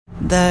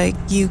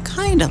You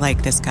kind of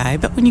like this guy,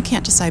 but when you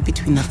can't decide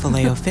between the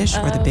Filet-O-Fish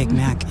or the Big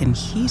Mac, and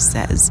he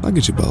says, I'll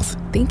get you both.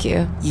 Thank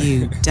you.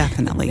 You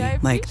definitely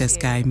like this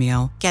guy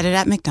meal. Get it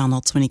at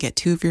McDonald's when you get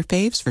 2 of your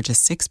faves for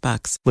just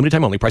 $6. Limited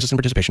time only. Prices and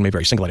participation may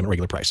vary. Single item at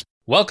regular price.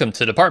 Welcome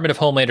to Department of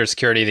Homeland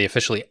Security, the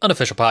officially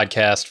unofficial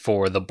podcast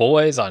for The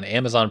Boys on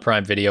Amazon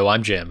Prime Video.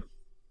 I'm Jim.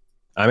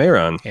 I'm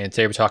Aaron. And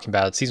today we're talking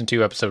about Season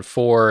 2, Episode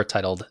 4,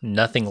 titled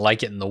Nothing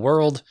Like It in the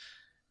World.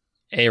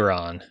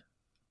 Aaron,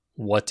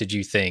 what did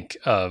you think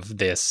of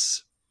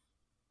this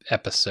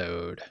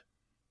episode?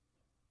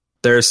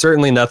 There's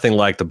certainly nothing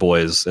like The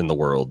Boys in the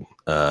world.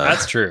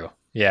 That's true.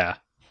 Yeah.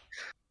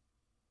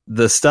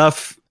 The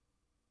stuff,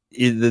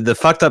 the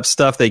fucked up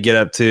stuff they get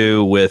up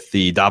to with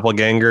the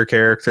doppelganger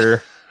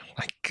character.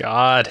 My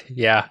God.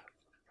 Yeah.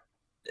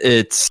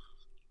 It's,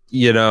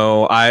 you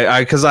know,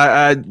 because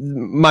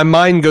my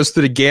mind goes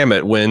through the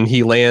gamut when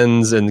he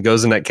lands and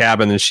goes in that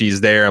cabin and she's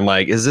there. I'm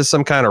like, is this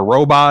some kind of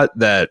robot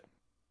that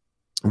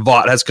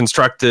Vought has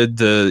constructed?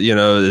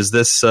 Is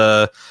this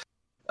Stan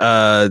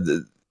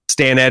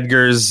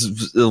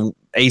Edgar's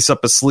ace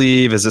up a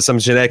sleeve? Is it some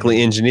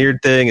genetically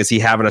engineered thing? Is he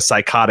having a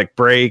psychotic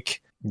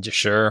break?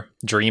 Sure.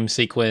 Dream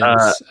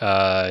sequence.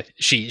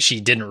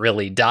 She didn't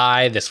really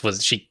die.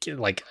 She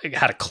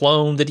had a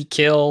clone that he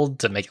killed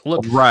to make it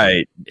look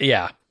right.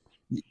 Yeah.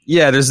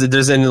 Yeah, there's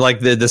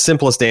like the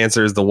simplest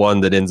answer is the one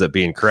that ends up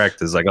being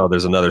correct, is like, oh,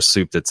 there's another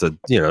soup that's a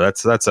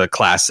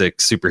classic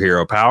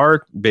superhero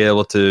power, be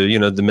able to,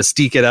 to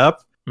mystique it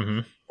up. Mm-hmm.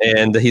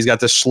 And he's got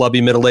this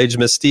schlubby middle-aged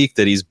Mystique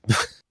that he's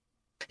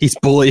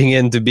bullying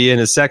into being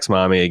his sex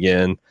mommy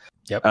again.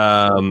 Yep.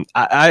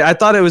 I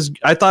thought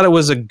it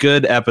was a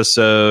good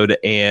episode,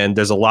 and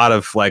there's a lot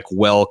of like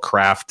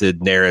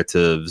well-crafted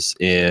narratives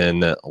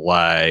in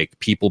like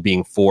people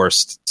being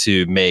forced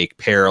to make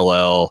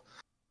parallel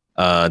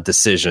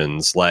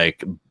decisions,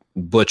 like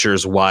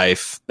Butcher's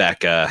wife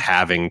Becca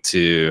having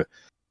to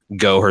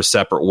go her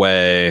separate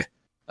way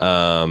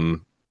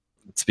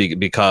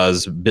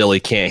because Billy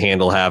can't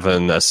handle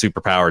having a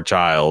superpowered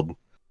child.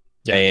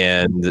 Yeah.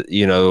 And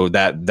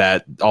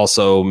that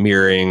also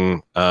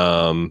mirroring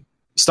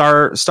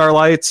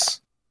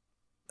Starlight's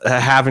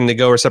having to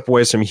go her separate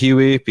ways from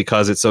Huey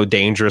because it's so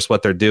dangerous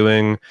what they're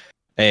doing.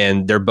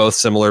 And they're both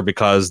similar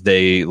because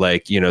they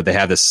they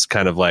have this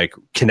kind of like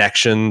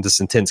connection, this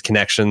intense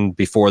connection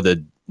before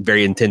the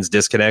very intense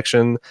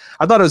disconnection.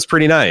 I thought it was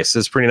pretty nice.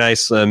 It's pretty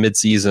nice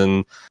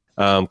mid-season,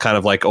 kind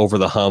of like over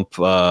the hump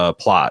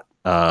plot.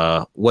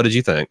 What did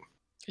you think?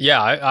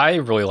 Yeah, I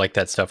really like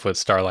that stuff with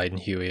Starlight and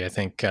Huey. I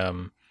think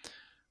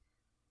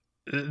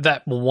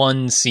that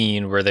one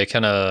scene where they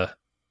kind of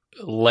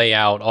lay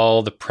out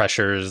all the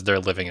pressures they're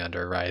living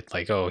under, right?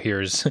 Like, oh,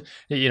 here's,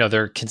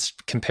 they're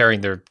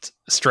comparing their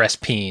stress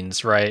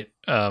peens, right?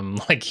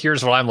 Like,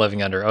 here's what I'm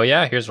living under. Oh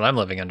yeah, here's what I'm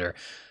living under.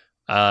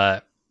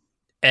 And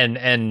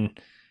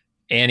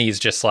Annie's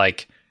just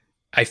like,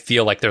 I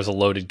feel like there's a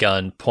loaded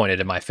gun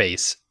pointed in my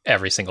face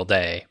every single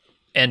day.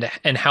 And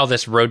how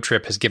this road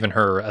trip has given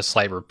her a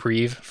slight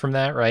reprieve from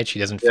that, right? She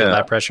doesn't feel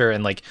that pressure.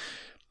 And like,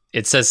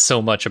 it says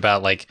so much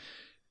about like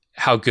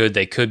how good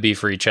they could be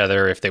for each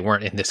other if they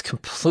weren't in this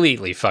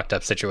completely fucked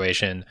up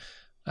situation.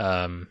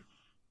 And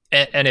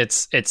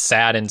it's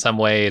sad in some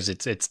ways.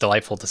 It's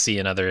delightful to see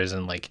in others.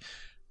 And like,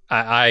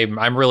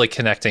 I'm really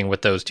connecting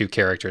with those two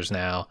characters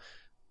now.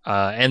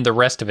 And the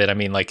rest of it, I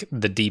mean, like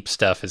the deep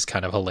stuff is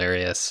kind of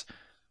hilarious,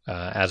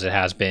 as it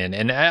has been.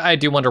 And I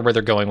do wonder where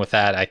they're going with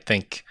that. I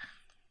think,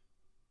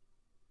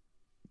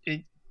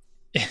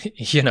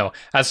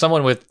 as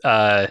someone with,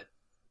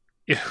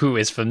 who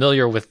is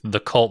familiar with the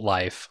cult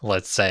life,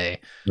 let's say,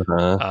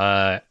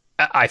 I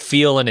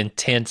feel an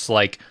intense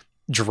like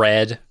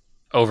dread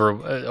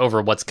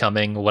over what's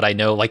coming, what I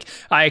know. Like,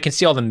 I can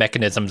see all the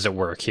mechanisms at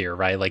work here,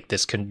 right? Like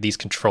these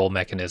control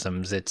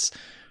mechanisms. It's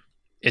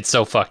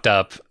so fucked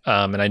up,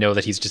 and I know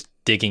that he's just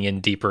digging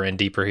in deeper and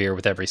deeper here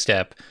with every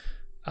step.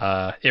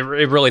 It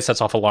really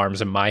sets off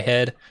alarms in my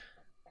head,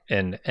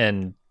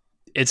 and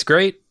it's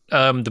great.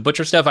 The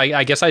Butcher stuff,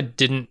 I guess I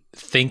didn't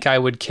think I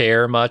would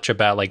care much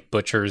about like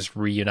Butcher's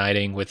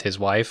reuniting with his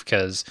wife,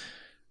 because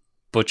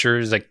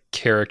Butcher's a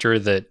character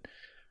that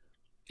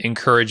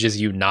encourages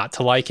you not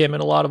to like him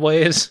in a lot of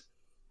ways,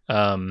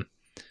 or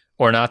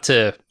not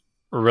to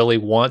really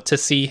want to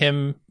see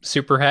him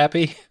super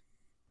happy.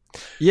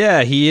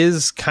 Yeah, he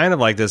is kind of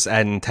like this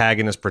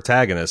antagonist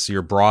protagonist.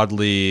 You're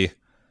broadly...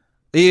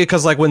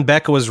 Because like when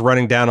Becca was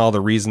running down all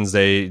the reasons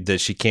that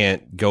she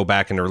can't go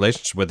back into a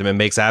relationship with him, it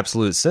makes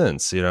absolute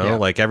sense,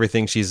 like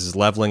everything she's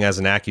leveling as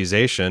an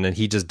accusation, and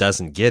he just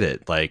doesn't get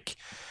it. Like,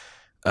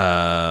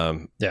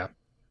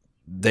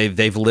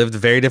 they've lived a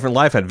very different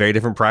life, had very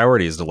different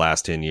priorities the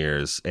last 10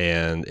 years,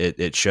 and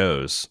it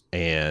shows.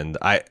 And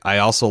I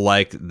also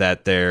like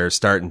that they're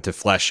starting to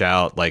flesh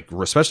out, like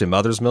especially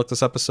Mother's Milk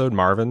this episode,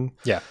 Marvin.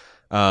 Yeah.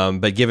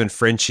 But given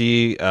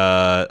Frenchie,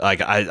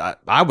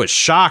 I was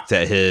shocked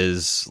at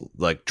his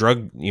like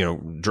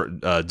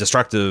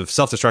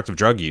self-destructive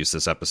drug use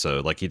this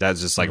episode. Like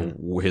that's just like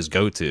his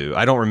go-to.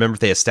 I don't remember if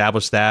they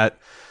established that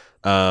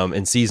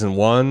in season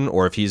 1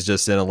 or if he's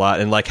just in a lot,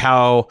 and like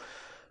how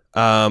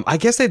I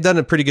guess they've done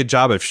a pretty good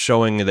job of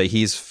showing that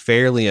he's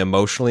fairly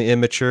emotionally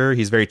immature.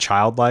 He's very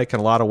childlike in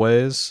a lot of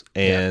ways,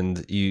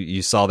 and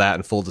you saw that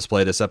in full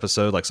display this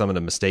episode, like some of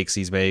the mistakes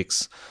he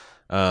makes.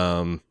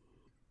 I'm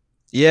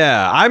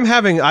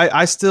having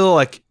I still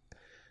like,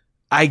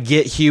 I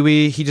get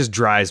Huey. He just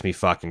drives me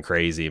fucking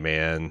crazy,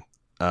 man.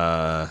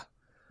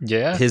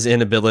 His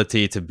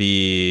inability to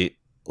be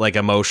like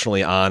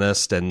emotionally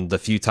honest, and the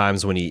few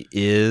times when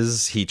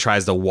he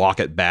tries to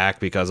walk it back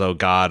because, oh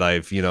God, I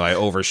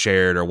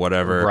overshared or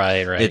whatever.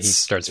 Right. He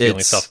starts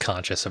feeling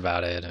self-conscious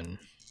about it, and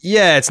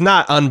it's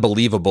not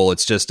unbelievable.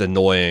 It's just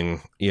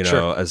annoying,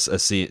 Sure. as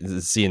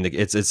seeing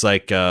it's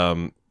like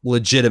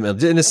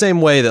legitimate in the same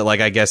way that,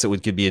 like, I guess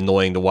it could be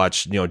annoying to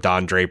watch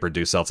Don Draper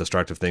do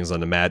self-destructive things on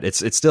the mat.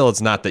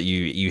 It's not that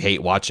you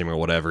hate watching him or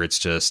whatever. It's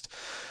just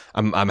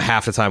I'm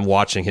half the time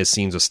watching his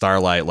scenes with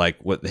Starlight, like,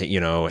 with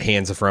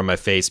hands in front of my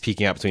face,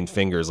 peeking out between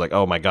fingers, like,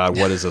 oh my God,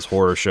 what is this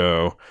horror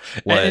show?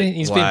 And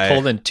he's being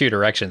pulled in two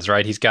directions,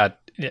 right? He's got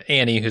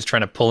Annie, who's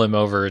trying to pull him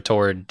over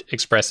toward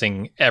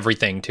expressing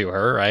everything to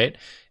her, right?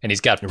 And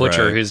he's got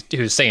Butcher, Right.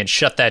 who's saying,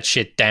 "Shut that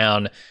shit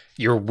down.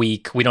 You're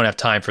weak. We don't have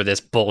time for this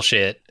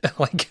bullshit."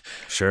 Like,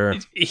 Sure.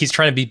 he's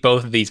trying to be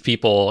both of these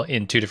people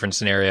in two different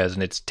scenarios,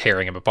 and it's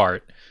tearing him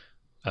apart.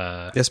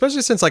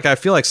 Especially since, like, I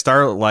feel like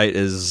Starlight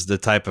is the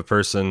type of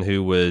person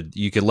who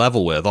you could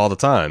level with all the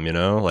time,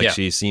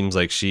 She seems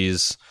like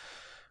she's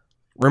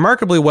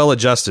remarkably well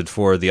adjusted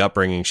for the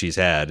upbringing she's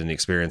had and the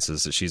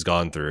experiences that she's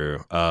gone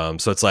through.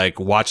 So it's like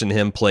watching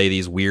him play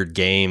these weird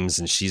games,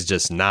 and she's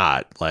just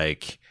not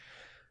like.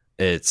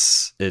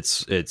 It's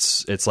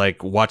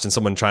like watching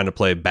someone trying to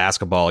play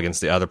basketball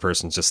against the other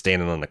person just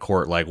standing on the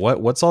court. Like,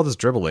 what's all this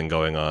dribbling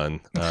going on?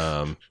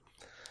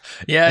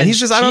 And he's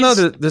just, I don't know.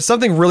 There's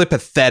something really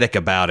pathetic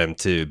about him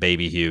too,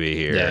 baby Huey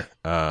here.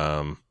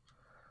 Yeah.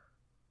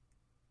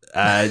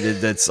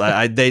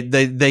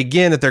 They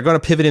again, if they're going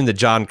to pivot into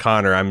John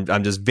Connor,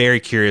 I'm just very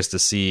curious to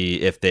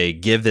see if they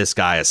give this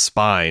guy a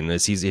spine.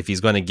 If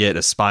he's going to get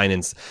a spine,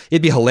 and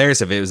it'd be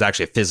hilarious if it was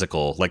actually a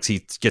physical, like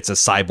he gets a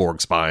cyborg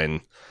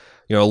spine,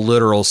 a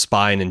literal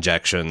spine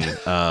injection.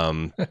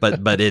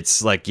 But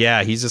it's like,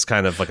 he's just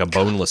kind of like a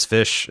boneless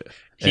fish.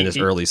 In his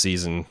early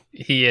season,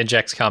 he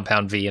injects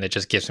Compound V, and it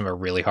just gives him a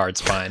really hard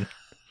spine.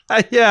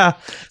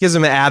 Gives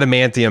him an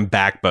adamantium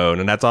backbone,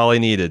 and that's all he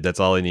needed.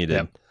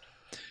 Yep.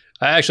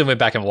 I actually went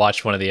back and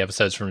watched one of the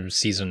episodes from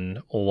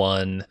season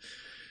 1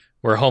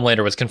 where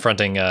Homelander was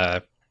confronting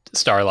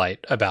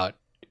Starlight about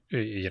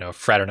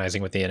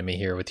fraternizing with the enemy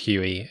here with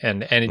Huey,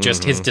 and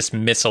just his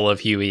dismissal of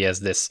Huey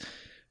as this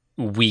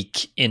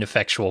weak,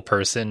 ineffectual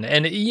person.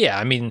 And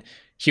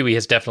Huey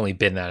has definitely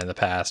been that in the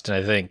past, and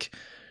I think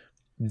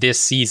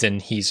this season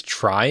he's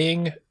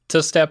trying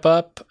to step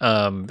up.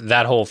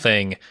 That whole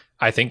thing,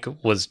 I think,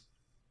 was,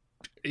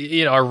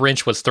 a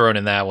wrench was thrown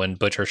in that when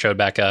Butcher showed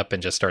back up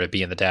and just started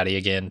being the daddy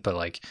again.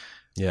 But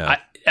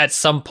at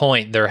some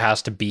point there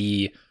has to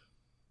be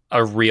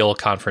a real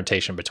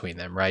confrontation between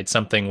them, right?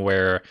 Something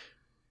where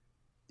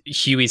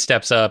Huey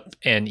steps up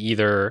and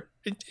either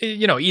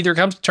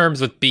comes to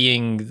terms with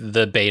being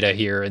the beta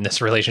here in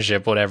this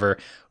relationship, whatever,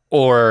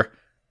 or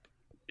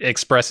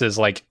expresses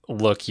like,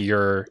 look,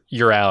 you're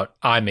out,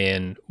 I'm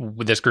in,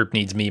 this group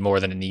needs me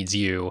more than it needs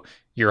you,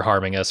 you're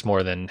harming us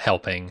more than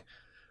helping.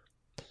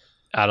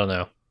 I don't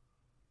know.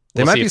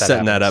 They might be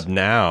setting that up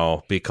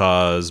now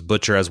because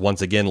Butcher has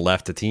once again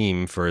left the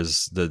team for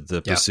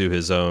pursue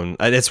his own.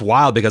 And it's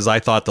wild because I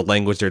thought the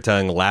language they're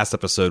telling the last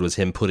episode was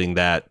him putting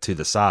that to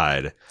the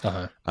side.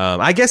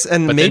 I guess,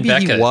 and but maybe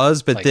Becca, he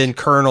was, but then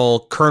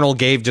Colonel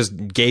gave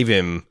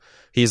him.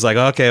 He's like,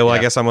 okay, well, I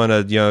guess I'm going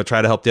to,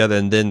 try to help the other.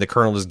 And then the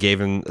Colonel just gave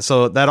him.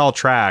 So that all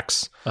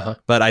tracks.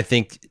 But I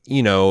think,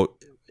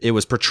 it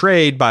was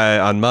portrayed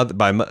by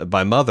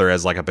Mother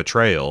as like a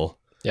betrayal.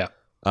 Yeah.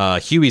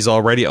 Huey's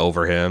already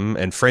over him.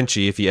 And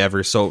Frenchie, if he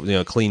ever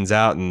cleans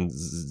out and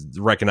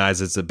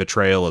recognizes it's a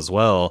betrayal as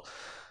well,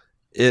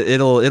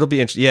 it'll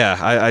be interesting. Yeah,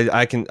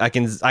 I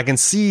can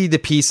see the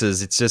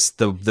pieces. It's just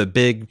the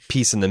big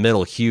piece in the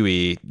middle.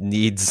 Huey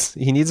needs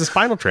a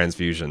spinal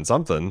transfusion,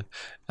 something.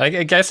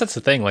 I guess that's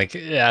the thing. Like,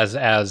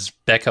 as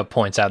Becca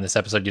points out in this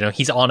episode,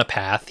 he's on a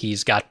path.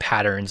 He's got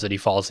patterns that he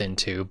falls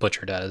into.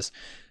 Butcher does,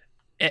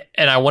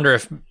 and I wonder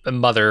if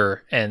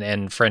Mother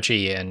and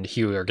Frenchie and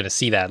Huey are going to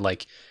see that.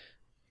 Like,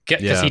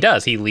 because he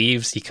does. He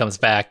leaves. He comes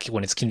back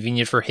when it's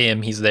convenient for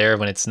him. He's there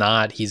when it's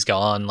not. He's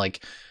gone.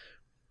 Like,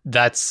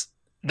 that's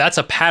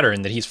a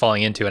pattern that he's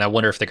falling into, and I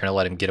wonder if they're going to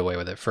let him get away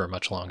with it for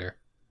much longer.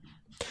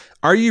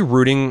 Are you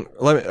rooting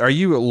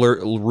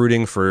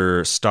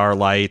for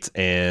Starlight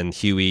and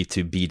Huey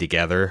to be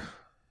together?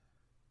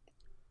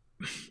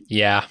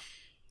 Yeah.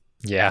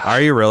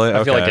 Are you really?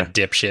 I feel like a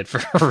dipshit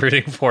for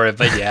rooting for it,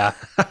 but yeah.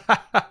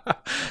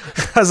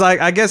 Because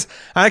I guess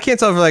I can't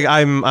tell if like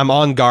I'm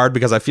on guard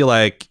because I feel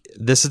like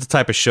this is the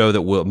type of show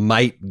that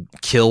might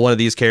kill one of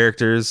these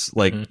characters,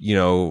 like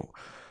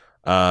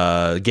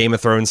Game of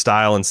Thrones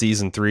style in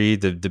season 3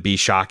 to be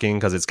shocking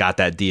because it's got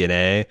that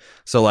DNA.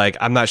 So like,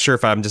 I'm not sure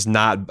if I'm just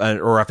not,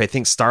 or if I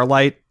think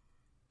Starlight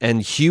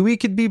and Huey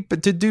could be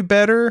to do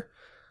better.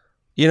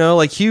 You know,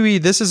 like Huey,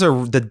 this is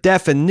the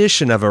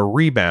definition of a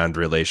rebound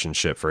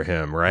relationship for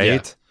him, right?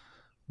 Yeah.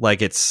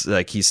 Like it's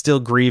like he's still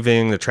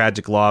grieving the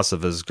tragic loss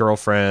of his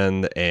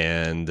girlfriend,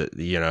 and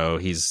you know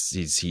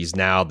he's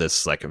now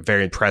this like a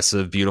very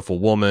impressive, beautiful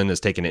woman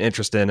is taking an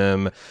interest in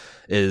him.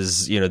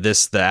 Is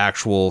this the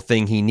actual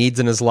thing he needs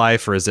in his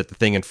life, or is it the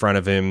thing in front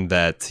of him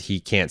that he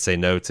can't say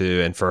no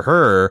to? And for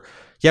her,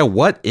 yeah,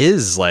 what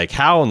is like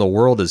how in the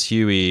world is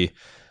Huey?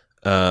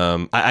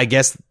 I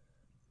guess.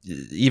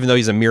 Even though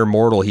he's a mere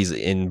mortal, he's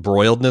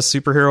embroiled in this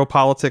superhero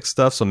politics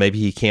stuff, so maybe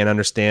he can't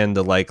understand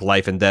the like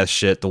life and death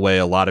shit the way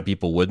a lot of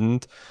people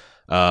wouldn't.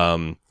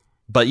 But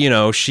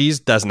she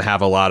doesn't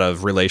have a lot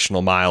of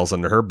relational miles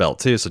under her belt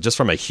too. So just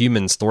from a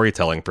human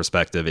storytelling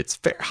perspective, it's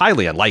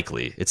highly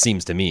unlikely, it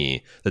seems to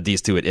me, that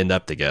these two would end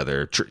up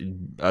together,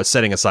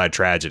 setting aside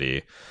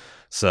tragedy.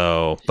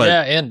 So, but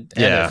yeah, and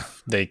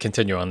if they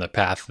continue on the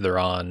path they're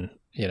on,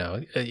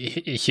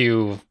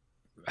 Hugh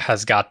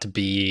has got to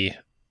be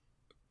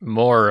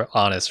more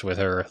honest with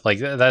her. Like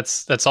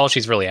that's all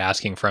she's really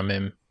asking from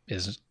him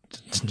is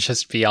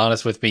just be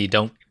honest with me.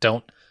 Don't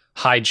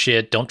hide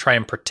shit. Don't try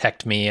and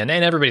protect me. And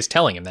everybody's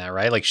telling him that,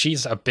 right? Like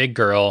she's a big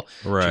girl.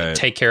 Right. She can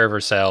take care of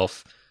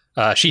herself.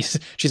 She's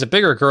a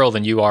bigger girl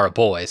than you are a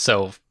boy.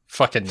 So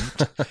fucking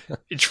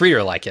treat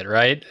her like it,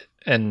 right?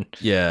 And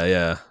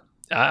yeah.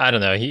 I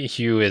don't know.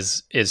 Hugh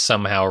is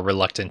somehow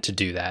reluctant to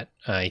do that.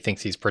 He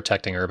thinks he's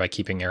protecting her by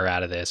keeping her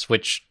out of this,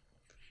 which.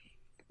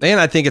 And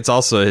I think it's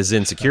also his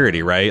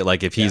insecurity, right?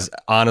 Like if he's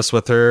honest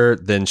with her,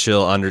 then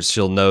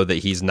she'll know that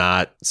he's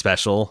not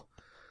special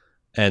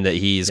and that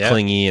he's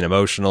clingy and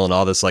emotional and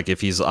all this. Like if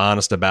he's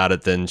honest about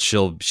it, then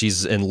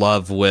she's in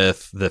love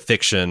with the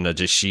fiction.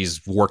 Just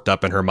she's worked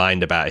up in her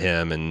mind about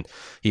him and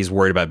he's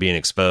worried about being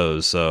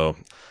exposed. So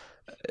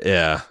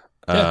yeah.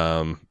 I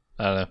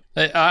don't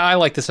know. I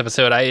like this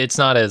episode. It's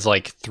not as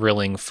like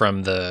thrilling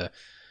from the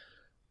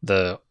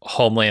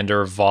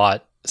Homelander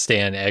Vought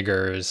Stan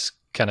Eggers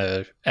kind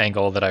of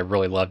angle that I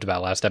really loved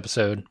about last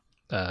episode,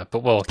 but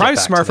we'll probably get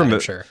smart back to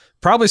from that,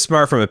 probably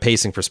smart from a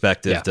pacing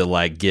perspective to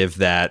like give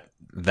that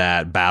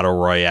battle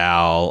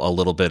royale a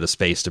little bit of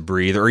space to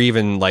breathe, or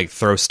even like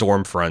throw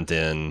Stormfront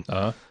in.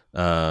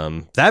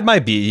 That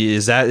might be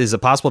is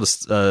it possible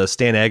to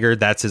Stan Egger?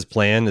 That's his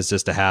plan, is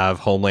just to have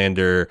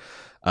Homelander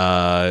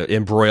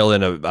embroiled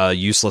in a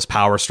useless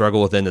power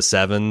struggle within the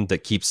Seven that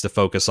keeps the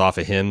focus off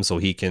of him, so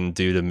he can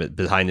do the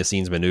behind the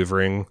scenes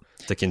maneuvering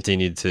to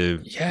continue to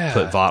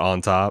put Vought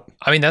on top.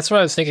 I mean, that's what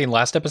I was thinking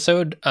last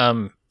episode.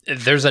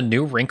 There's a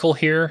new wrinkle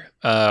here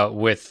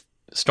with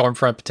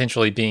Stormfront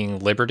potentially being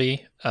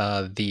Liberty,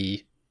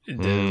 the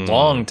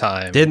long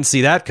time. Didn't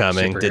see that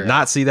coming. Superhero. Did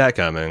not see that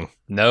coming.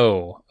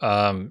 No.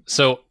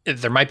 So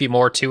there might be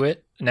more to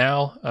it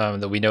now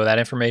that we know that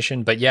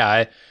information. But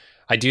yeah,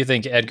 I do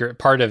think Edgar,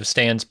 part of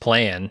Stan's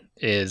plan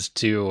is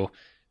to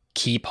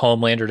keep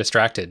Homelander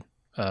distracted,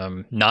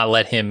 not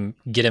let him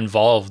get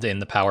involved in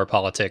the power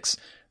politics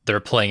they're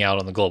playing out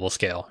on the global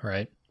scale,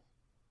 right?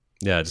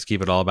 Yeah, just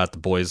keep it all about the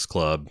boys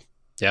club.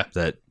 Yeah.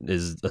 That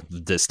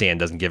Stan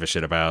doesn't give a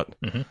shit about.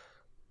 Mm-hmm.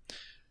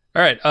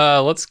 All right,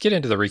 let's get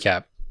into the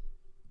recap.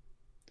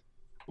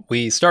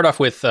 We start off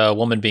with a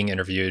woman being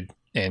interviewed,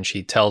 and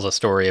she tells a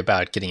story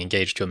about getting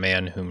engaged to a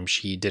man whom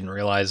she didn't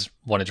realize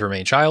wanted to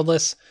remain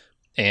childless,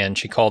 and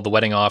she called the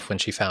wedding off when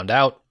she found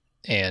out,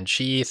 and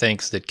she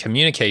thinks that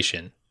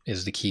communication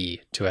is the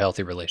key to a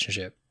healthy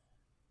relationship.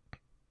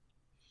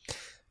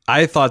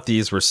 I thought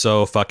these were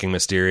so fucking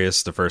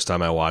mysterious the first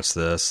time I watched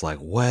this. Like,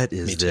 what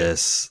is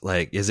this?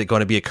 Like, is it going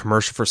to be a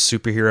commercial for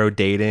superhero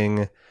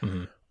dating?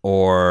 Mm-hmm.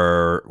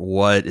 Or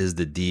what is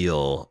the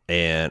deal?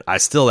 And I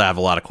still have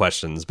a lot of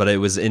questions, but it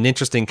was an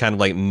interesting kind of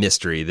like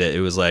mystery that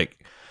it was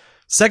like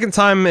second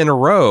time in a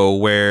row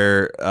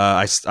where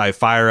I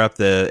fire up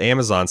the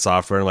Amazon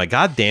software and I'm like,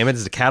 God damn it,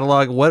 is the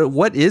catalog?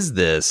 What is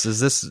this? Is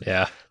this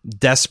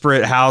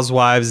desperate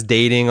housewives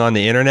dating on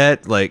the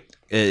internet? Like,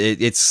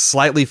 it's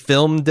slightly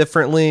filmed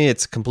differently.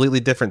 It's a completely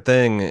different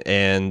thing,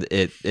 and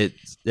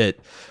it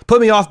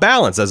put me off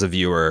balance as a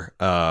viewer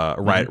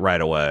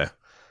right away,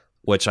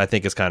 which I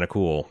think is kind of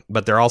cool.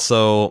 But they're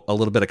also a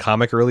little bit of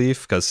comic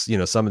relief because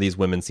some of these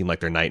women seem like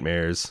they're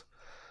nightmares.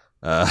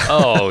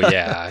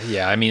 Yeah.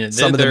 I mean,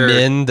 some of the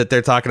men that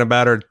they're talking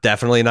about are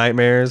definitely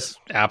nightmares.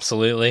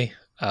 Absolutely.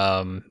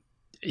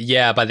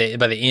 Yeah. By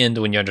the end,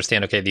 when you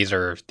understand, okay, these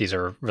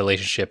are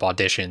relationship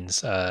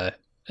auditions,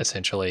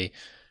 essentially.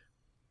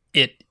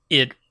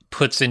 It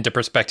puts into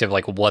perspective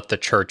like what the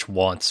church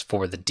wants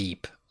for the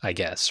deep, I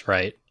guess,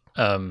 right?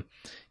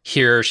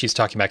 Here she's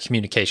talking about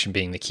communication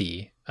being the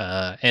key,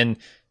 and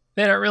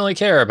they don't really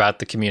care about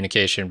the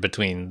communication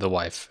between the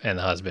wife and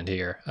the husband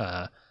here.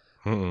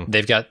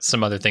 They've got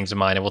some other things in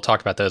mind, and we'll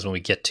talk about those when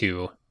we get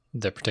to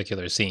the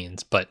particular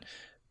scenes. But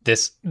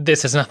this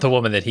is not the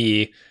woman that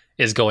he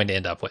is going to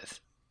end up with.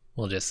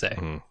 We'll just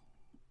say.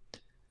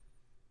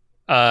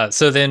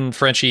 So then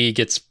Frenchie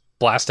gets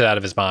blasted out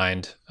of his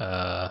mind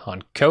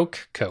on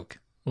coke. Coke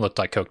looked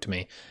like coke to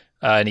me,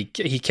 and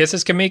he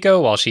kisses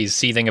Kamiko while she's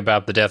seething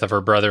about the death of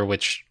her brother,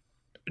 which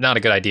not a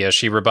good idea.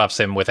 She rebuffs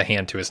him with a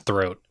hand to his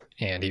throat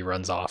and he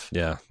runs off.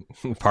 Yeah,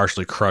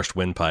 partially crushed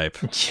windpipe.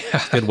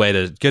 Yeah,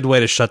 good way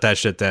to shut that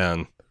shit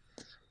down.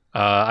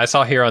 I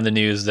saw here on the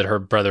news that her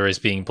brother is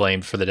being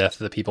blamed for the death of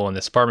the people in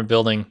this apartment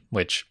building,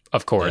 which,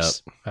 of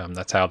course,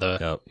 that's how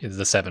the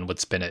Seven would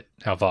spin it,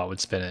 how Vought would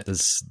spin it.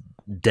 This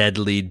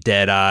deadly,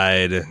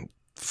 dead-eyed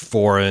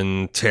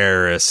foreign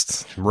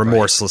terrorist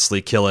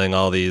remorselessly killing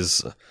all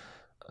these,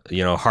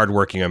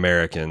 hardworking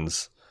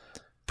Americans.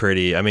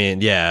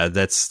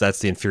 That's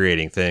the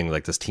infuriating thing.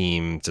 Like, this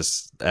team,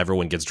 just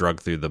everyone gets drugged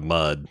through the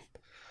mud.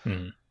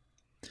 Hmm.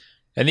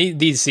 And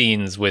these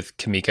scenes with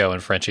Kimiko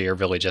and Frenchie are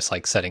really just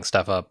like setting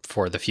stuff up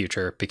for the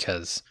future,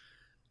 because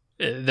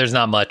there's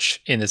not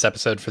much in this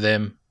episode for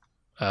them.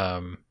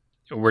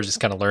 We're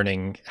just kind of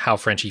learning how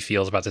Frenchie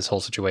feels about this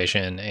whole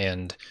situation,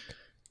 and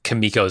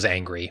Kimiko's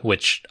angry,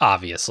 which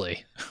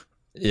obviously.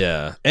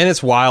 Yeah. And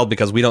it's wild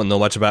because we don't know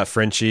much about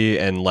Frenchie,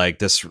 and like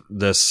this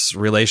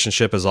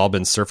relationship has all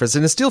been surface,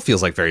 and it still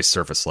feels like very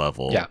surface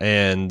level. Yeah.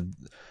 And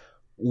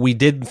we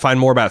did find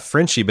more about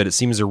Frenchie, but it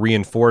seems to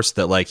reinforce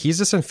that like he's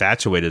just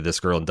infatuated with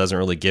this girl and doesn't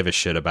really give a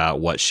shit about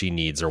what she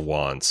needs or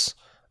wants.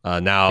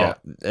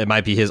 It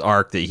might be his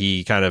arc that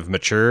he kind of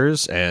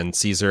matures and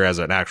sees her as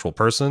an actual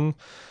person.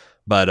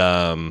 But,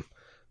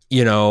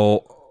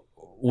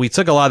 we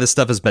took a lot of this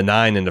stuff as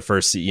benign in the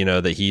first,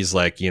 that he's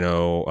like,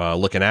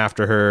 looking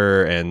after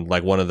her and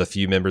like one of the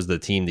few members of the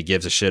team that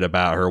gives a shit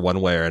about her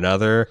one way or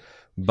another.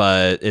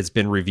 But it's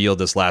been revealed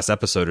this last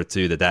episode or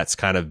two that that's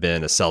kind of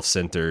been a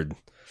self-centered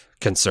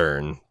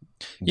concern.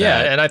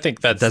 Yeah, and I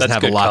think that doesn't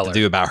have a lot to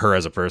do about her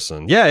as a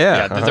person.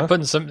 Yeah. They're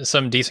putting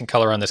some decent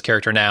color on this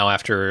character now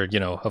after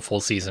a full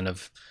season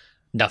of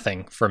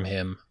nothing from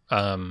him.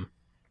 I'm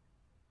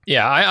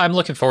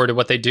looking forward to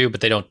what they do, but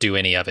they don't do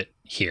any of it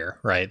here,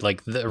 right?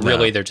 Like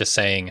they're just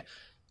saying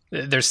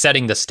they're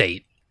setting the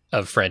state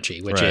of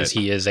Frenchie, which is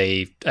he is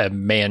a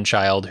man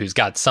child who's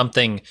got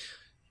something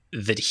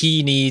that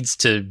he needs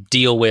to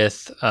deal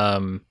with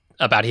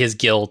about his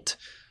guilt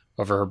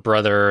over her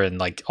brother and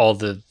like all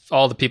the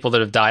people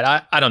that have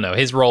died. I don't know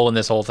his role in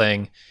this whole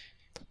thing.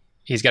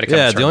 He's got to come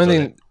to terms the only with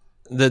thing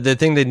it. The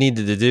thing they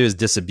needed to do is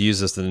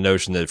disabuse us of the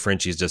notion that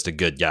Frenchie's just a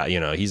good guy.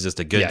 He's just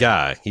a good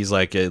guy. He's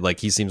like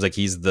he seems like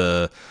he's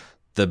the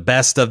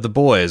best of the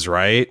boys,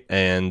 right?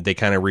 And they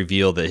kind of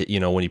reveal that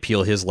when you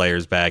peel his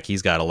layers back,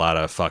 he's got a lot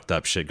of fucked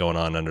up shit going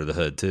on under the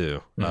hood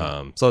too.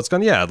 Mm-hmm. So it's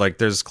gonna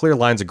there's clear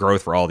lines of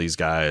growth for all these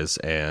guys,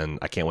 and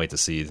I can't wait to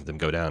see them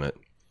go down it.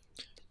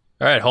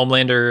 All right,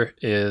 Homelander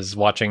is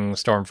watching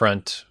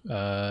Stormfront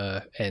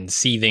and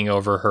seething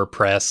over her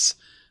press.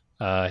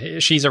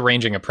 She's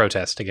arranging a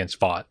protest against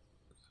Vought.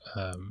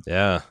 On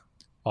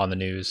the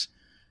news.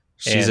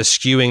 She's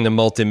eschewing the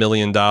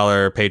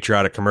multi-million-dollar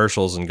patriotic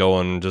commercials and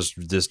going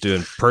just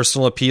doing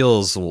personal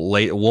appeals,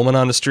 woman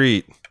on the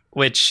street.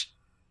 Which,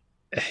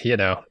 if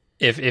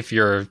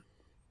you're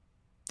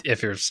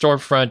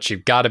Stormfront,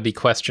 you've got to be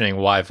questioning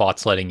why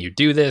Vaught's letting you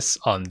do this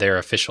on their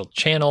official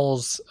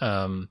channels.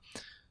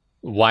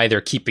 Why they're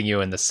keeping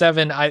you in the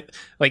Seven.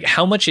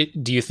 How much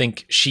do you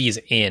think she's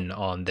in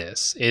on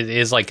this?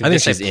 Is like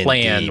this a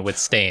plan with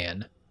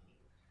Stan?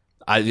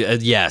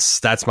 Yes,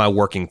 that's my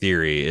working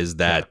theory. Is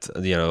that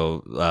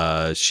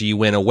she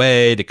went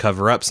away to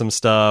cover up some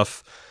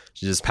stuff.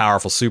 She's this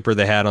powerful super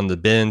they had on the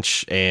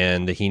bench,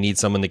 and he needs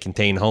someone to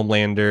contain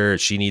Homelander.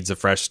 She needs a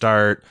fresh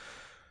start.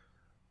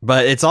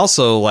 But it's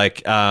also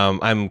like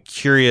I'm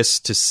curious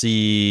to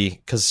see,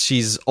 because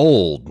she's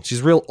old.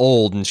 She's real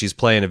old, and she's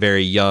playing a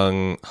very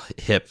young,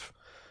 hip,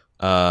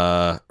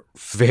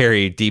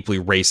 very deeply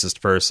racist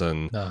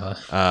person.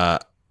 Uh-huh.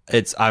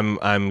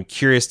 I'm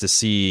curious to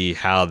see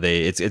how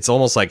it's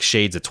almost like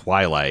shades of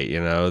Twilight,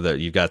 that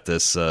you've got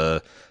this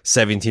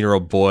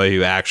 17-year-old boy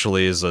who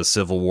actually is a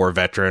Civil War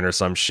veteran or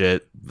some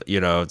shit.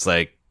 It's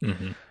like,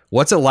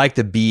 what's it like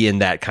to be in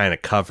that kind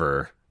of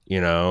cover?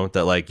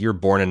 That like you're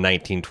born in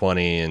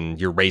 1920 and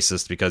you're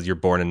racist because you're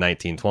born in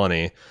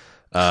 1920.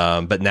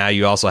 But now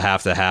you also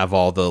have to have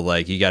all the,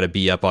 like, you got to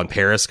be up on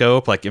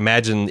Periscope. Like,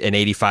 imagine an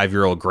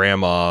 85-year-old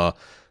grandma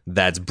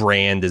that's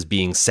brand as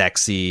being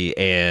sexy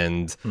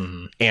and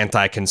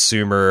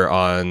anti-consumer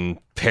on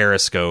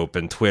Periscope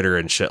and Twitter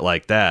and shit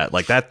like that.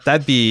 Like that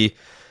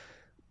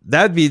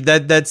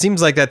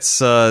seems like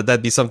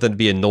that'd be something to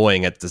be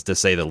annoying to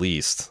say the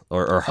least,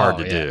 or hard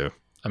to do.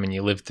 I mean,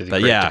 you lived through the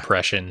Great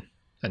Depression,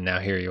 and now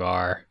here you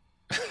are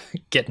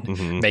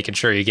making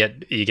sure you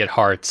get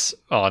hearts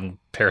on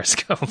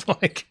Periscope.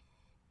 Like,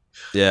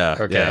 no,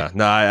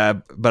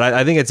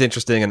 I think it's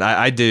interesting, and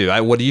I do.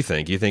 What do you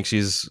think? You think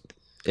she's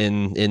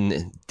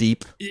in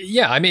deep?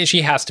 Yeah, I mean,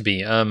 she has to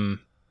be.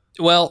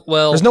 Well,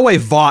 there's no way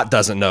Vought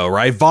doesn't know,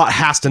 right? Vought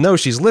has to know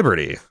she's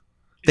Liberty.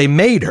 They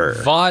made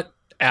her. Vought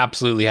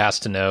absolutely has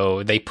to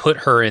know. They put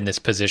her in this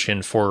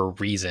position for a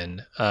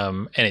reason,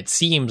 and it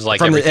seems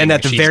like at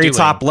the very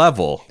top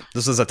level,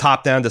 this is a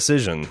top-down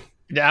decision.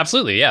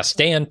 Absolutely, yeah.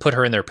 Stan put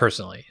her in there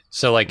personally,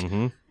 so like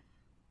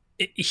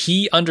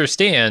he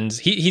understands.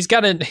 He's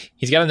got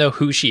to know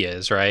who she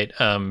is, right?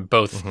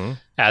 Both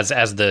as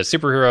the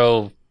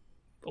superhero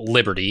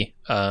Liberty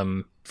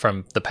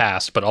from the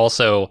past, but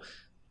also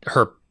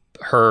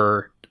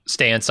her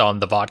stance on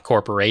the Vought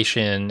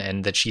Corporation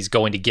and that she's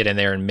going to get in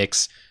there and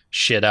mix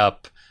shit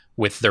up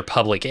with their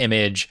public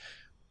image.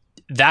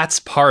 That's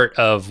part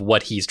of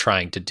what he's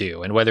trying to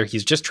do. And whether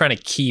he's just trying to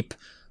keep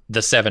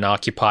the Seven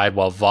occupied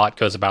while Vought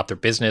goes about their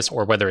business,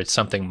 or whether it's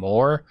something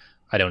more,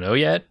 I don't know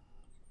yet,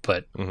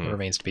 but it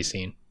remains to be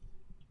seen.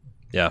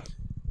 Yeah.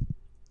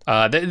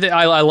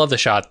 I love the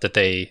shot that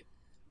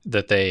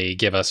they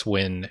give us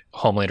when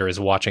Homelander is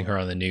watching her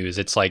on the news.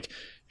 It's like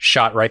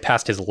shot right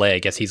past his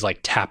leg as he's like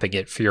tapping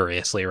it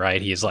furiously,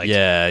 right? He's like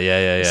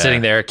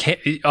sitting there.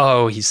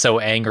 He's so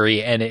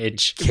angry, and you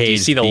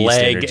see the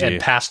leg energy.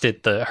 And past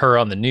it her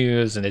on the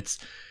news, and it's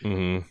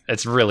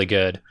really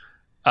good.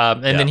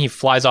 Then he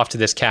flies off to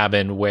this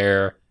cabin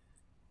where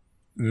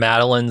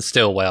Madeline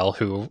Stillwell,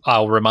 who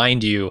I'll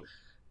remind you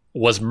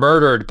was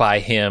murdered by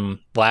him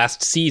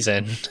last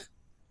season.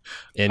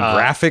 In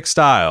graphic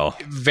style.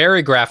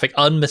 Very graphic,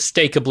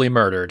 unmistakably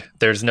murdered.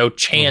 There's no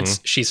chance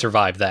she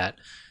survived that.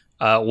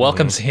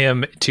 Welcomes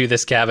him to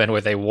this cabin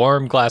with a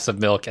warm glass of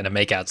milk and a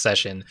makeout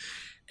session.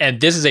 And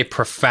this is a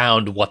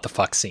profound what the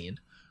fuck scene.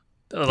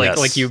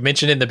 Like you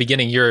mentioned in the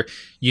beginning,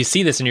 you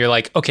see this and you're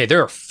like, okay,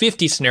 there are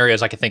 50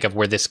 scenarios I can think of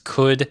where this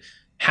could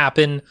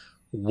happen.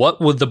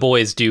 What would the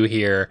boys do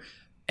here?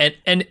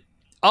 And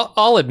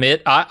I'll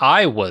admit,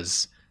 I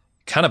was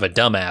kind of a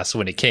dumbass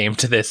when it came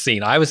to this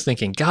scene. I was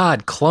thinking,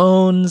 God,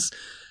 clones.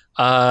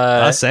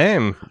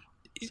 Same.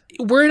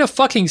 We're in a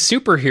fucking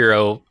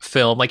superhero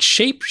film, like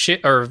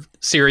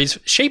series.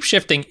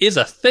 Shape-shifting is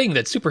a thing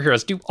that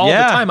superheroes do all the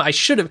time.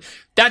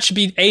 That should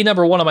be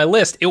number one on my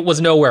list. It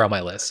was nowhere on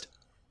my list.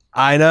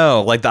 I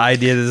know, like the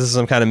idea that this is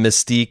some kind of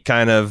Mystique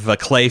kind of a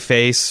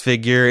Clayface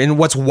figure. And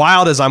what's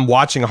wild is I'm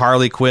watching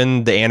Harley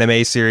Quinn, the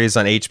anime series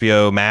on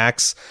HBO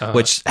Max,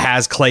 which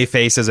has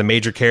Clayface as a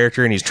major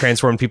character, and he's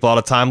transforming people all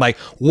the time. Like,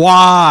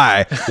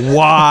 why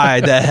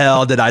the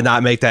hell did I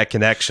not make that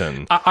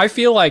connection? I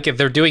feel like if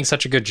they're doing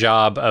such a good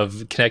job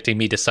of connecting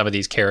me to some of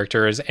these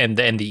characters and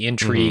the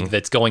intrigue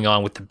that's going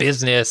on with the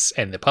business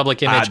and the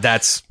public image, I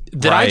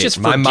just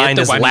forget my mind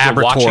that is I'm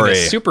laboratory. watching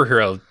a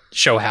superhero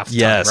show half the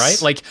time,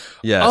 right? Like,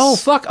 oh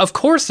fuck, of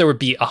course there would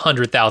be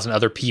 100,000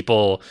 other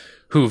people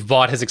who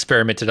Vought has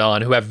experimented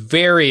on who have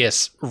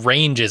various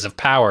ranges of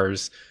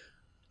powers.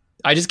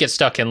 I just get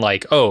stuck in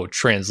like,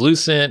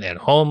 Translucent and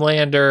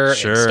Homelander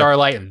and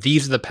Starlight, and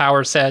these are the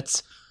power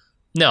sets.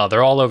 No,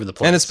 they're all over the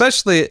place. And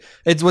especially,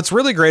 what's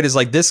really great is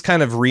like this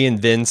kind of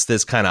reinvents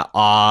this kind of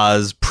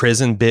Oz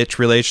prison bitch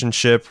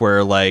relationship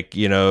where like,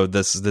 you know,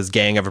 this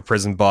gang of a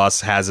prison boss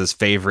has his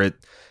favorite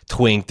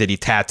twink that he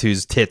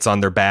tattoos tits on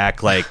their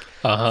back, like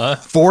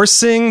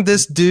forcing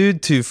this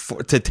dude to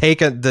take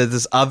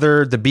this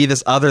other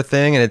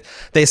thing, and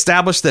they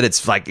establish that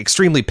it's like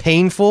extremely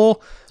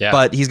painful,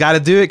 but he's got to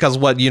do it because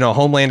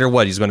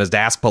Homelander, he's going to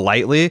ask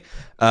politely,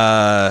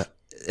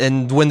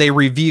 and when they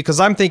review,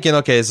 because I'm thinking,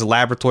 okay, it's a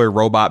laboratory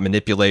robot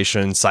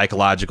manipulation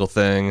psychological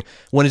thing,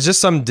 when it's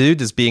just some dude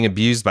that's being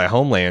abused by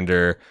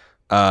Homelander,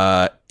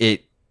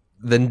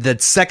 then the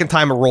second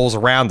time it rolls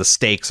around, the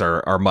stakes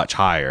are much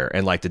higher,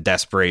 and like the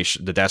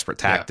desperate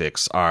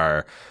tactics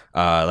are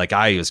like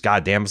I was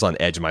goddamn was on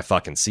the edge of my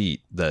fucking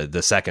seat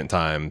the second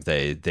time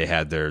they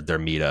had their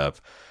meetup,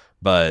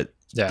 but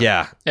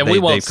and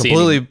they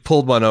completely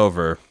pulled one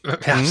over.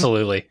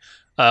 Absolutely.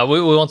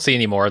 We won't see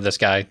any more of this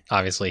guy.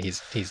 Obviously,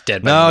 he's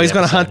dead. No, he's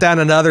going to hunt down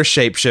another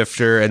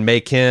shapeshifter and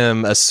make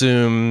him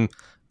assume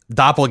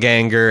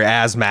doppelganger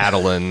as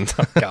Madeline.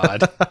 Oh,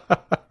 God.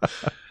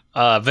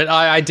 But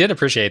I did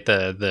appreciate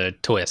the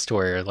twist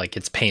where like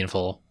it's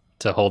painful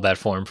to hold that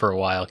form for a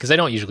while, because they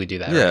don't usually do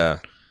that. Yeah, right?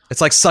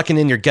 It's like sucking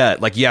in your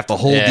gut. Like you have to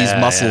hold these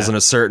muscles in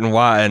a certain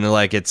way, and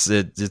like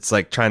it's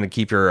like trying to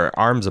keep your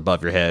arms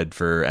above your head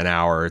for an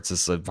hour. It's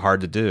just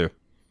hard to do.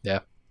 Yeah.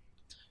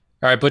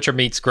 All right, Butcher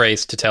meets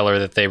Grace to tell her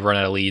that they've run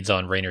out of leads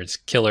on Raynard's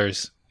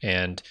killers,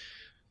 and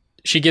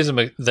she gives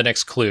him the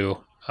next clue,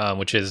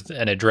 which is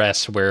an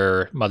address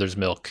where Mother's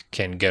Milk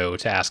can go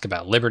to ask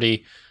about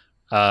Liberty.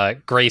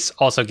 Grace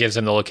also gives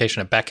him the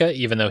location of Becca,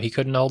 even though he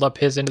couldn't hold up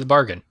his end of the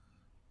bargain.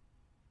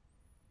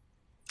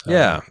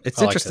 Yeah,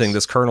 it's interesting,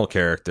 this Colonel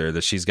character,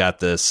 that she's got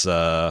this,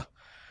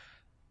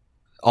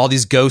 all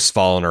these ghosts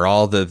following her,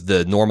 all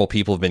the normal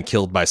people have been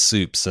killed by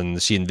Soups,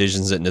 and she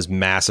envisions it in this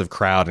massive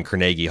crowd in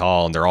Carnegie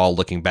Hall, and they're all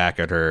looking back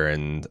at her,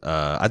 and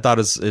I thought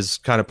is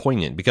kind of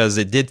poignant, because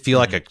it did feel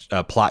like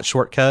a plot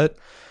shortcut,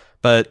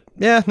 but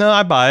yeah, no,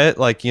 I buy it.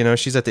 Like, you know,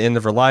 she's at the end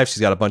of her life,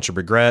 she's got a bunch of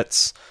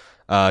regrets.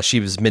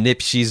 She's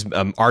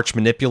arch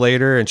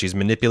manipulator, and she's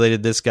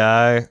manipulated this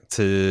guy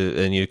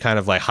and you kind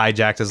of like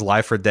hijacked his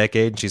life for a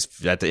decade. And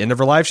she's at the end of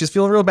her life, she's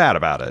feeling real bad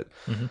about it.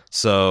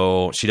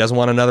 So she doesn't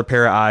want another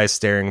pair of eyes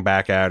staring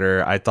back at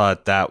her. I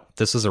thought that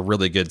this is a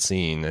really good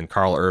scene, and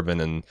Carl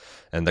Urban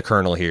and the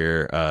Colonel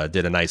here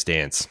did a nice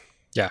dance.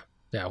 Yeah,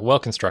 well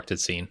constructed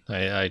scene.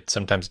 I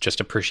sometimes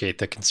just appreciate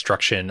the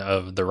construction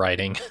of the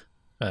writing,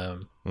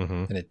 and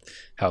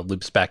how it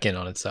loops back in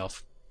on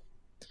itself.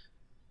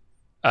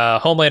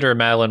 Homelander and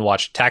Madeline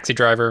watch Taxi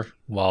Driver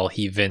while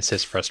he vents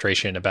his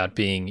frustration about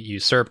being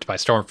usurped by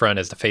Stormfront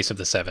as the face of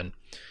the Seven.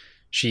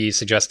 She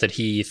suggests that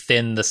he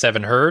thin the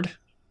Seven herd,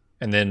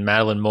 And then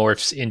Madeline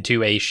morphs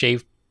into a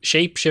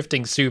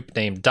shape-shifting soup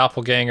named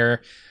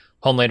Doppelganger.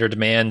 Homelander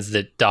demands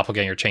that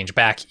Doppelganger change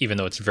back, even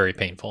though it's very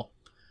painful.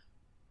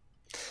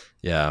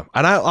 Yeah.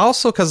 And I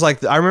also, because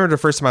like I remember the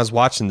first time I was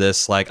watching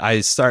this, like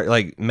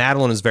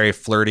Madeline is very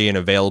flirty and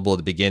available at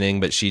the beginning,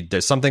 but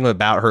there's something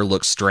about her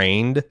looks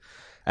strained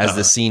as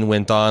the scene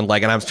went on.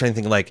 Like, and I was trying to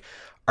think, like,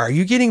 are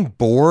you getting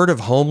bored of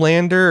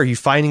Homelander? Are you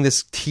finding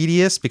this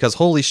tedious? Because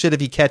holy shit,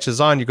 if he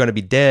catches on, you're going to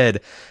be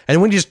dead.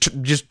 And when he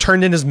just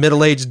turned in his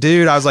middle-aged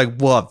dude, I was like,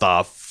 what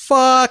the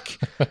fuck?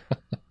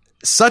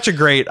 Such a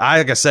great,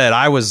 like I said,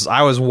 I was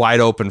wide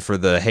open for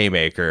the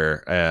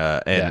haymaker,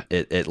 and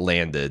it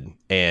landed.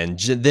 And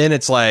then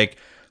it's like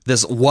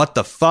this, what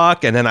the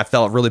fuck? And then I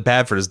felt really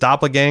bad for his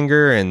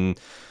doppelganger, and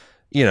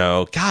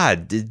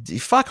God,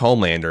 fuck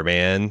Homelander,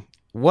 man.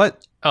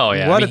 What? Oh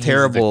yeah, what a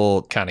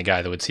terrible kind of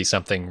guy that would see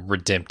something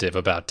redemptive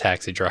about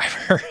Taxi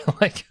Driver,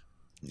 like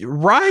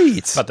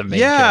right about the main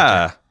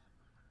character.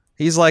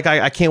 He's like,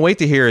 I can't wait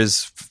to hear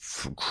his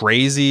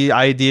crazy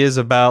ideas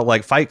about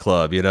like Fight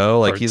Club,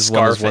 like or he's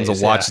Scarface, one of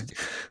those ones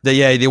that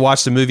watch they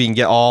watch the movie and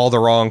get all the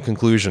wrong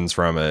conclusions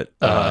from it.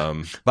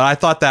 But I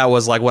thought that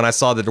was like, when I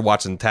saw that they're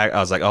watching I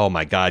was like, oh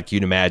my God, can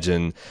you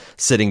imagine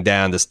sitting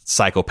down this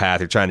psychopath,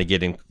 you're trying to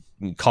get him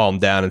calm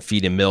down and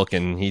feed him milk,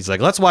 and he's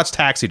like, let's watch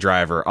Taxi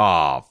Driver.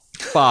 Oh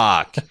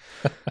fuck.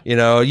 You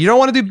don't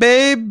want to do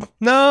Babe?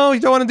 No,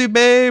 you don't want to do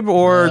Babe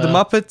or the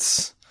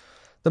Muppets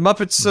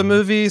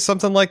movie,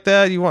 something like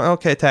that. You want,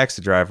 okay,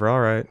 Taxi Driver,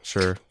 all right,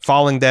 sure.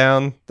 Falling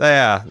Down,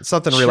 yeah,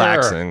 something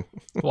relaxing.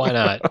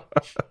 Why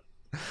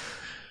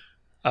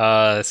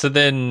not? So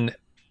then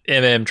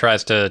MM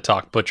tries to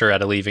talk Butcher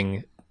out of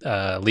leaving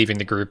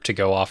the group to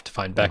go off to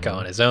find Becca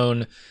on his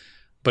own.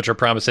 Butcher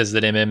promises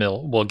that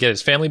MM will get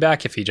his family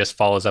back if he just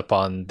follows up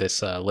on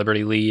this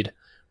Liberty lead.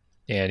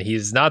 And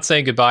he's not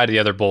saying goodbye to the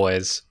other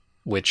boys,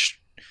 which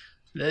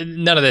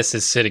none of this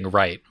is sitting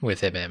right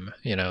with MM.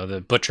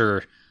 The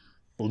Butcher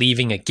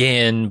leaving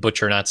again,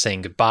 Butcher not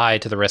saying goodbye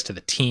to the rest of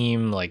the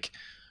team, like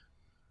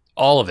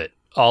all of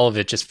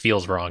it just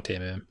feels wrong to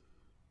him.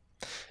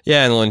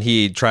 Yeah, and when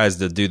he tries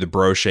to do the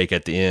bro shake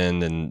at the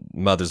end, and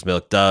Mother's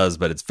Milk does,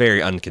 but it's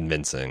very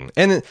unconvincing.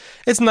 And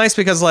it's nice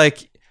because,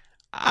 like,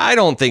 I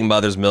don't think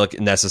Mother's Milk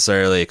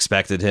necessarily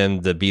expected him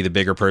to be the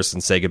bigger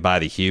person, say goodbye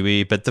to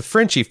Huey, but the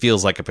Frenchie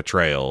feels like a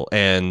betrayal,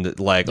 and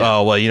like,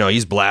 oh well,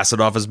 he's blasted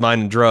off his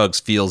mind and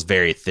drugs, feels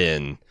very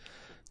thin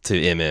to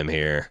MM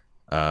here.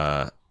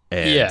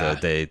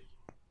 They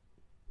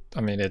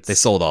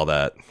sold all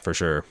that for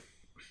sure.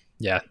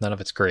 Yeah, none of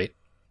it's great.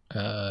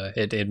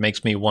 It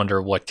makes me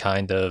wonder what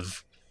kind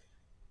of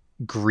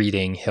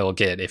greeting he'll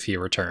get if he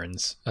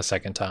returns a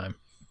second time.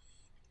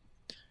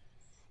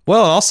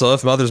 Well, also,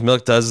 if Mother's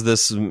Milk does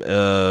this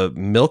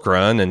milk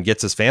run and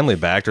gets his family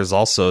back, there's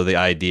also the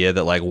idea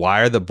that, like,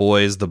 why are the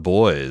boys the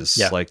boys?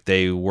 Yeah. Like,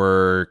 they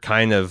were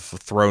kind of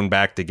thrown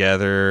back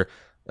together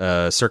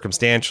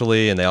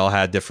circumstantially, and they all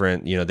had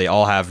different, they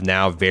all have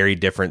now very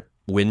different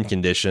wind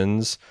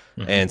conditions,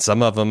 and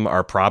some of them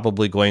are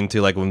probably going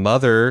to, like, when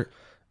Mother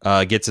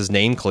gets his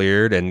name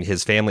cleared and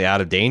his family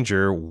out of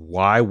danger,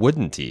 why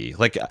wouldn't he?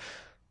 Like,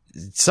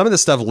 some of the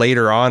stuff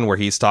later on where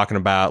he's talking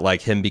about,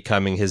 like, him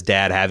becoming, his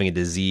dad having a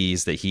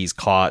disease that he's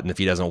caught, and if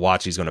he doesn't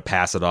watch, he's going to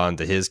pass it on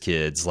to his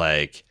kids.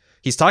 Like,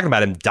 he's talking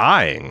about him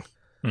dying.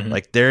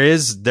 Like, there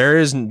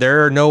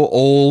are no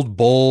old,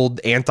 bold,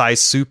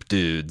 anti-soup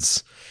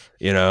dudes,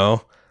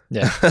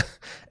 Yeah.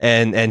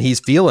 and he's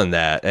feeling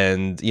that.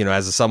 And,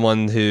 as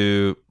someone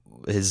who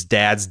his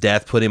dad's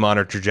death put him on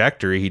a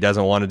trajectory, he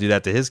doesn't want to do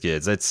that to his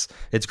kids. It's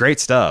great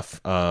stuff.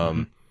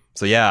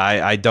 So yeah,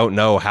 I don't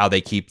know how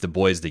they keep the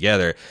boys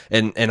together.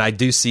 And I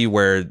do see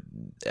where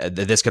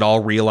this could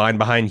all realign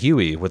behind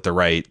Huey with the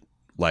right,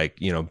 like,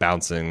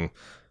 bouncing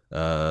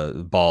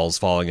balls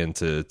falling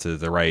into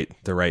the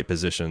right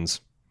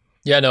positions.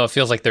 Yeah, no, it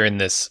feels like they're in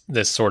this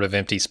sort of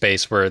empty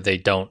space where they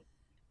don't,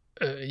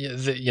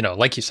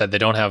 like you said, they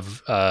don't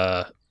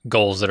have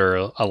goals that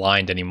are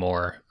aligned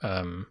anymore.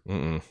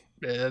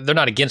 They're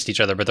not against each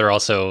other, but they're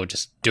also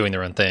just doing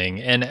their own thing.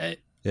 And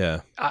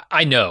yeah,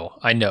 I know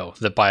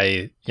that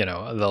by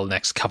the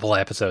next couple of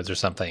episodes or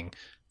something,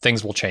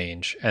 things will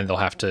change and they'll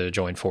have to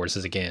join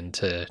forces again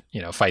to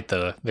fight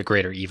the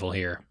greater evil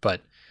here.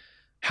 But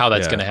how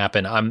that's going to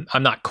happen, I'm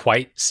not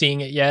quite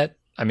seeing it yet.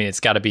 I mean, it's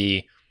got to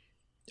be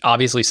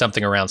obviously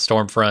something around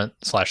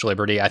Stormfront /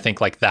 Liberty. I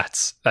think like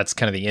that's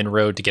kind of the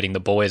inroad to getting the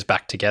boys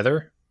back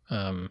together.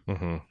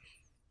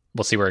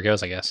 We'll see where it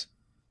goes, I guess.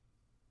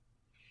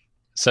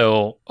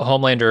 So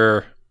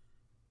Homelander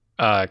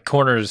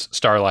corners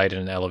Starlight in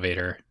an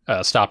elevator,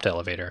 stopped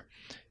elevator,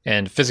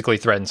 and physically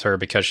threatens her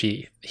because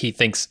he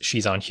thinks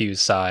she's on Hugh's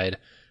side.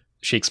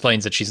 She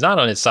explains that she's not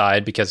on his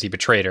side because he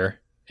betrayed her,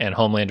 and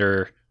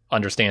Homelander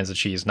understands that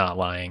she's not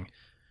lying,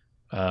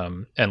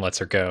 and lets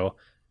her go.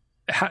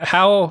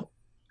 How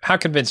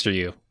convinced are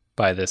you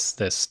by this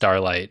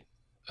Starlight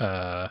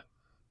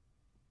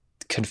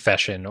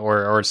confession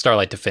or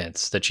Starlight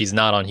defense that she's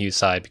not on Hugh's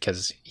side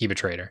because he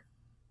betrayed her?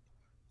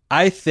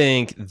 I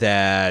think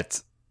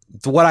that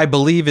what I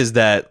believe is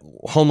that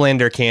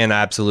Homelander can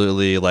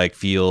absolutely like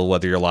feel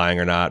whether you're lying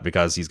or not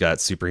because he's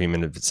got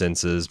superhuman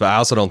senses. But I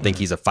also don't think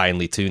he's a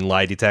finely tuned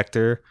lie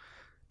detector,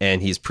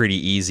 and he's pretty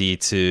easy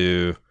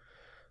to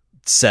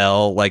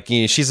sell. Like,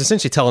 you know, she's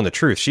essentially telling the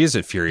truth. She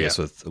isn't furious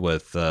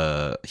with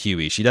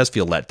Huey. She does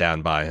feel let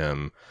down by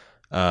him.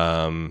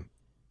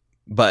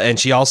 And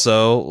she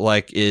also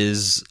like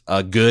is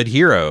a good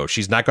hero.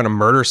 She's not going to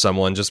murder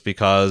someone just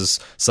because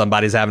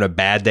somebody's having a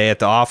bad day at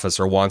the office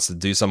or wants to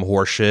do some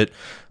horseshit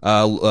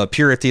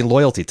purity and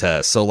loyalty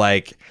test. So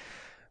like,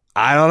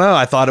 I don't know.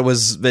 I thought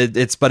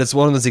it's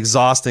one of those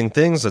exhausting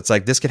things. It's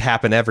like this could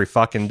happen every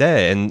fucking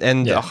day. And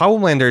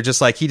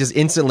Homelander he just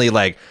instantly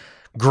like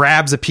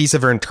grabs a piece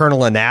of her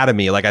internal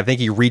anatomy. Like I think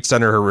he reached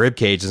under her rib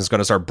cage and is going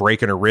to start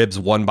breaking her ribs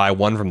one by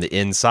one from the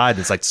inside.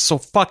 It's like so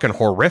fucking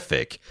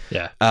horrific.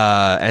 Yeah.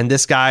 And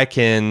this guy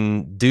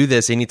can do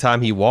this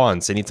anytime he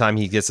wants, anytime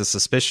he gets a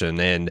suspicion.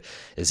 And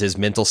is his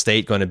mental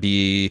state going to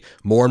be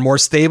more and more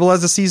stable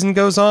as the season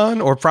goes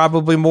on, or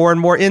probably more and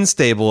more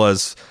unstable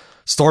as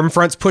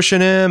Stormfront's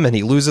pushing him and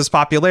he loses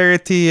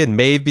popularity and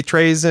Maeve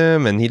betrays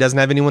him and he doesn't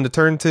have anyone to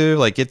turn to?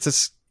 Like, it's a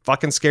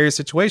fucking scary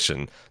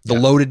situation. The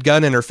loaded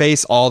gun in her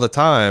face all the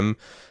time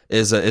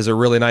is a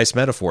really nice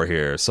metaphor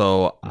here.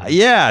 So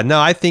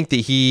I think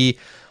that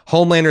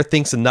Homelander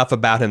thinks enough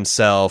about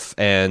himself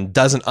and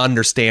doesn't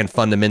understand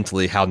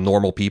fundamentally how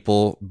normal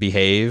people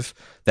behave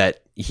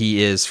that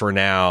he is for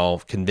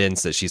now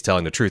convinced that she's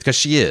telling the truth, because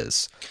she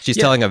is. She's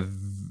telling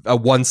a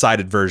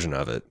one-sided version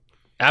of it.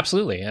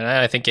 Absolutely. And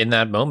I think in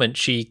that moment,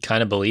 she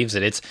kind of believes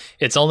it.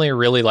 It's only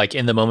really like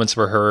in the moments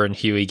where her and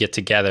Huey get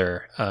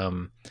together,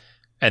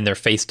 and they're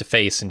face to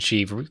face, and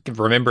she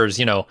remembers,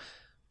 you know,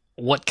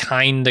 what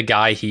kind of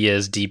guy he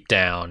is deep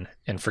down,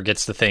 and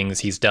forgets the things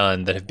he's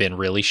done that have been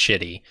really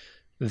shitty.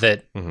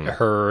 That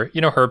her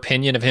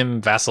opinion of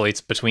him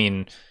vacillates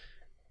between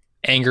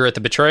anger at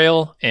the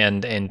betrayal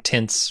and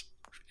intense,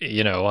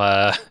 like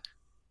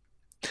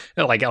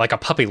a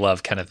puppy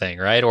love kind of thing,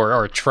 right?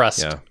 Or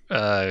trust,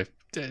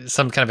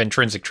 some kind of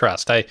intrinsic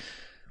trust.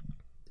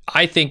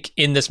 I think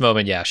in this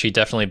moment, she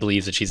definitely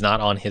believes that she's not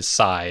on his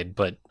side,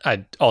 but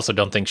I also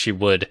don't think she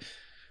would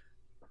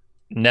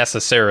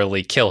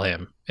necessarily kill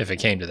him if it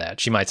came to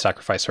that. She might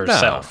sacrifice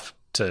herself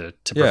to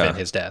prevent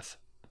his death.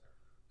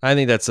 I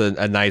think that's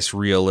a nice,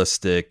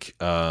 realistic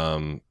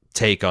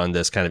take on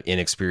this kind of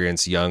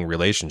inexperienced young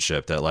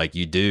relationship that like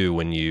you do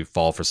when you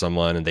fall for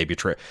someone and they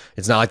betray.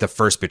 It's not like the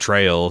first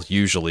betrayal.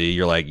 Usually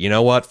you're like, you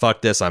know what?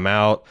 Fuck this. I'm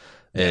out.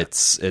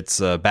 It's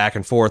back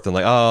and forth and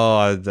like,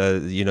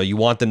 you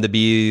want them to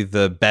be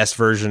the best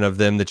version of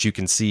them that you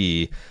can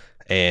see,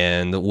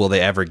 and will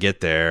they ever get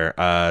there?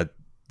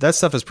 That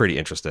stuff is pretty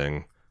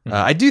interesting.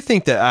 I do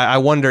think that I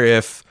wonder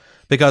if,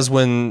 because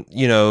when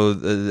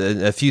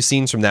a few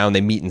scenes from now and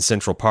they meet in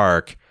Central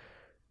Park,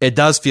 it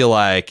does feel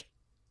like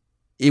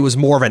it was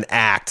more of an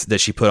act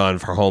that she put on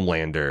for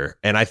Homelander,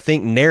 and I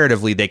think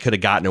narratively they could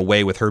have gotten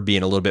away with her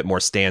being a little bit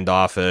more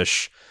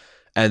standoffish.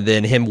 And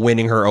then him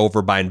winning her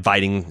over by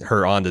inviting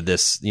her onto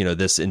this,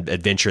 this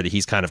adventure that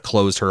he's kind of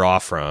closed her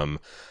off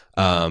from.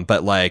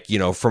 But like,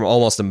 from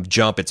almost a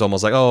jump, it's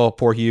almost like, oh,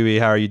 poor Huey,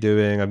 how are you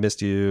doing? I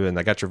missed you, and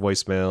I got your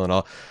voicemail and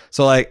all.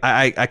 So like,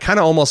 I kind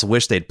of almost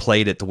wish they'd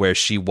played it to where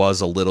she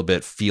was a little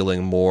bit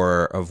feeling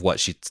more of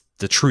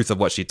the truth of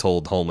what she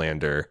told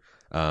Homelander.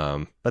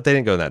 But they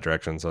didn't go in that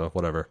direction, so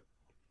whatever.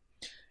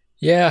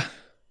 Yeah.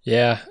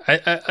 Yeah,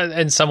 I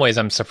in some ways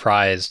I'm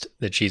surprised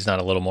that she's not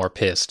a little more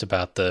pissed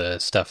about the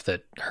stuff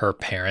that her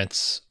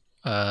parents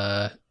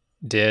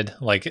did.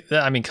 Like,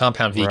 I mean,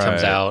 Compound V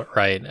comes out,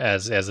 right,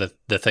 as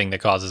the thing that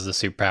causes the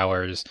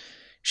superpowers.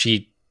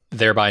 She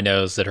thereby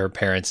knows that her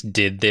parents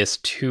did this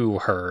to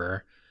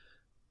her,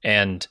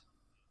 and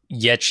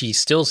yet she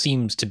still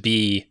seems to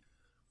be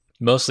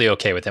mostly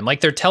okay with him.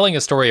 Like, they're telling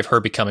a story of her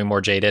becoming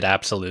more jaded,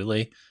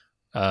 absolutely.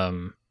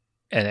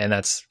 And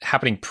that's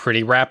happening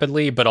pretty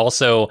rapidly, but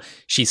also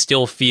she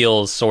still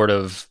feels sort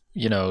of,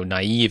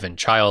 naive and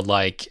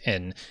childlike,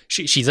 and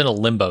she's in a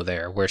limbo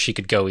there where she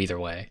could go either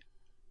way.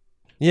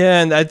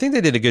 Yeah, and I think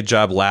they did a good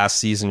job last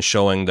season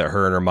showing that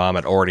her and her mom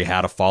had already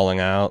had a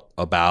falling out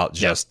about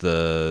just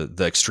the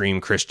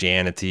extreme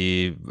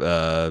Christianity,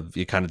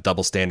 kind of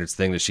double standards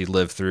thing that she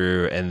lived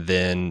through. And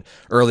then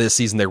early this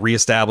season, they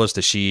reestablished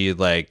that she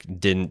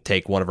didn't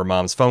take one of her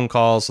mom's phone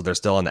calls, so they're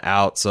still on the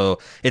out. So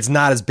it's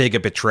not as big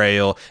a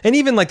betrayal. And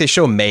even they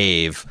show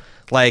Maeve.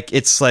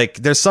 It's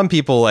there's some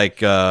people like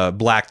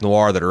Black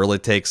Noir that really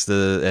takes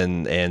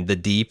and the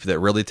Deep that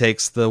really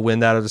takes the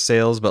wind out of the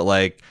sails, but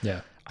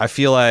I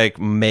feel like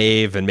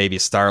Maeve and maybe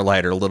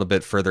Starlight are a little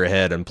bit further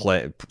ahead and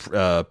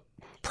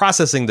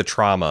processing the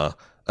trauma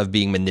of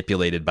being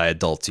manipulated by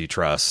adults you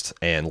trust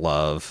and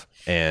love,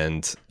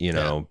 and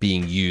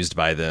being used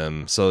by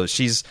them. So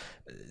she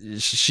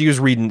was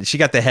reading. She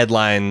got the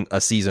headline a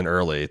season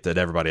early that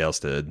everybody else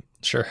did.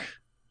 Sure.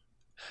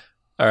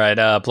 All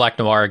right. Black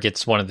Noir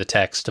gets one of the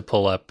techs to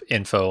pull up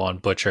info on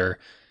Butcher,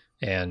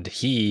 and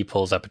he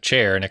pulls up a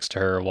chair next to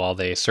her while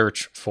they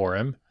search for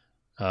him.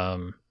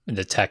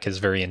 The tech is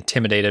very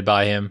intimidated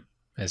by him,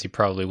 as he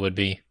probably would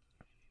be.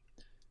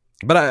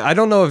 But I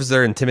don't know if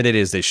they're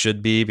intimidated as they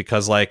should be,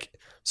 because like,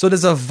 so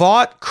there's a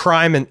Vought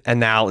crime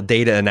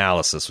data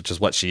analysis, which is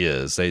what she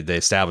is. They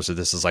established that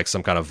this is like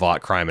some kind of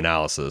Vought crime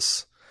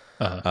analysis.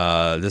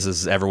 This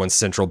is everyone's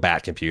central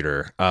bat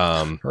computer.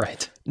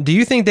 Right. Do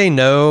you think they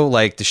know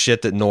like the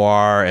shit that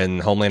Noir and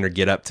Homelander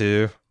get up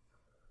to?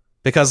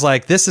 Because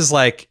like this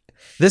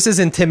is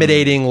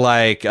intimidating,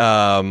 like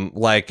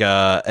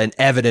an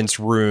evidence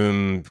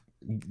room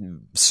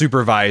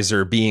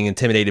supervisor being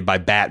intimidated by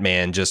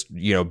Batman, just,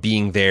 you know,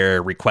 being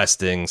there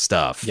requesting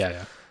stuff.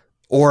 Yeah.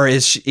 Or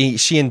is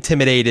she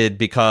intimidated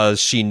because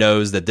she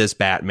knows that this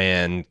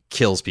Batman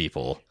kills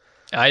people?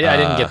 I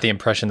didn't get the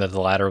impression that the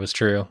latter was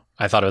true.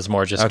 I thought it was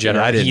more just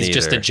he's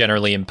just a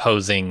generally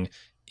imposing,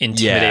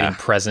 intimidating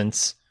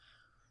presence.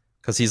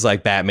 Because he's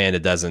like Batman,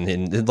 it doesn't.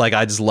 And like,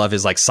 I just love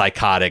his like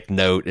psychotic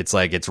note. It's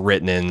like it's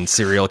written in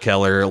serial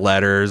killer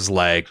letters,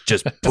 like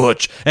just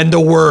Butch and the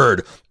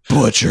word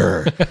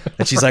Butcher.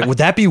 And she's like, would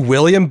that be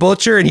William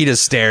Butcher? And he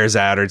just stares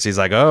at her and she's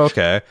like, oh,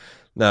 okay.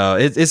 No,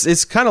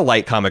 it's kind of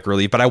light comic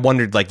relief, but I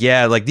wondered, like,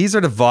 yeah, like these are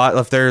the Vought,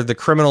 if they're the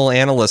criminal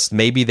analysts,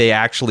 maybe they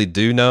actually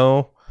do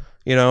know,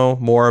 you know,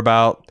 more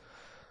about.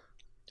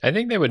 I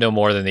think they would know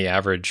more than the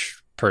average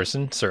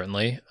person,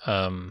 certainly.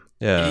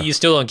 Yeah, you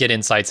still don't get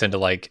insights into,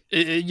 like,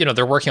 you know,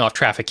 they're working off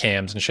traffic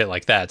cams and shit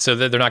like that, so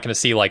they're not going to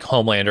see like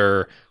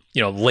Homelander,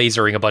 you know,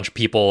 lasering a bunch of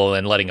people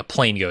and letting a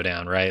plane go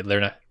down, right? They're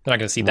not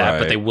going to see that,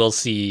 but they will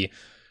see.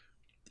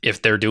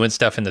 If they're doing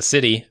stuff in the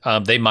city,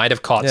 they might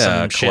have caught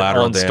some shit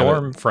on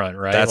Stormfront,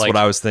 right? That's like, what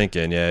I was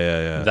thinking.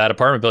 Yeah. That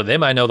apartment building, they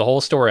might know the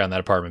whole story on that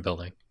apartment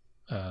building.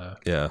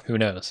 Yeah. Who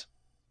knows?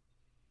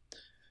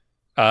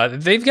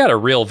 They've got a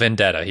real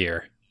vendetta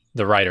here,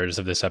 the writers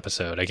of this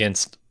episode,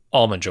 against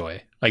Almond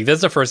Joy. Like, this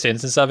is the first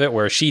instance of it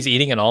where she's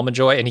eating an Almond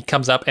Joy and he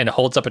comes up and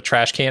holds up a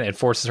trash can and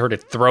forces her to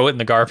throw it in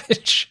the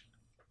garbage.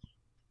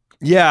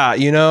 Yeah,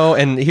 you know,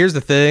 and here's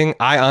the thing.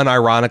 I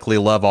unironically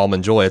love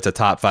Almond Joy. It's a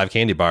top 5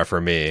 candy bar for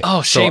me.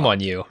 Oh, shame on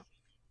you.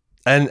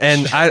 And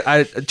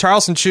I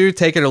Charleston Chew,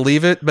 take it or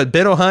leave it, but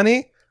Bit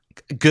Honey,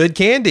 good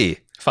candy.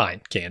 Fine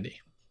candy.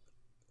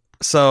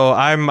 So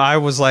I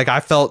was like,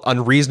 I felt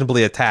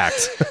unreasonably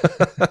attacked.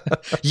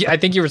 Yeah, I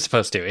think you were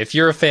supposed to. If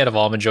you're a fan of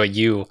Almond Joy,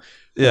 you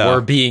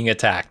were being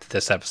attacked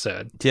this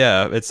episode.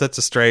 Yeah, it's such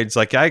a strange,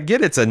 like, I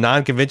get it's a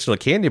non-conventional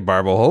candy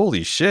bar, but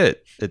holy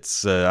shit.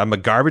 It's I'm a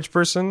garbage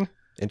person.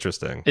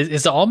 Interesting.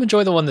 Is the Almond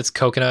Joy the one that's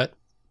coconut?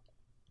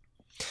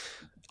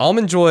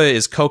 Almond Joy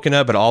is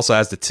coconut, but also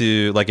has the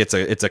two, like it's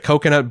a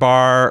coconut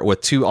bar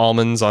with 2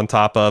 almonds on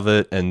top of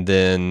it, and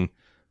then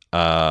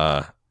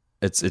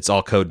it's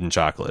all coated in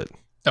chocolate.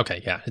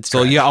 Okay, yeah. It's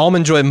so trash. Yeah,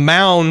 Almond Joy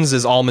Mounds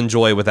is Almond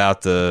Joy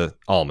without the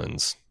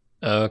almonds.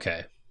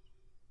 Okay.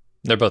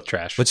 They're both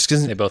trash.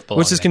 They both belong,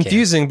 which is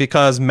confusing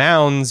because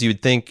Mounds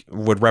you'd think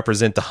would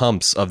represent the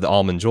humps of the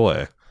Almond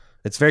Joy.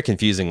 It's very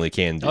confusingly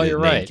candy. Oh, you're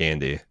right.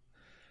 Candy.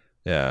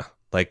 Yeah,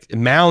 like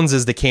Mounds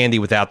is the candy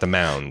without the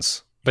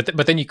mounds. But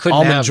then you couldn't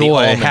Almond have Joy the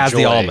Almond has Joy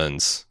the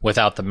almonds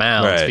without the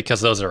mounds,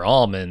 because those are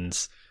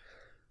almonds.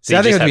 See,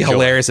 I think it'd be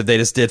hilarious if they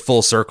just did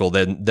full circle.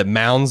 That the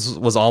Mounds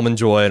was Almond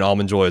Joy and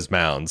Almond Joy is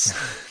Mounds.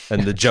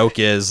 And the joke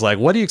is like,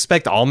 what do you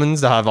expect almonds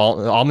to have?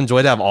 Almond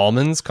Joy to have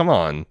almonds? Come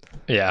on.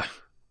 Yeah.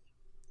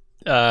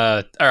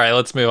 All right,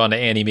 let's move on to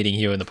Annie meeting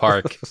Hugh in the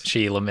park.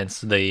 She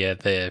laments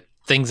the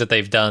things that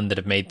they've done that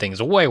have made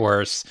things way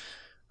worse.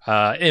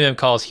 MM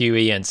calls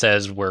Huey and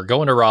says, we're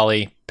going to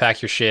Raleigh.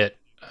 Pack your shit.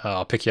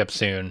 I'll pick you up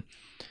soon.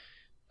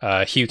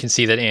 Hugh can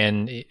see that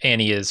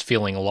Annie is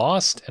feeling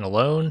lost and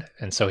alone,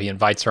 and so he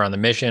invites her on the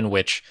mission,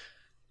 which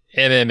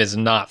MM is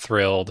not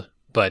thrilled,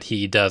 but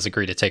he does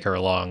agree to take her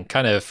along,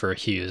 kind of for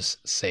Hugh's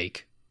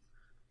sake.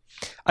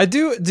 I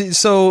do.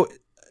 So,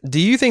 do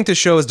you think the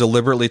show is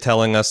deliberately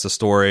telling us the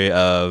story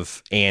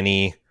of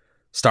Annie,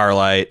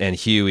 Starlight, and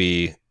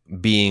Huey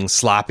being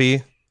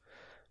sloppy?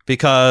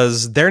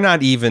 Because they're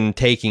not even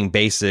taking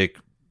basic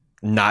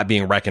not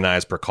being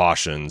recognized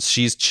precautions.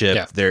 She's chipped.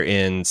 Yeah. They're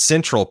in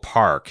Central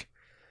Park,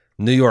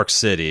 New York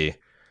City.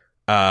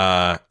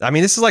 I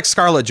mean, this is like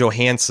Scarlett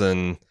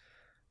Johansson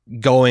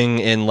going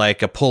in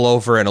like a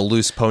pullover and a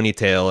loose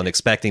ponytail and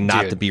expecting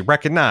not to be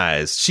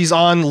recognized. She's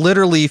on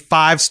literally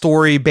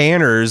 5-story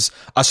banners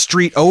a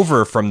street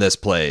over from this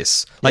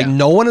place. Like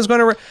no one is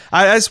going to.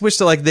 I just wish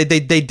that like they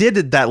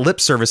did that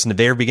lip service in the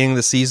very beginning of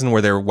the season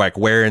where they're like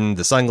wearing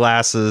the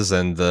sunglasses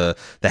and the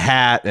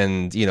hat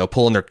and, you know,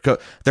 pulling their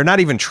coat. They're not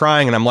even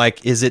trying. And I'm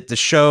like, is it the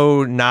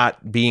show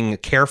not being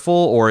careful,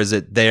 or is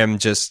it them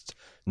just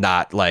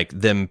not like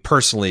them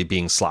personally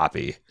being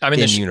sloppy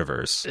in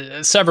universe?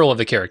 Several of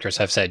the characters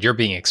have said you're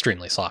being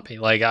extremely sloppy.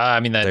 Like, I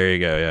mean, that there you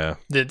go. Yeah.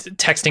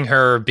 Texting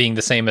her being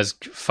the same as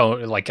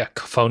phone, like a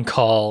phone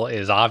call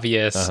is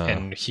obvious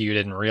and Hugh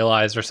didn't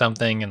realize or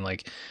something. And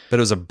like, but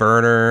it was a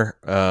burner.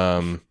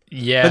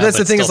 Yeah. But that's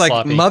the thing is like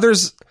sloppy.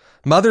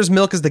 Mother's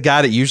Milk is the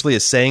guy that usually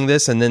is saying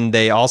this. And then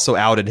they also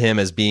outed him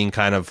as being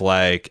kind of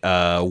like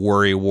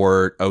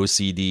worrywart,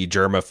 OCD,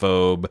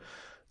 germaphobe,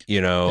 you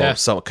know,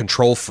 some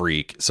control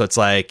freak. So it's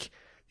like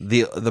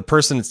the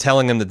person that's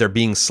telling them that they're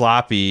being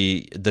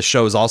sloppy, the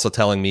show is also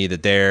telling me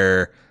that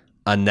they're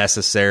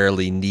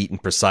unnecessarily neat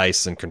and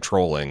precise and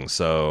controlling.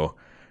 So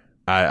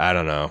I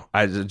don't know.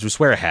 I just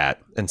wear a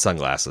hat and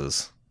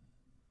sunglasses.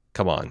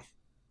 Come on.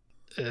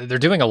 They're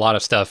doing a lot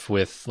of stuff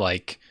with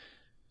like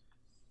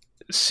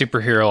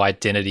superhero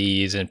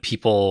identities and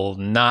people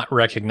not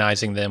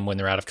recognizing them when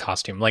they're out of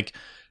costume. Like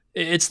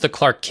it's the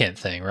Clark Kent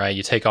thing, right?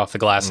 You take off the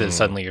glasses,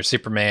 suddenly you're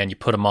Superman, you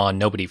put them on,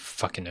 nobody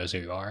fucking knows who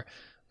you are.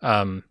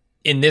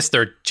 In this,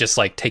 they're just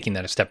like taking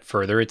that a step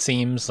further. It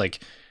seems like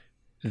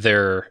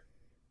they're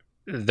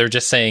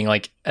just saying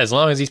like, as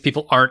long as these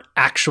people aren't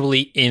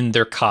actually in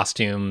their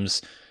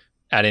costumes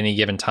at any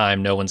given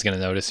time, no one's going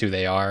to notice who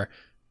they are.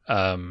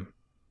 And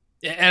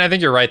I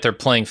think you're right. They're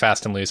playing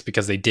fast and loose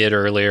because they did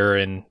earlier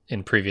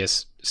in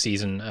previous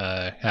season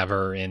have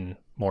her in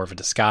more of a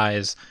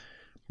disguise.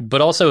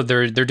 But also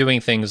they're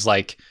doing things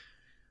like,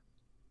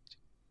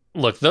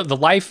 look, the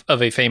life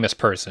of a famous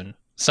person,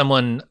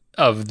 someone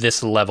of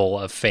this level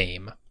of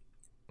fame,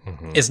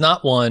 is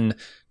not one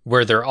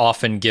where they're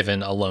often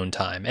given alone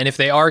time. And if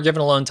they are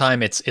given alone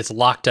time, it's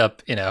locked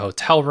up in a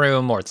hotel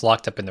room, or it's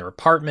locked up in their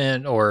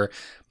apartment, or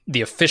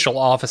the official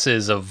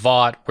offices of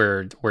Vought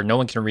where no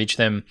one can reach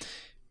them.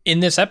 In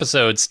this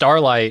episode,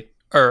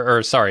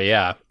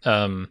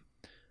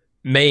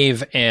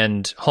 Maeve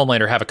and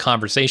Homelander have a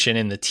conversation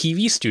in the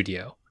TV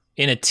studio,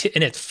 in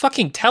a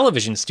fucking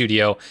television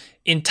studio,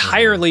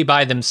 entirely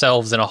by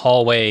themselves in a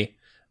hallway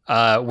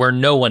where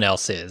no one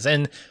else is.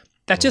 And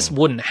that just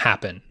wouldn't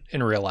happen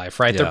in real life,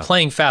 right? Yeah. They're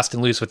playing fast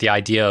and loose with the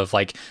idea of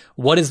like,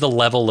 what is the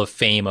level of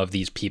fame of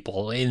these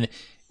people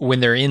when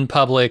they're in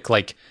public,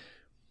 like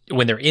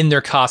when they're in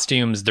their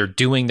costumes, they're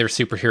doing their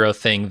superhero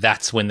thing.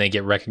 That's when they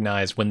get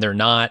recognized. When they're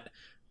not,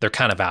 they're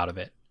kind of out of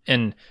it.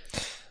 And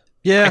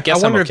yeah, I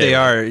wonder if they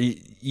are.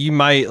 You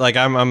might like.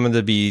 I'm going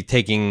to be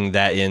taking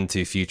that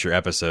into future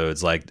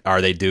episodes. Like,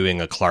 are they doing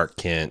a Clark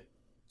Kent?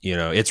 You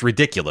know, it's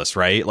ridiculous,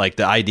 right? Like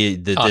the idea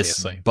that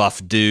this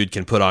buff dude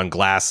can put on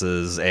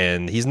glasses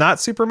and he's not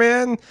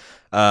Superman.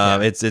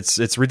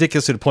 It's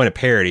ridiculous to the point of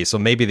parody. So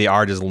maybe they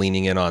are just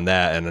leaning in on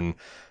that, and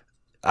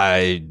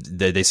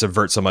they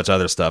subvert so much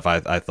other stuff.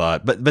 I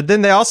thought, but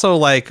then they also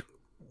like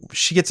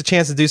she gets a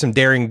chance to do some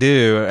daring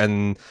do,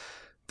 and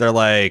they're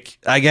like,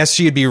 I guess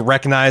she'd be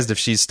recognized if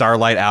she's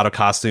Starlight out of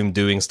costume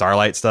doing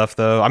Starlight stuff,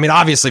 though. I mean,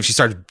 obviously, if she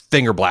starts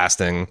finger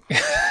blasting,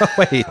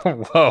 wait,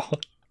 whoa.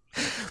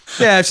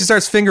 Yeah, if she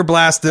starts finger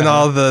blasting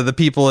all the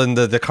people in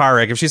the car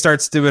wreck, if she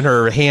starts doing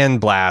her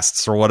hand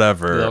blasts or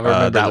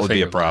whatever, that would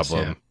be a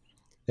problem.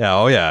 Yeah.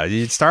 Oh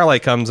yeah.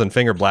 Starlight comes and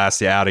finger blasts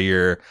you out of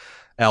your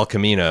El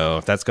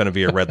Camino. That's going to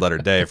be a red letter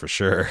day for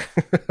sure.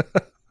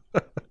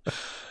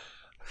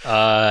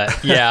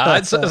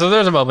 Yeah. So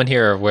there's a moment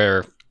here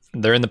where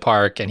they're in the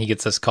park and he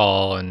gets this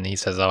call and he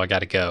says, "Oh, I got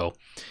to go."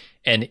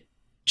 And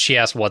she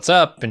asks, "What's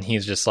up?" And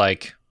he's just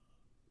like,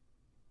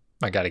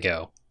 "I got to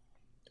go."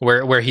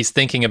 Where he's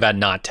thinking about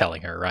not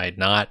telling her, right?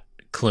 Not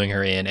cluing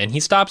her in. And he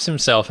stops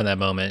himself in that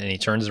moment and he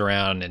turns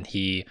around and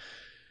he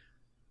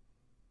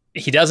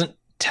doesn't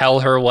tell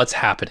her what's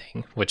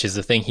happening, which is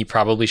the thing he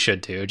probably should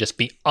do. Just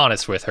be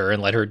honest with her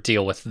and let her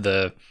deal with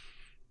the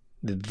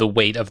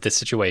weight of the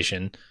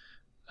situation.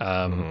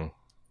 But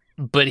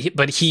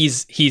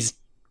he's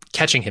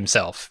catching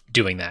himself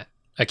doing that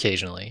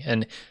occasionally.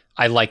 And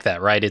I like that,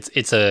 right?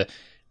 It's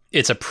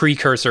a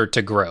precursor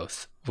to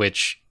growth,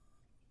 which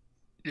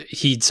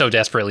he so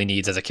desperately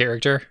needs as a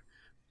character.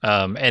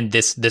 And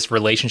this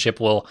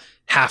relationship will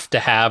have to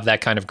have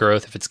that kind of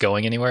growth if it's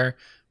going anywhere.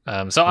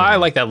 So I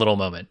like that little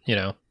moment, you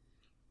know.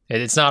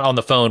 It's not on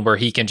the phone where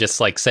he can just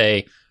like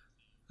say,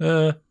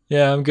 yeah,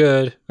 I'm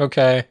good.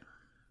 Okay.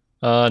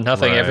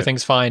 Nothing,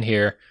 everything's fine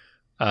here.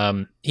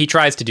 He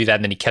tries to do that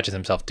and then he catches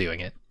himself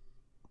doing it.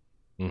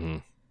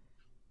 So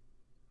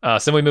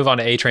then we move on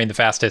to A-Train, the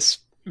fastest,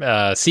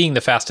 seeing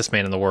the fastest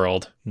man in the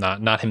world,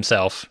 not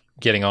himself,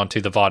 getting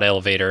onto the Vought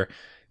elevator.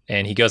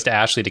 And he goes to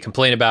Ashley to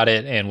complain about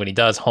it. And when he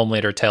does,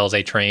 Homelander tells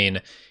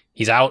A-Train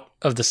he's out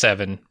of the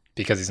 7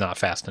 because he's not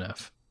fast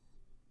enough.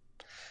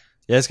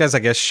 Yeah, this guy's, I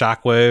guess,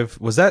 Shockwave.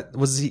 Was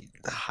he?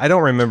 I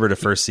don't remember the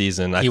first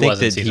season. I think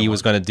that he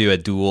was going to do a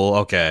duel.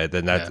 Okay,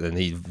 then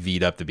he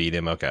V'd up to beat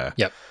him. Okay.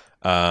 Yep.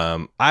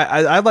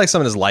 I like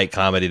some of this light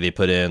comedy they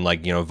put in,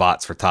 like, you know,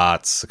 Vots for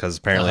Tots, because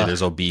apparently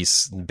there's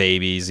obese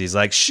babies. He's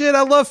like, shit,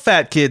 I love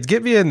fat kids.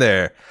 Get me in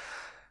there.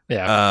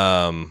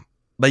 Yeah.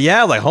 But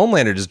yeah, like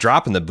Homelander just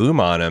dropping the boom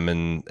on him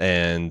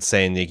and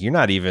saying, like, you're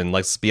not even,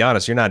 let's be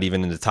honest, you're not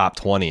even in the top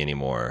 20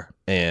 anymore.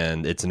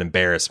 And it's an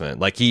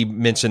embarrassment. Like he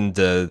mentioned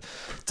to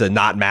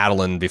Not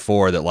Madeline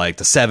before that, like,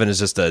 the 7 is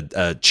just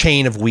a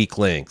chain of weak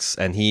links,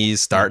 and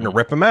he's starting to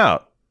rip him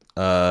out.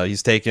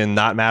 He's taking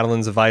Not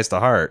Madeline's advice to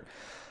heart.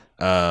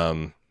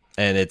 And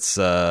it's,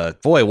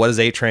 boy, what does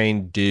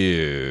A-Train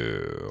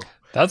do?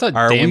 That's a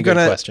damn good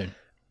question.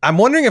 I'm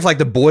wondering if, like,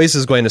 the boys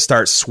is going to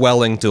start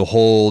swelling to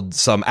hold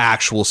some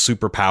actual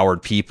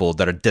superpowered people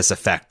that are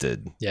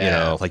disaffected. Yeah. You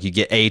know, like you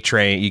get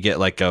A-Train, you get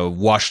like a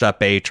washed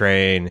up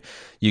A-Train,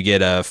 you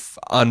get a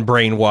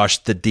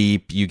unbrainwashed the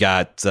Deep, you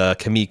got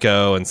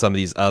Kamiko and some of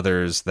these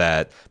others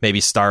that maybe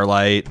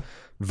Starlight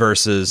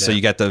versus, so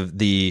you got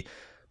the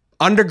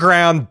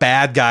underground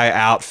bad guy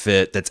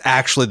outfit that's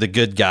actually the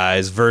good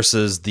guys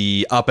versus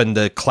the up in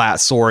the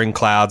soaring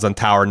clouds on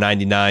Tower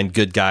 99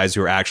 good guys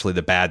who are actually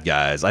the bad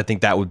guys. I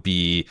think that would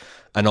be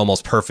an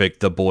almost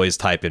perfect The Boys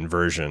type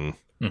inversion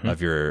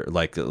of your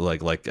like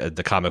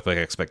the comic book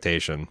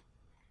expectation.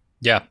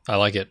 Yeah, I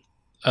like it.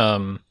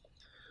 I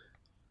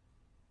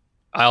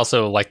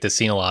also like this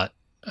scene a lot.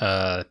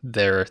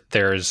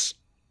 There's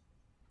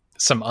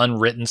some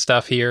unwritten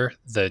stuff here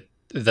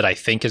that I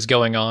think is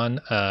going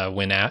on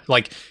when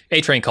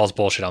A-Train calls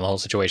bullshit on the whole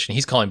situation.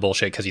 He's calling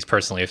bullshit because he's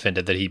personally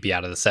offended that he'd be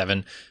out of the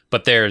 7.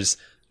 But there's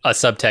a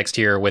subtext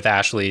here with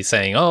Ashley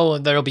saying, "Oh,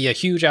 there'll be a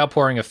huge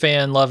outpouring of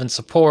fan love and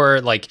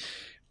support." Like,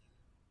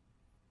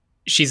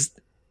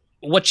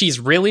 what she's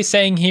really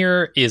saying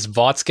here is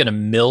Vought's gonna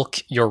milk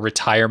your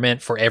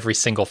retirement for every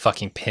single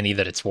fucking penny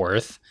that it's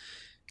worth,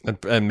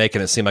 and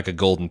making it seem like a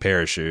golden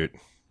parachute.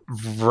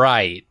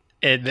 Right.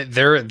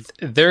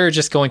 They're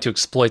just going to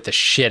exploit the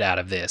shit out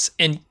of this.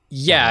 And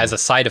as a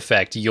side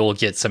effect, you'll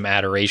get some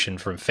adoration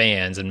from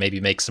fans and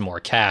maybe make some more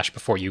cash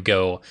before you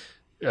go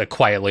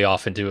quietly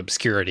off into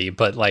obscurity.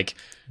 But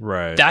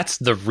that's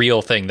the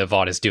real thing that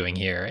Vaught is doing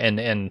here.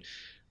 And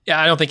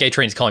I don't think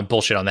A-Train's calling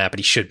bullshit on that, but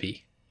he should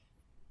be.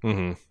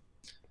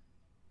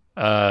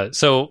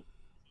 So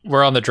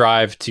we're on the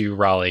drive to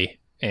Raleigh,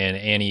 and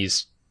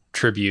Annie's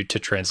tribute to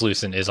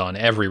Translucent is on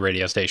every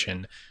radio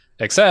station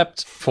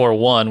except for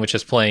one, which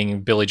is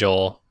playing Billy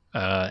Joel,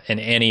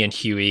 and Annie and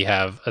Huey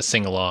have a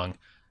sing-along,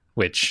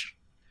 which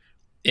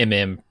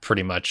MM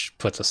pretty much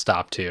puts a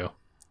stop to.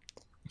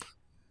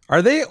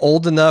 Are they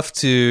old enough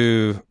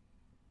to...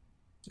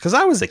 Because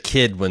I was a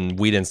kid when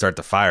We Didn't Start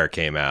the Fire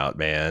came out,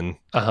 man.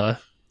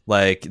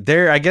 Like,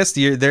 I guess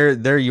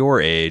they're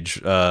your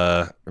age,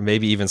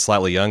 maybe even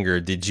slightly younger.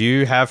 Did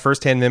you have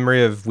firsthand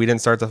memory of We Didn't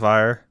Start the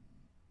Fire?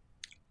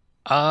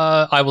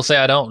 I will say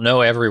I don't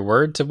know every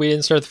word to We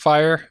Didn't Start the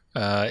Fire.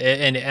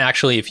 And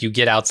actually, if you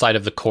get outside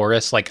of the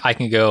chorus, like I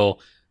can go,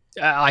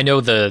 I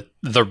know the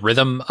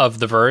rhythm of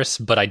the verse,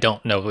 but I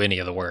don't know any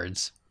of the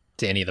words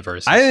to any of the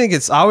verses. I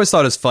always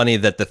thought it was funny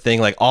that the thing,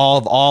 like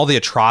all the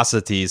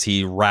atrocities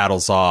he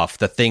rattles off,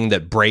 the thing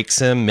that breaks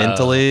him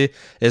mentally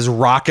is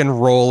rock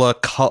and rolla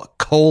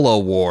cola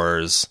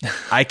wars.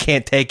 I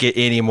can't take it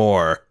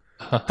anymore.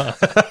 Ho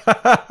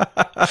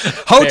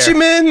Chi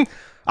Minh,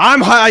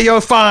 I'm high, yo,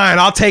 fine.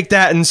 I'll take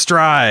that in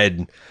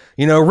stride.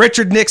 You know,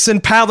 Richard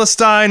Nixon,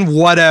 Palestine,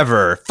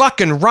 whatever.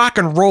 Fucking rock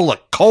and roll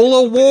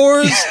cola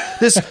wars.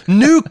 This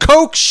new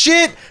Coke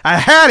shit. I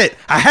had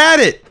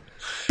it.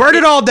 Burn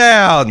it all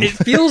down. It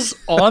feels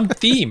on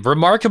theme,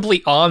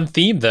 remarkably on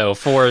theme though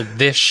for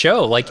this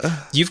show. Like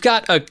you've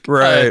got a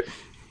brand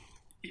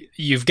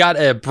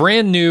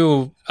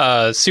new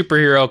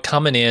superhero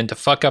coming in to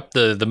fuck up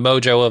the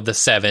mojo of the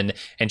 7,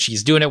 and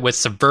she's doing it with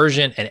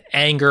subversion and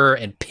anger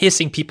and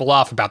pissing people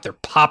off about their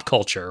pop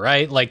culture,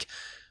 right? Like,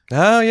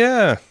 oh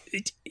yeah.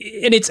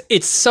 And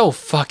it's so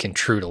fucking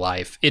true to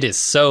life. It is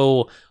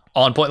so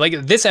on point. Like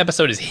this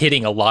episode is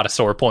hitting a lot of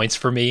sore points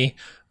for me.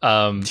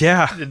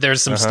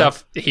 There's some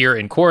stuff here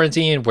in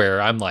quarantine where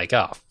I'm like,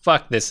 oh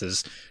fuck, this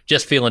is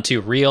just feeling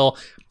too real.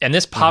 And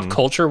this pop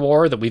culture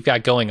war that we've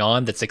got going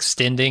on that's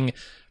extending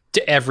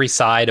to every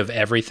side of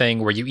everything,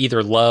 where you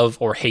either love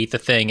or hate the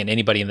thing and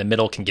anybody in the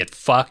middle can get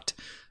fucked,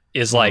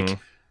 is like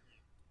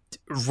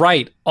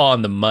right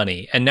on the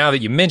money. And now that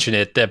you mention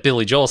it, that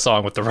Billy Joel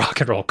song with the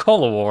rock and roll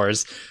cola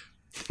wars,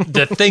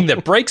 the thing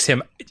that breaks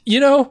him, you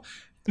know,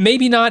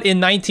 maybe not in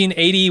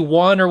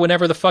 1981 or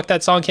whenever the fuck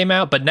that song came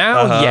out, but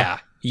now,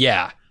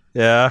 yeah.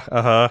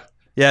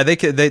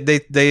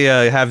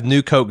 They have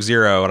new Coke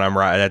Zero, and I'm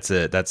right. That's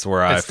it. That's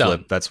where I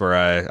flip. Done. That's where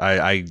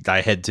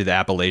I head to the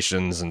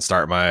Appalachians and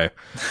start my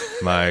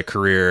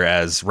career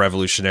as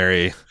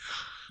revolutionary,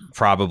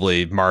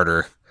 probably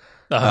martyr.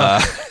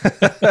 I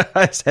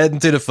was heading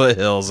to the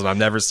foothills, and I'm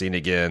never seen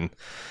again.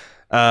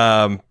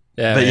 But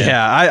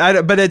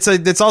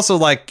it's also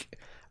like,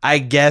 I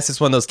guess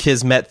it's one of those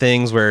kismet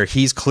things where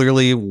he's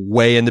clearly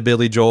way into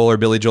Billy Joel, or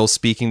Billy Joel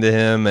speaking to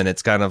him, and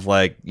it's kind of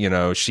like, you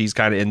know, she's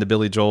kind of into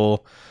Billy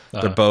Joel.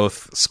 They're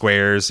both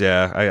squares.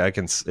 Yeah, I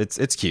can.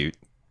 It's cute.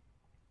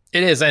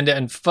 It is,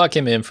 and fuck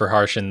him in for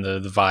harshing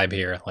the vibe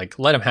here. Like,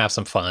 let him have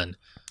some fun.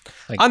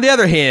 Like, on the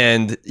other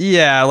hand,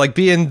 yeah, like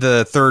being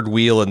the third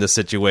wheel in this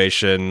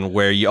situation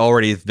where you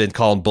already have been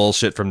calling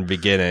bullshit from the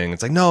beginning.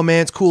 It's like, no,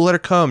 man, it's cool. Let her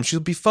come.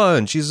 She'll be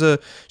fun. She's a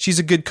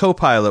good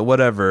co-pilot,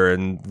 whatever.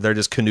 And they're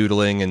just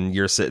canoodling, and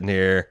you're sitting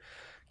here,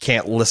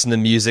 can't listen to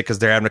music because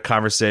they're having a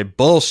conversation.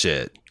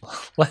 Bullshit.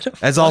 Let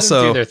them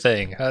do their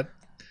thing.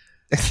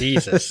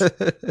 Jesus,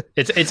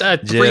 it's a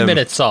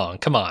 3-minute song.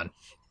 Come on.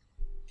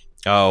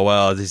 Oh,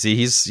 well, see,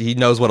 he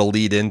knows what to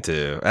lead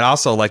into. And I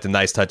also like the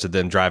nice touch of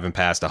them driving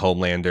past a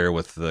Homelander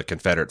with the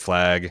Confederate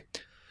flag.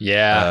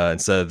 Yeah.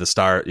 Instead of the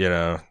star, you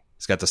know,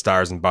 it's got the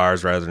stars and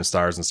bars rather than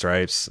stars and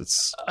stripes.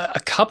 It's a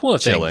couple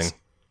of chilling things.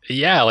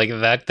 Yeah, like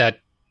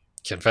that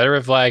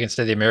Confederate flag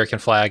instead of the American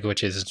flag,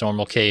 which is its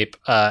normal cape.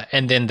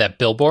 And then that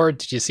billboard.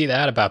 Did you see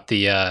that about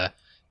the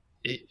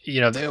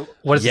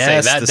what does it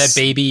say? That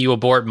baby you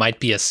abort might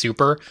be a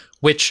super,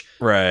 which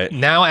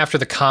now after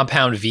the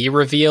Compound V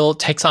reveal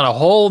takes on a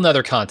whole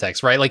nother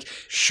context, right? Like,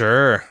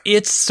 sure,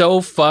 it's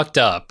so fucked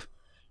up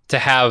to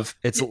have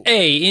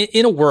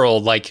in a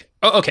world like,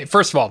 okay,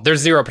 first of all,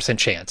 there's 0%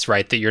 chance,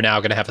 right, that you're now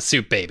going to have a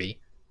soup baby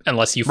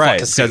unless you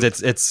fuck a soup.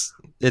 Because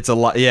it's a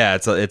lot. Yeah,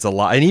 it's a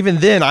lot. And even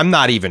then, I'm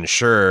not even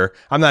sure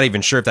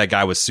if that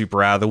guy was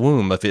super out of the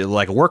womb, if it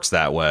like works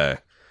that way.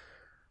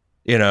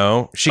 She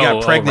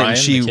got pregnant. Ryan,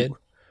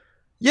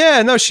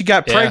 she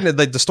got pregnant.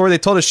 Like the story they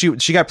told us,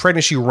 she got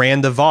pregnant. She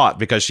ran to Vought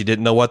because she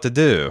didn't know what to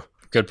do.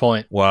 Good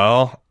point.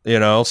 Well,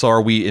 so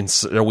are we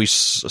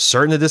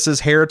certain that this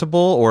is heritable,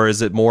 or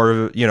is it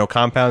more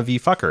Compound V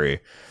fuckery?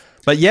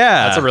 But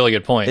yeah, that's a really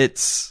good point.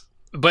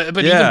 But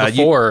even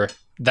before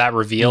that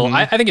reveal,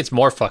 I think it's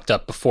more fucked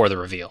up before the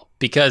reveal,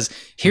 because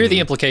here the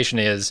implication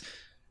is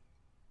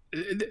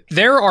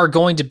there are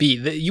going to be,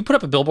 you put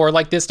up a billboard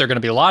like this, there are going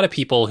to be a lot of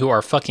people who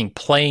are fucking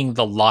playing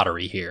the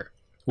lottery here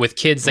with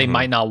kids they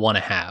might not want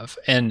to have.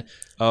 And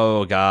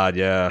oh god,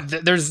 yeah.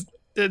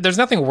 There's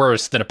nothing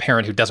worse than a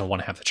parent who doesn't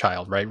want to have the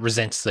child, right?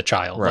 Resents the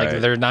child. Right.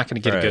 Like they're not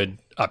going to get a good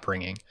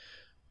upbringing.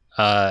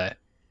 And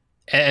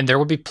there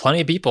would be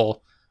plenty of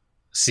people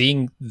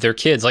seeing their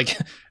kids, like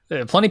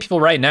plenty of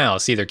people right now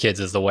see their kids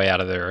as the way out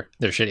of their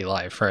shitty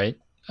life, right?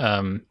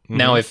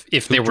 Now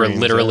if they were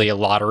literally a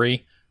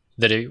lottery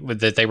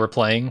that they were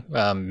playing,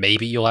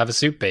 maybe you'll have a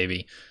soup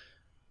baby.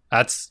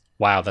 That's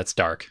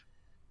dark.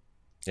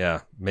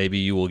 Yeah, maybe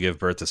you will give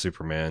birth to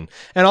Superman.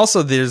 And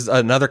also there's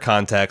another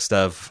context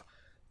of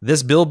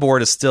this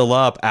billboard is still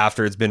up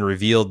after it's been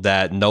revealed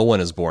that no one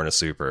is born a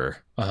super.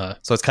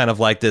 So it's kind of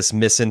like this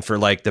missing for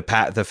like the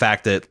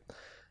fact that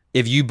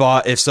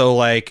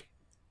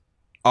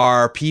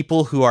are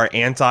people who are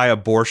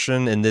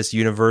anti-abortion in this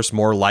universe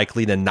more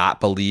likely to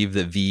not believe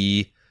that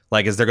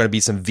is there going to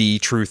be some V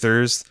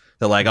truthers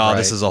that like,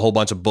 this is a whole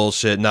bunch of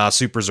bullshit. Nah,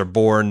 supers are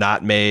born,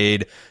 not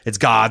made. It's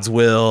God's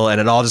will. And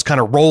it all just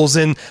kind of rolls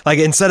in. Like,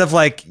 instead of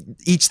like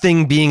each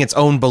thing being its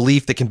own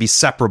belief that can be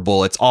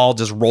separable, it's all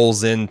just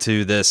rolls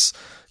into this,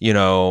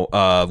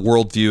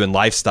 worldview and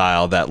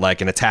lifestyle that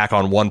like an attack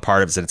on one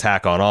part of it's an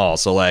attack on all.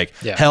 So like,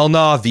 hell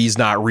no, V's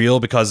not real,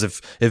 because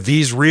if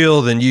V's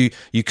real, then you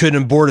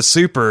couldn't abort a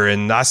super.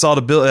 And I saw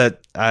the bill.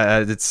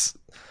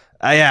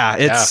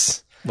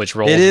 Which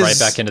rolls right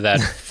back into that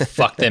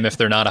fuck them if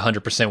they're not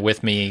 100%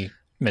 with me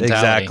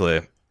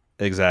mentality.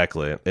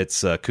 Exactly.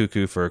 It's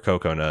cuckoo for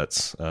cocoa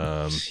nuts.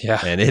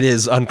 And it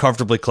is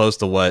uncomfortably close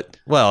to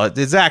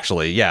it's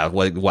actually,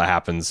 what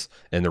happens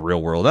in the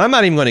real world. And I'm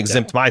not even going to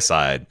exempt my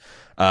side.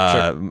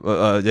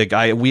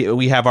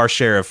 We have our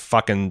share of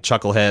fucking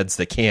chuckleheads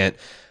that can't,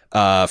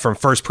 from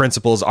first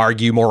principles,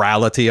 argue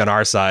morality on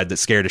our side that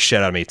scared the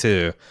shit out of me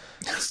too.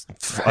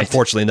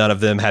 Unfortunately, none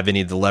of them have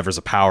any of the levers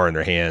of power in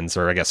their hands,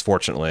 or I guess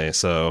fortunately.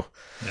 So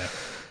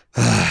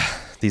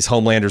these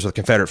homelanders with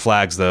Confederate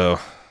flags, though,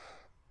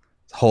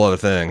 a whole other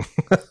thing.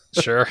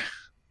 Sure.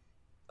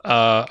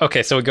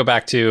 Okay, so we go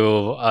back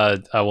to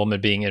a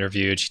woman being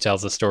interviewed. She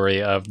tells the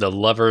story of the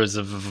lovers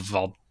of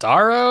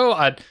Valdaro.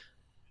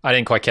 I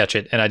didn't quite catch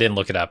it, and I didn't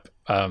look it up.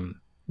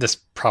 This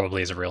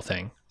probably is a real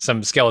thing.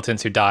 Some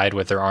skeletons who died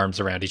with their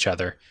arms around each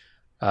other.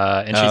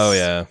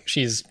 And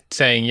she's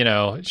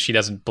saying, she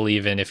doesn't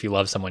believe in if you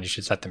love someone, you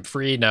should set them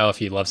free. No, if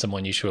you love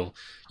someone, you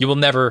will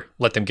never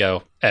let them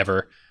go,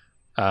 ever.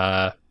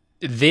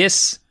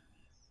 This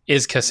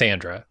is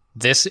Cassandra.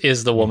 This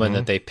is the woman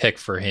that they pick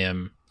for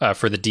him,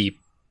 for the Deep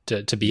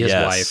to be his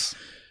wife.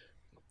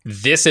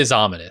 This is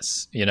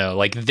ominous.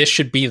 This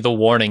should be the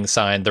warning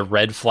sign, the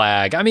red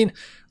flag. I mean,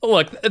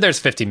 look, there's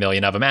 50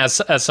 million of them.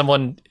 As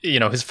someone,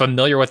 who's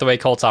familiar with the way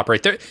cults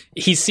operate,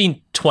 he's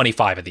seen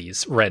 25 of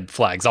these red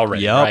flags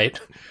already, right?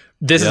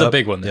 This is a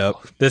big one, though.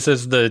 This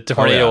is the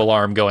tornado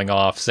alarm going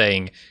off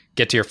saying,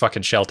 get to your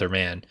fucking shelter,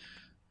 man.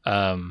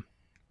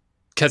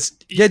 Because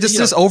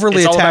this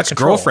overly attached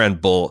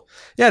girlfriend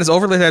this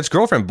overly attached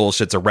girlfriend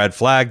bullshit's a red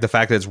flag. The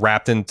fact that it's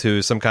wrapped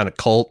into some kind of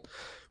cult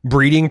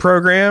breeding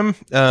program.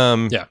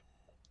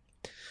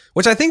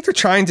 Which I think they're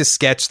trying to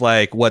sketch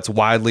like what's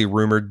widely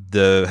rumored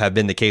to have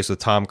been the case with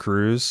Tom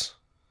Cruise.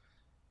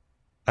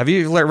 Have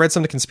you read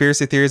some of the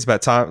conspiracy theories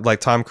about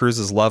Tom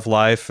Cruise's love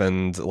life,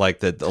 and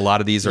like that a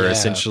lot of these are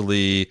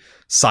essentially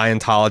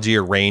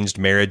Scientology arranged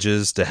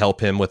marriages to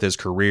help him with his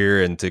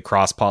career and to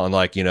cross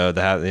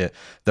pollinate,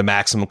 the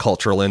maximum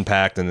cultural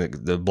impact and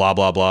the blah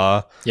blah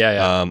blah.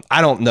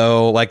 I don't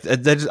know. Like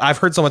I've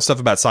heard so much stuff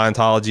about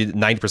Scientology,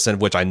 90%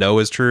 of which I know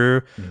is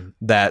true.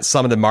 That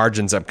some of the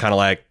margins I'm kind of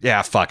like,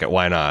 yeah, fuck it,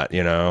 why not?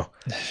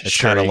 It's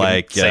kind of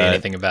like say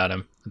anything about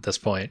him at this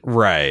point.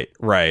 Right.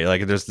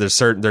 Like there's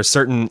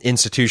certain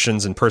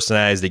institutions and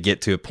personalities that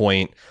get to a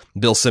point.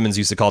 Bill Simmons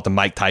used to call it the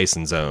Mike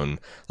Tyson zone.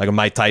 Like a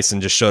Mike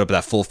Tyson just showed up with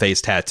that full face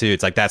tattoo.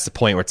 It's like, that's the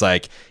point where it's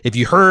like, if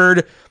you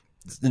heard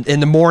in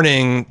the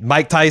morning,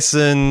 Mike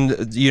Tyson,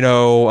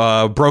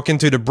 broke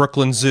into the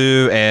Brooklyn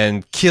Zoo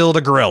and killed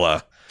a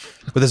gorilla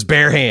with his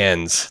bare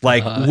hands.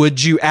 Like,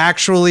 would you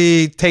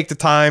actually take the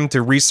time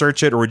to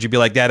research it? Or would you be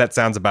like, yeah, that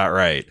sounds about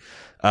right?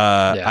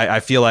 I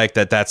feel like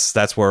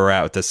that's where we're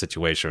at with this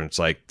situation. It's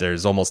like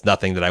there's almost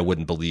nothing that I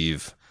wouldn't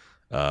believe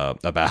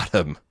about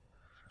him.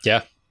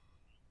 Yeah,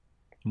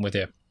 I'm with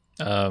you.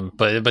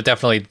 But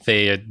definitely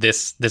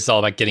this is all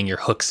about getting your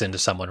hooks into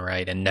someone,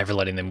 right, and never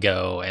letting them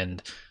go,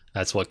 and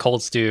that's what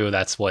cults do.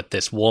 That's what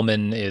this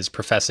woman is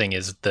professing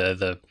is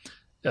the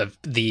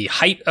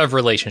height of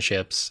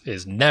relationships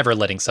is never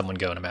letting someone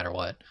go no matter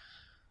what.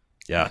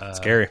 Yeah,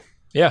 scary.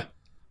 Yeah.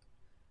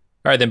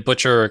 All right, then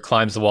Butcher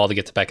climbs the wall to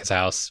get to Becca's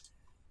house.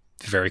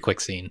 Very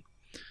quick scene.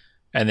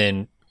 And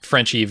then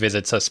Frenchie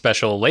visits a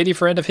special lady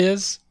friend of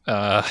his.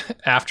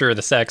 After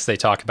the sex, they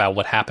talk about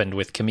what happened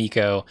with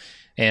Kimiko,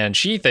 and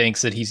she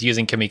thinks that he's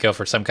using Kimiko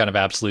for some kind of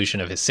absolution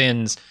of his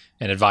sins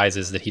and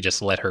advises that he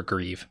just let her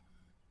grieve.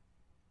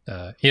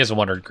 He doesn't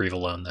want her to grieve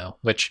alone, though,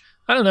 which,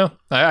 I don't know.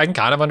 I can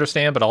kind of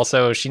understand, but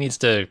also she needs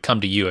to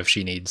come to you if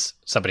she needs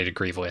somebody to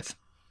grieve with.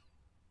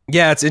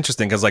 Yeah, it's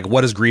interesting because, like,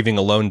 what does grieving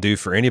alone do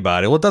for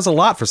anybody? Well, it does a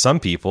lot for some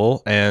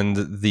people,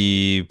 and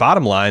the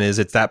bottom line is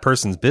it's that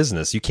person's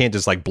business. You can't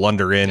just, like,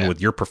 blunder in with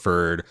your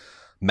preferred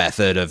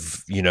method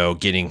of, you know,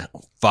 getting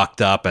fucked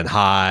up and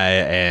high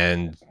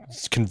and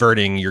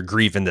converting your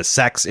grief into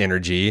sex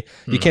energy.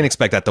 You can't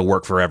expect that to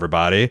work for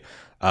everybody.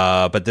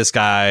 But this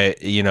guy,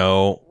 you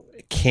know,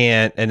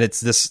 can't, and it's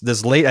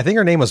this late, I think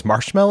her name was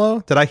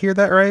Marshmallow. Did I hear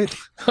that right?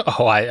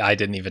 Oh, I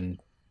didn't even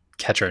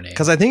catch her name.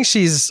 Because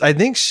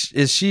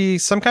is she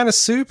some kind of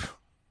soup?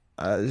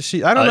 I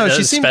don't know.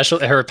 She seemed special.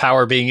 Her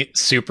power being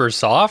super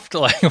soft.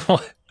 Like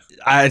what?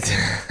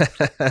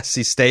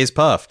 She stays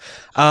puff.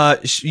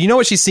 You know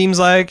what she seems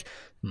like?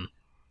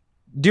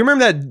 Do you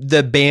remember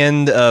the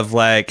band of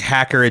like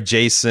hacker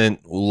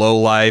adjacent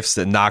lowlifes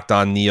that knocked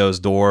on Neo's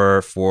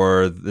door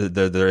for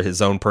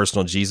his own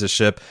personal Jesus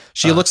ship?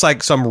 She looks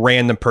like some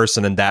random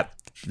person in that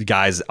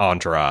guy's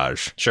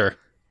entourage. Sure.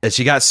 And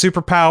she got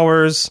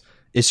superpowers.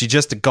 Is she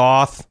just a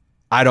goth?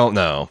 I don't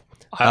know.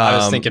 I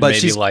was thinking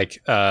maybe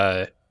like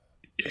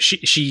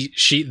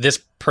she this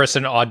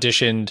person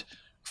auditioned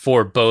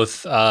for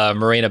both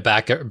Marina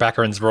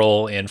Baccarin's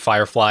role in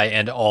Firefly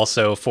and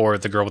also for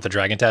the girl with the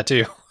dragon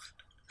tattoo,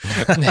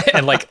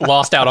 and like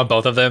lost out on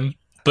both of them.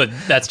 But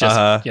that's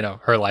just you know,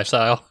 her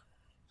lifestyle.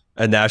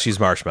 And now she's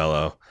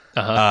Marshmallow.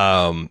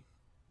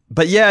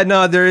 But yeah,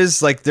 no, there's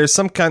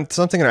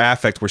something in her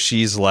affect where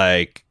she's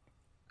like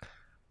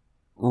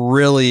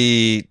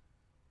really.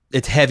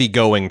 It's heavy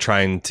going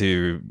trying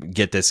to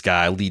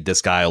lead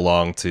this guy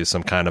along to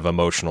some kind of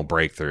emotional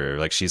breakthrough.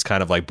 Like she's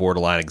kind of like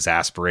borderline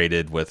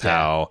exasperated with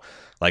how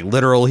like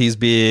literal he's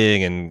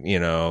being, and you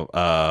know,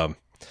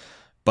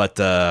 but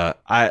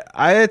I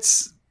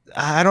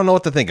don't know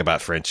what to think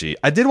about Frenchie.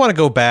 I did want to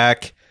go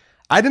back.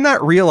 I did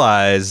not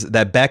realize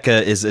that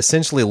Becca is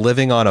essentially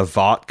living on a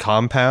Vought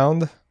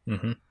compound.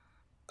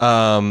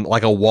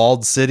 Like a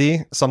walled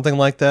city, something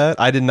like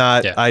that. I did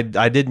not. Yeah. I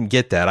didn't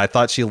get that. I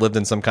thought she lived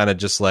in some kind of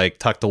just like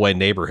tucked away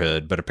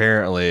neighborhood, but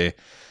apparently,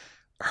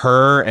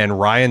 her and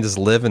Ryan just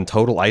live in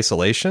total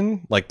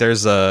isolation. Like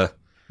there's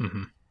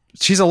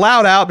she's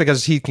allowed out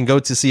because he can go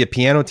to see a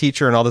piano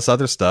teacher and all this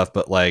other stuff,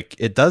 but like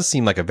it does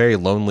seem like a very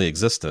lonely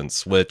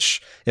existence. Which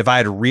if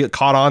I had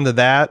caught on to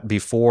that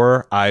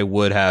before, I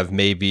would have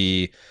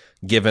maybe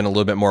given a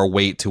little bit more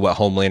weight to what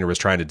Homelander was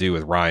trying to do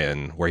with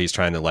Ryan, where he's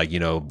trying to like, you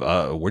know,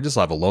 we're just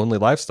have a lonely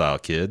lifestyle,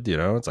 kid. You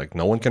know, it's like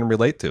no one can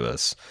relate to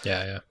us.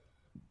 Yeah.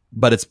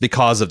 But it's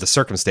because of the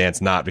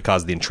circumstance, not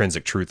because of the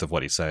intrinsic truth of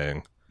what he's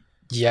saying.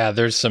 Yeah,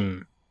 there's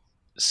some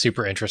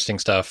super interesting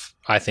stuff,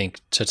 I think,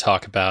 to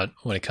talk about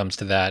when it comes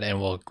to that, and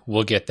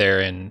we'll get there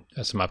in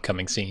some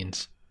upcoming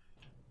scenes.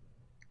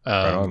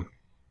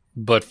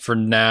 But for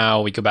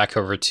now, we go back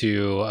over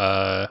to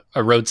a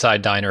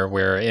roadside diner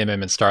where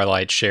MM and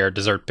Starlight share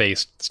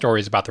dessert-based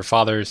stories about their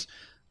fathers.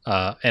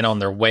 And on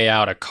their way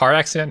out, a car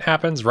accident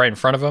happens right in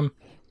front of them.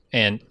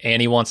 And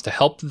Annie wants to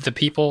help the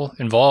people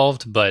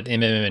involved, but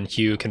MM and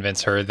Hugh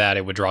convince her that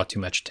it would draw too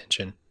much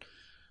attention.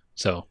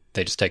 So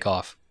they just take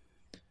off.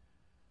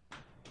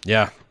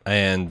 Yeah,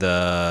 and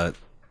I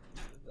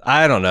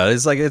don't know.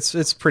 It's like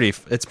it's pretty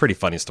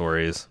funny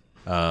stories.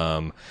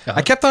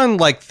 I kept on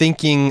like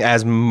thinking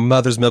as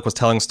Mother's Milk was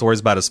telling stories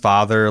about his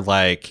father,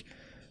 like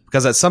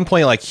because at some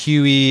point like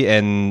Huey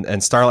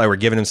and Starlight were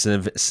giving him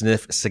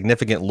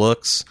significant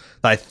looks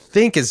that I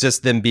think is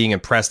just them being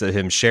impressed at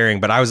him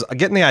sharing. But I was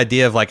getting the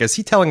idea of like, is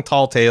he telling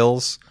tall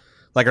tales?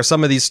 Like, are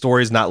some of these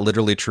stories not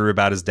literally true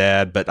about his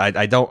dad? But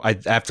I don't.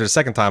 After the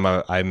second time,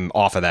 I'm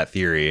off of that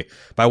theory.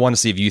 But I want to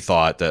see if you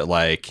thought that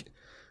like.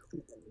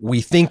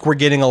 We think we're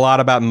getting a lot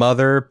about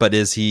Mother, but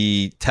is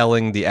he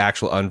telling the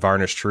actual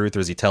unvarnished truth,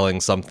 or is he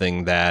telling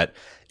something that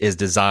is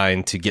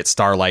designed to get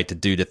Starlight to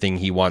do the thing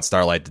he wants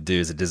Starlight to do?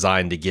 Is it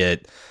designed to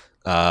get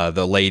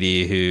the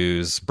lady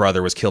whose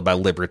brother was killed by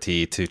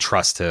Liberty to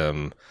trust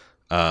him?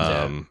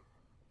 But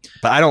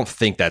I don't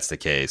think that's the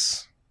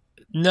case.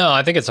 No,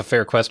 I think it's a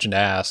fair question to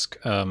ask.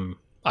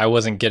 I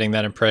wasn't getting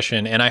that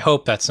impression, and I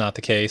hope that's not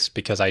the case,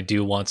 because I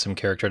do want some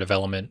character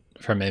development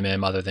from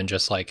MM other than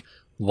just like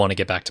want to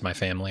get back to my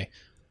family.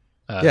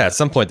 Yeah, at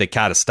some point they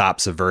gotta stop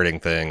subverting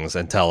things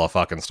and tell a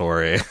fucking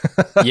story.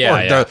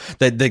 Yeah,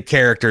 The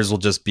characters will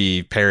just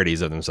be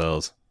parodies of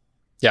themselves.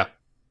 Yeah.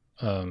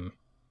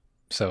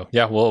 So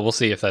yeah, we'll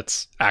see if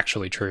that's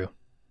actually true,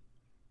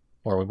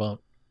 or we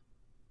won't.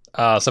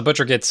 So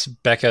Butcher gets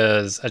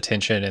Becca's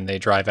attention, and they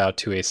drive out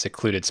to a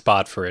secluded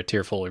spot for a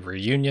tearful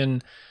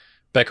reunion.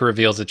 Becca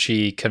reveals that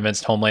she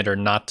convinced Homelander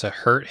not to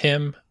hurt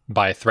him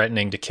by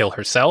threatening to kill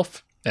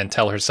herself and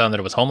tell her son that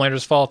it was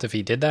Homelander's fault if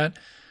he did that.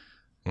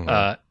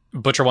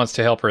 Butcher wants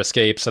to help her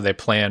escape, so they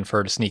plan for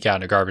her to sneak out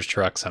in a garbage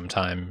truck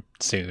sometime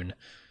soon.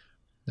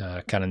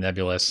 Kind of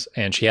nebulous.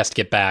 And she has to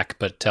get back,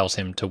 but tells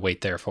him to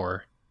wait there for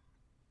her.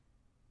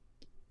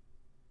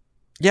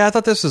 Yeah, I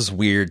thought this was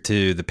weird,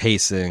 too, the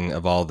pacing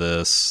of all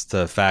this.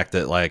 The fact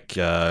that, like,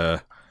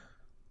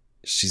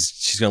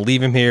 she's going to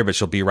leave him here, but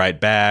she'll be right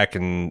back,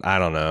 and I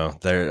don't know.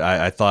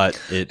 I thought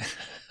it...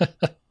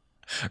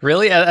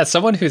 Really? As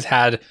someone who's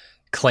had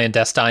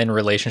clandestine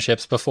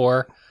relationships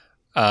before,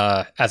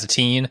 as a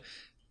teen,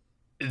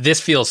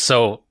 this feels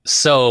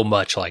so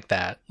much like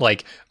that.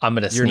 Like, I'm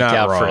going to sneak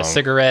out for a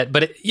cigarette,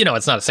 but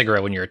it's not a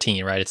cigarette when you're a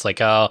teen, right? It's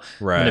like, I'm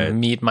going to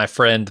meet my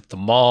friend at the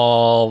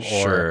mall,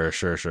 or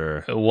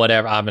sure.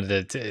 Whatever. I'm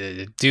going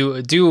to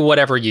do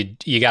whatever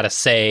you got to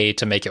say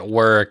to make it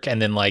work.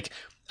 And then, like,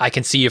 I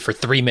can see you for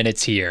 3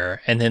 minutes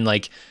here. And then,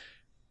 like,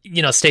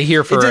 stay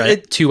here for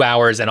 2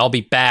 hours and I'll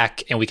be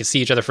back and we can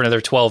see each other for another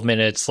 12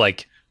 minutes.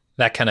 Like,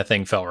 that kind of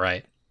thing felt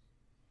right.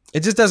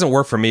 It just doesn't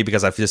work for me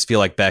because I just feel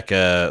like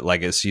Becca,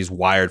 like, she's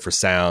wired for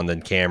sound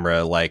and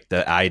camera. Like,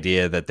 the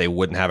idea that they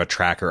wouldn't have a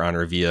tracker on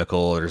her vehicle,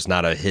 or there's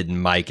not a hidden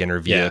mic in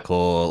her vehicle,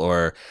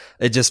 or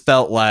it just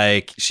felt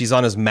like she's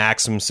on his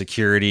maximum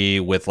security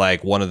with,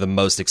 like, one of the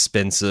most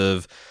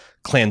expensive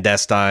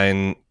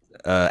clandestine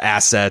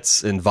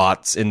assets in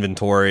Vought's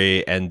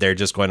inventory, and they're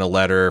just going to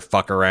let her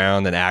fuck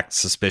around and act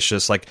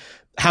suspicious. Like,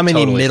 how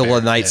many middle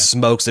of the night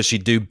smokes does she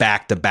do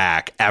back to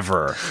back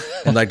ever?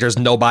 And, like, there's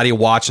nobody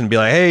watching, be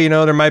like, hey,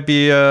 there might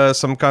be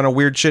some kind of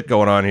weird shit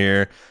going on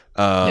here.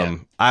 I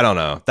don't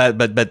know that,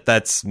 but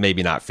that's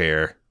maybe not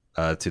fair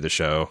to the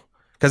show,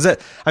 because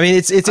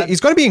it's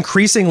going to be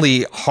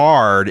increasingly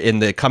hard in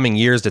the coming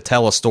years to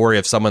tell a story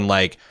of someone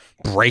like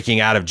breaking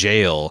out of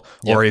jail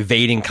or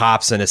evading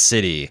cops in a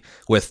city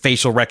with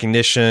facial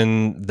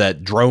recognition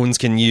that drones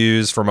can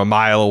use from a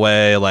mile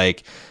away.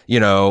 Like,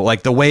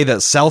 like the way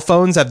that cell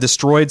phones have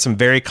destroyed some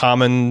very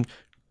common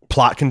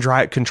plot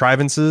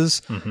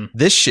contrivances.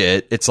 This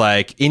shit, it's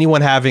like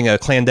anyone having a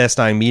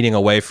clandestine meeting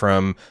away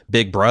from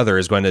Big Brother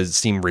is going to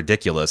seem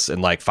ridiculous in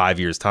like 5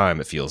 years'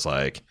 time, it feels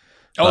like.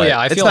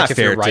 I feel like if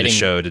you're writing to the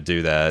show to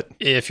do that.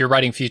 If you're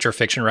writing future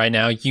fiction right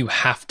now, you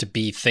have to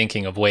be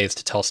thinking of ways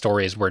to tell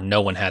stories where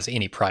no one has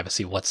any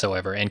privacy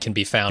whatsoever and can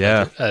be found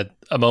at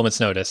a moment's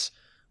notice,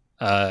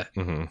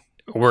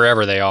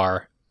 wherever they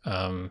are,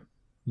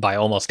 by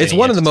almost. It's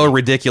one of the more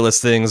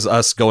ridiculous things.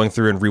 Us going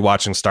through and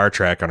rewatching Star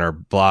Trek on our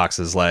blocks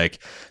is like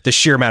the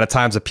sheer amount of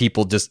times that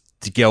people just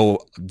to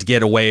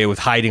get away with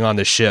hiding on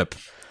the ship.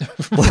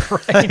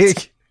 Right?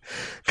 Like,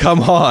 come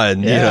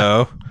on,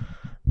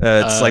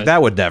 it's like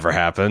that would never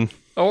happen.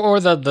 Or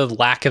the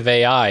lack of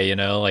AI,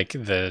 like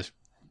the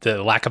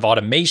lack of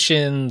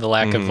automation, the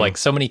lack of like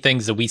so many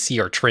things that we see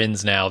are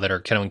trends now that are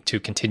going to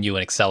continue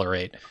and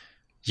accelerate.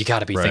 You got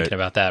to be thinking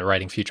about that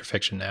writing future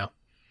fiction now.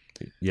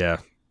 Yeah.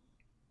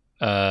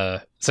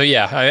 So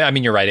yeah, I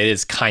mean, you're right. It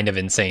is kind of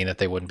insane that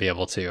they wouldn't be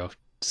able to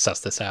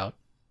suss this out.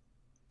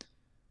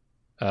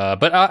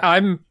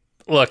 But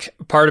look,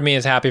 part of me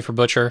is happy for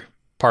Butcher.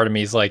 Part of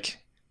me is like,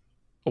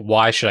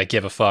 why should I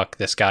give a fuck?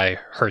 This guy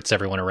hurts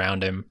everyone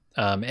around him.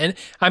 And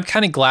I'm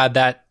kind of glad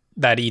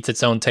that eats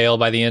its own tail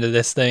by the end of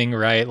this thing,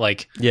 right?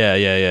 Like,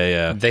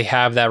 yeah. They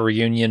have that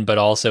reunion, but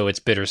also it's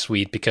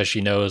bittersweet because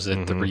she knows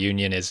that the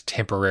reunion is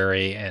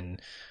temporary,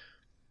 and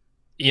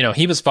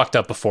he was fucked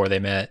up before they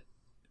met,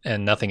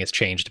 and nothing has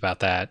changed about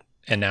that.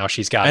 And now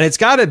she's got, and it's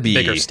got to be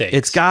bigger stakes.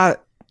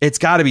 It's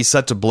got to be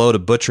such a blow to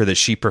Butcher that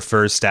she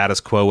prefers status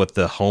quo with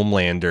the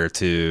Homelander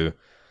to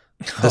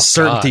the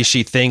certainty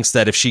she thinks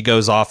that if she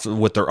goes off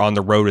on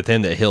the road with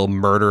him, that he'll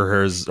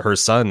murder her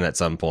son at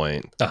some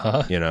point.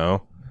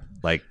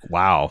 Like,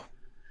 wow.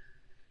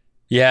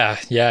 Yeah.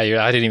 I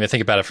didn't even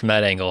think about it from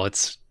that angle.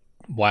 It's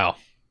wow,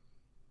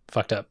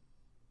 fucked up.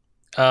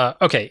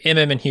 Okay,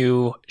 MM and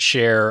Hugh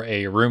share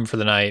a room for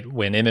the night.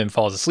 When MM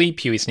falls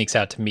asleep, Huey sneaks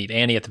out to meet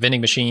Annie at the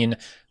vending machine.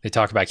 They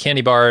talk about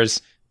candy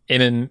bars,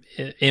 MM's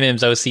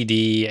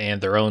OCD,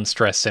 and their own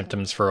stress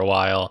symptoms for a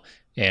while.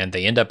 And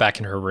they end up back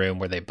in her room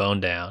where they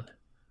bone down.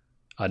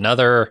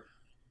 Another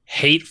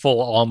hateful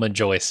Almond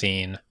Joy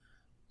scene.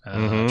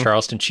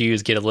 Charleston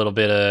Chews get a little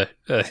bit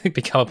of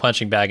become a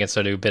punching bag, and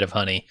so do a bit of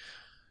honey.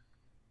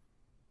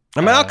 I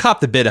mean, I'll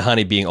cop the bit of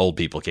honey being old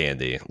people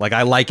candy. Like,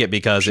 I like it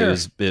because it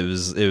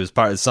was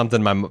part of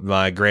something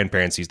my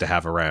grandparents used to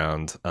have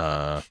around.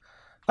 I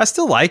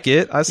still like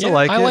it. I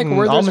like it. I like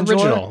Werther's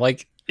Original,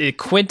 like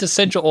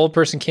quintessential old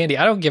person candy.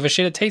 I don't give a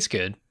shit. It tastes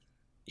good.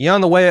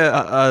 On the way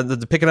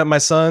to picking up my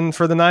son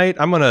for the night,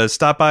 I'm going to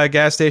stop by a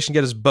gas station,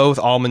 get us both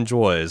Almond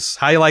Joys.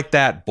 How you like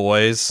that,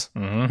 boys?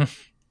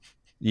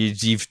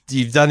 You've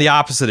done the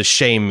opposite of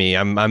shame me.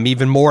 I'm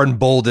even more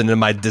emboldened in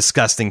my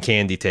disgusting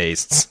candy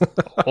tastes.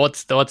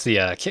 what's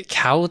the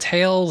cow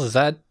tails? Is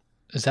that?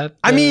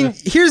 I mean,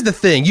 here's the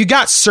thing. You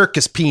got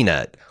circus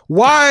peanut.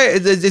 Why,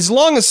 as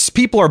long as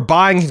people are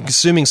buying and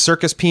consuming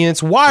circus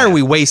peanuts, why are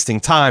we wasting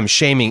time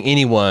shaming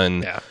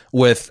anyone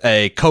with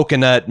a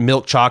coconut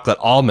milk chocolate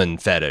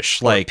almond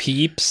fetish? Like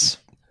Peeps?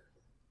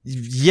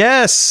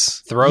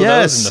 Yes. Throw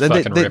those in the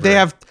fucking river. They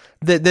have.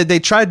 They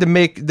tried to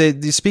make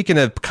speaking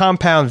of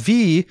Compound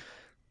V.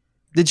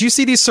 Did you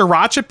see these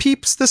sriracha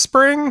Peeps this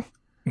spring?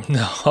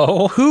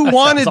 No. Who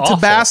wanted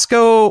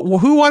Tabasco?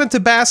 Who wanted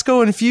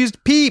Tabasco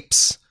infused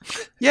Peeps?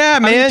 Yeah,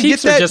 man.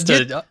 Peeps are just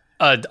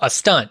a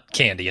stunt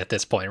candy at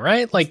this point,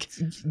 right? Like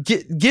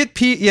get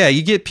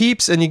you get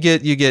Peeps and you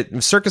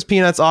get circus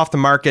peanuts off the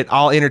market.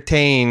 I'll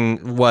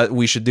entertain what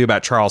we should do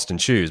about Charleston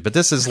Chews, but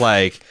this is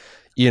like,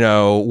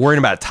 worrying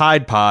about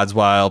Tide Pods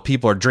while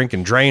people are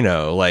drinking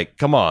Drano. Like,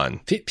 come on.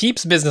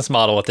 Peeps' business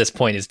model at this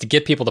point is to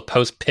get people to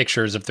post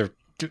pictures of their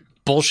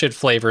bullshit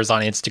flavors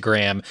on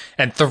Instagram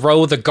and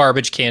throw the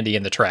garbage candy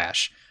in the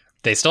trash.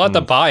 They still have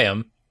to buy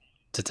them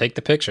to take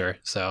the picture,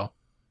 so...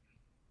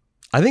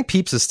 I think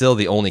Peeps is still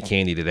the only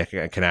candy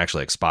that can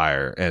actually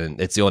expire, and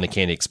it's the only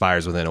candy that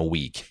expires within a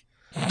week.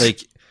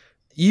 Like,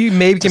 you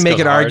maybe can make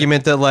an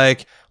argument that,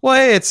 like, well,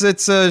 hey, it's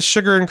a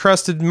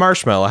sugar-encrusted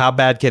marshmallow. How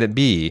bad can it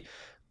be?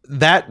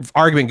 That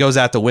argument goes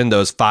out the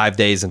windows 5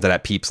 days into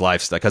that Peeps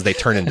lifestyle because they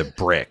turn into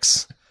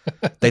bricks.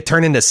 They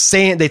turn into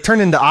sand. They turn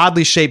into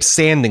oddly shaped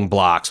sanding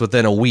blocks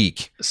within a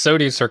week. So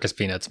do circus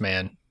peanuts,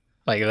 man.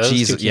 Like those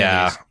two candies.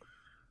 Yeah.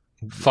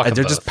 Fuck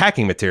they're both. Just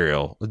packing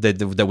material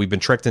that we've been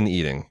tricked into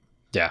eating.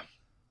 Yeah.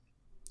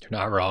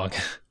 Not wrong.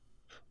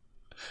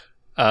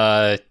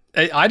 I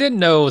didn't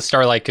know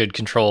Starlight could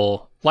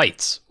control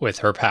lights with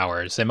her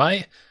powers.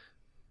 Have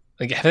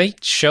they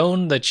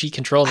shown that she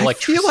controls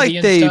electricity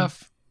and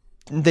stuff?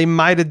 They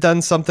might have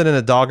done something in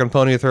a Dog and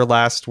Pony with her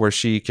last where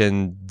she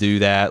can do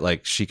that.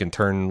 Like she can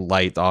turn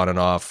light on and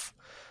off.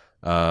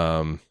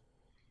 But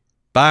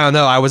I don't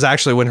know. I was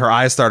actually, when her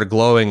eyes started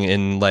glowing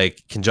in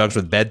like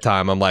conjunction with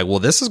bedtime, I'm like, well,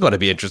 this is going to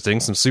be interesting.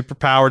 Some super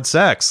powered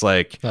sex.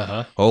 Like,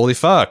 holy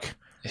fuck.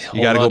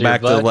 You got to go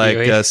back to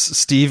like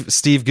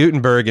Steve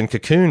Gutenberg and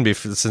Cocoon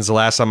since the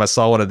last time I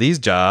saw one of these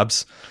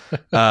jobs.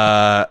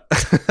 But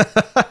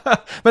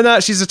no,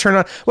 she's a turn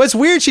on. Well, it's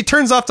weird. She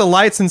turns off the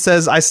lights and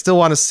says, "I still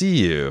want to see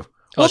you."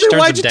 Well, then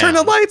why'd you turn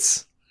the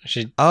lights?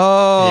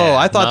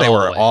 I thought they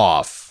were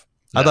off.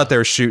 No. I thought they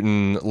were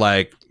shooting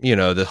like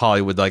the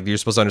Hollywood. Like you're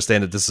supposed to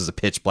understand that this is a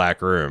pitch black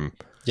room.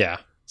 Yeah.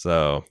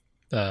 So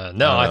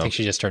no, I think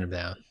she just turned him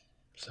down.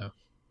 So,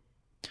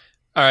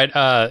 all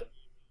right.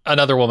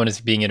 Another woman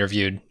is being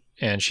interviewed,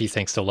 and she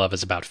thinks the love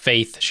is about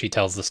faith. She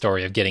tells the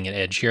story of getting an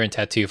Ed Sheeran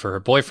tattoo for her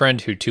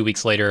boyfriend, who 2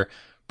 weeks later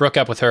broke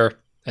up with her.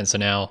 And so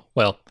now,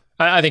 well,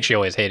 I think she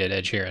always hated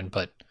Ed Sheeran,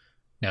 but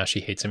now she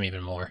hates him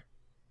even more.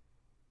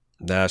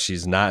 Now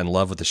she's not in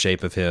love with the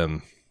shape of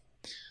him.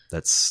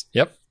 That's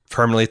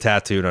permanently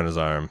tattooed on his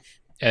arm.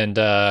 And,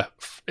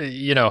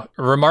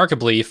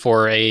 remarkably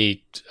for an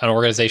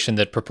organization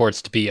that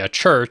purports to be a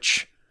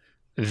church,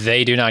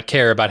 they do not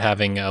care about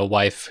having a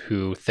wife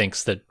who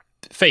thinks that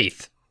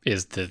faith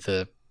is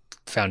the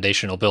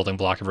foundational building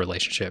block of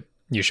relationship.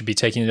 You should be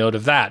taking note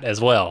of that as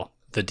well.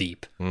 The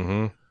deep.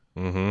 Red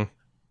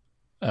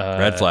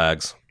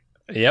flags.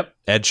 Yep.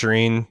 Ed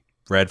Sheeran,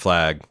 red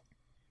flag.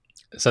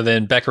 So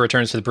then Becca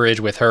returns to the bridge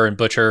with her and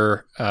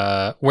Butcher,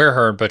 where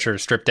her and Butcher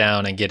strip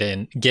down and get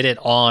it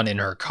on in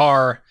her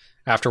car.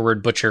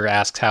 Afterward, Butcher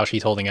asks how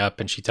she's holding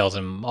up, and she tells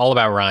him all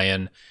about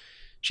Ryan.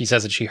 She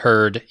says that she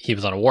heard he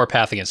was on a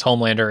warpath against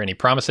Homelander, and he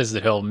promises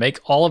that he'll make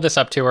all of this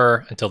up to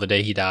her until the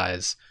day he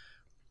dies.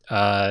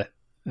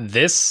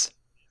 This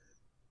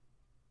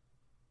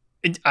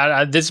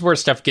is where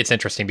stuff gets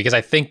interesting, because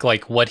I think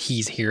like what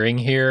he's hearing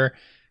here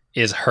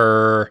is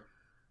her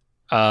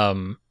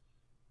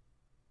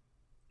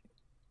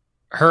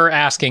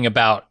asking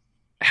about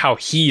how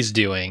he's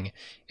doing,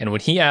 and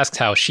when he asks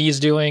how she's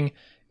doing,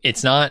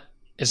 it's not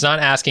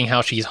asking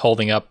how she's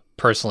holding up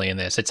personally in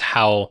this. It's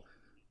how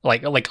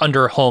like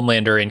under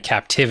Homelander in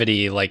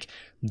captivity, like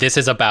this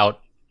is about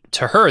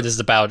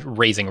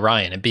raising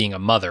Ryan and being a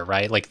mother,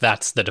 right? Like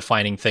that's the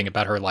defining thing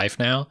about her life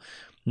now,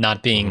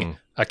 not being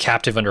a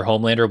captive under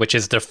Homelander, which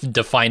is the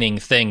defining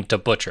thing to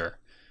Butcher.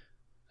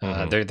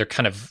 They're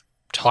kind of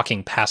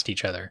talking past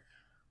each other.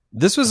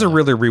 This was a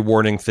really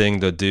rewarding thing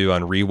to do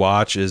on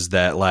rewatch, is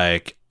that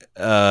like,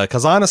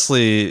 because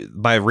honestly,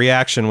 my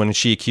reaction when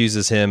she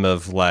accuses him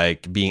of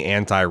like being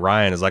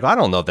anti-Ryan is like, I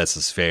don't know if this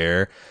is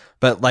fair.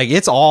 But like,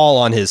 it's all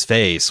on his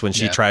face when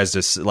she tries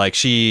to, like,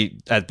 she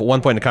at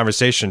one point in the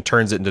conversation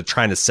turns it into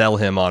trying to sell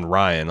him on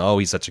Ryan. Oh,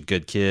 he's such a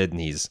good kid,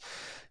 and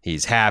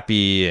he's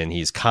happy, and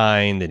he's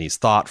kind, and he's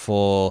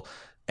thoughtful,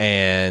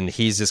 and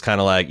he's just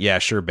kind of like, yeah,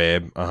 sure,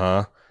 babe,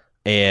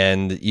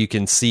 and you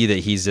can see that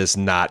he's just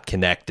not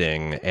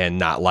connecting and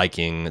not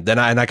liking. And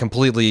I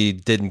completely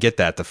didn't get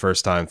that the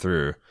first time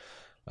through.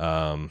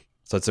 So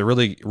it's a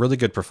really, really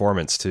good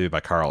performance too by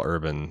Carl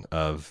Urban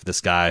of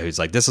this guy who's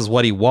like, this is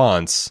what he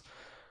wants.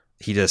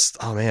 he just,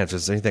 oh man, if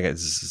there's anything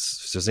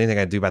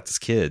I can do about this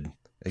kid,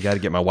 I got to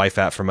get my wife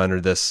out from under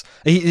this.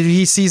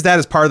 He sees that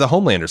as part of the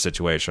Homelander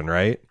situation,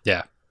 right?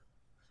 Yeah.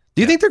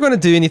 Do you think they're going to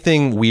do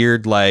anything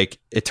weird? Like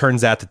it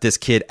turns out that this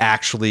kid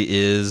actually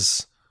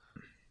is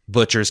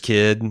Butcher's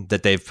kid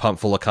that they've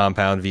pumped full of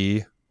Compound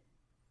V?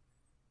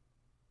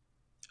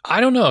 I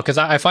don't know, because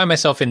I find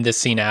myself in this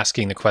scene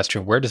asking the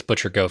question, where does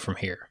Butcher go from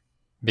here?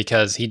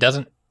 Because he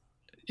doesn't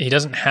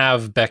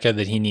have Becca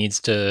that he needs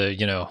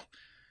to,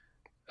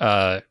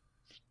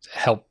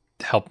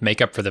 help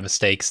make up for the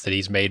mistakes that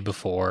he's made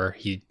before.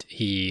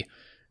 He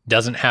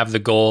doesn't have the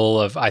goal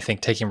of, I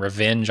think, taking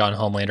revenge on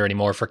Homelander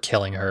anymore for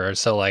killing her.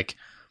 So like,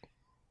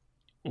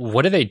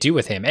 what do they do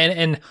with him?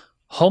 And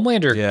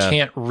Homelander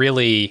can't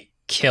really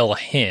kill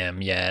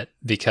him yet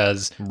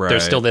because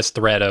there's still this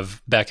threat of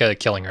Becca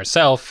killing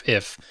herself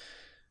if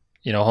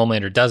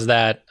Homelander does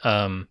that.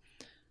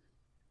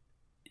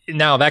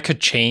 Now that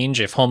could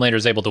change if Homelander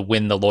is able to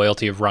win the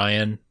loyalty of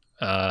Ryan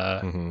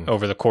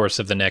over the course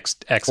of the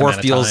next X amount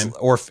of time,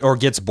 or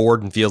gets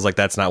bored and feels like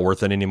that's not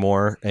worth it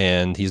anymore,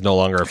 and he's no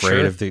longer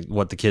afraid of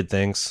what the kid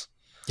thinks.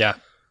 Yeah.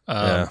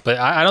 But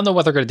I don't know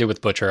what they're going to do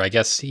with Butcher. I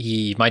guess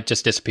he might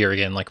just disappear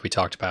again, like we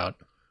talked about,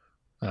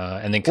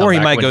 and then come or he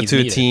back might when go he's to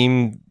needed. a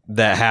team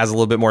that has a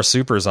little bit more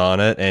supers on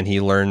it, and he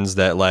learns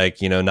that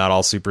not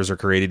all supers are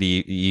created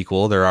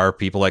equal. There are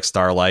people like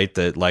Starlight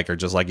that are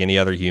just like any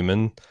other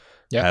human,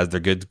 has their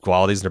good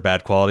qualities and their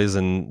bad qualities,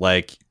 and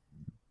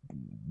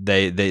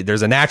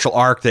there's a natural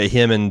arc that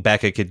him and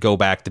Becca could go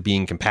back to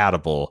being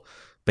compatible,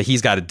 but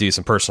he's got to do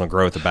some personal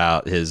growth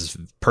about his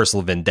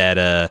personal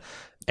vendetta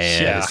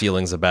and his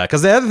feelings about.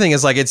 Because the other thing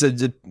is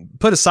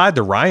put aside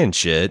the Ryan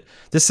shit.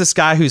 This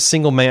guy who's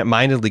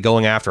single-mindedly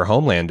going after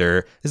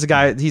Homelander is a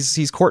guy.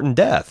 He's courting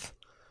death.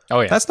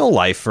 Oh yeah, that's no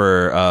life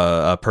for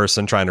a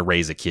person trying to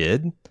raise a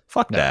kid.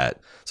 Fuck that.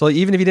 So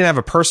even if he didn't have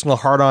a personal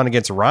hard-on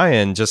against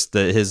Ryan, just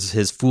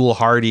his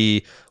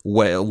foolhardy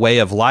way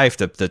of life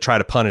to try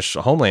to punish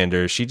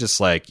Homelander, she just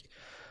I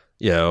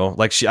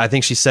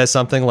think she says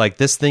something like,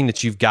 this thing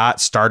that you've got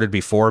started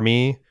before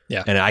me,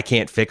 and I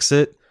can't fix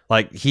it.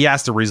 Like, he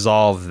has to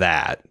resolve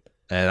that.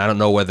 And I don't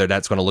know whether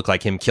that's going to look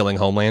like him killing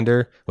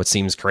Homelander, which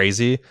seems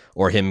crazy,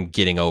 or him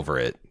getting over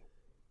it.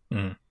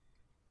 Mm.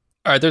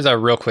 All right, there's a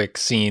real quick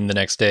scene the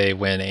next day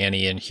when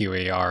Annie and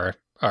Huey are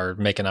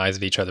making eyes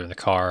at each other in the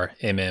car.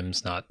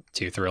 MM's not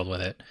too thrilled with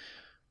it.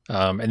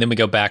 And then we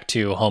go back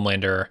to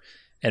Homelander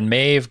and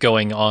Maeve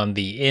going on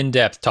the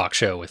in-depth talk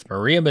show with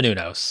Maria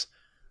Menounos.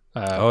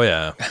 Oh,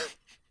 yeah.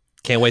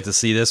 Can't wait to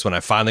see this when I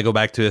finally go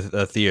back to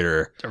a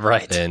theater.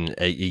 Right. In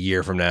a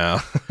year from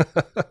now.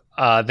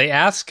 They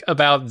ask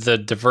about the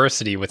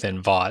diversity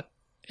within Vought,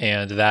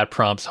 and that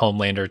prompts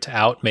Homelander to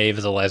out Maeve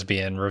as a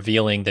lesbian,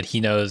 revealing that he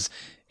knows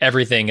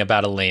everything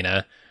about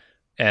Elena.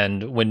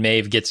 And when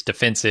Maeve gets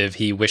defensive,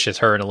 he wishes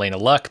her and Elena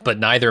luck, but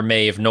neither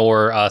Maeve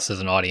nor us as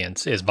an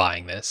audience is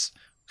buying this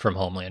from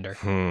Homelander.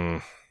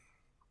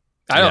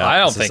 I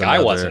don't think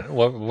I wasn't.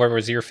 What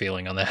was your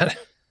feeling on that?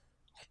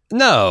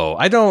 No,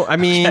 I don't. I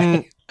mean,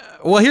 okay.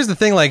 Well, here's the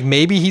thing.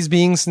 Maybe he's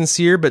being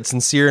sincere, but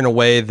sincere in a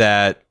way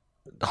that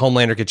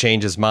Homelander could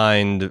change his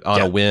mind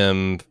on a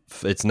whim.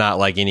 It's not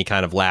like any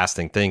kind of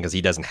lasting thing because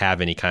he doesn't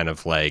have any kind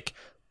of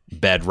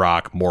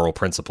bedrock moral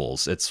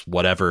principles. It's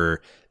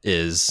whatever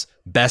is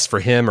best for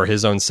him or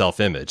his own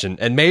self-image.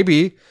 And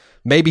maybe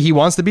he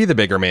wants to be the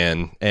bigger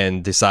man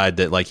and decide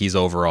that he's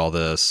over all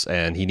this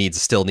and he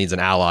still needs an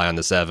ally on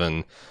the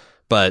Seven.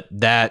 But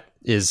that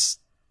is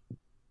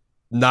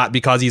not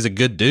because he's a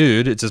good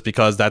dude. It's just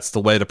because that's the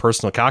way the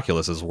personal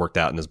calculus has worked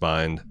out in his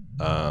mind.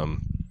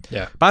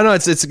 Yeah. But I know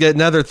it's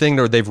another thing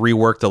that they've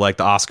reworked the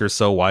the Oscars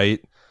so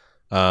white.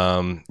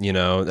 And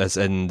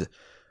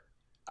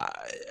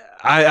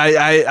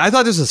I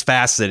thought this was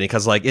fascinating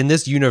because in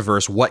this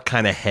universe, what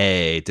kind of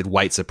hay did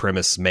white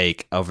supremacists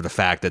make of the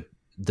fact that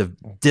the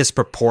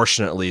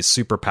disproportionately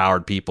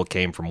superpowered people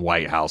came from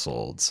white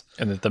households?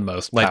 And that the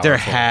most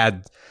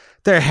powerful.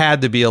 There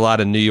had to be a lot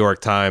of New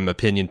York Times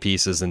opinion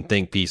pieces and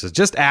think pieces,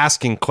 just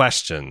asking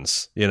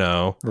questions,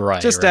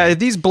 Right. Just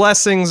these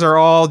blessings are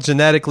all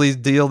genetically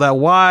dealed out.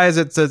 Why is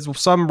it that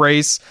some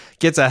race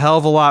gets a hell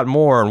of a lot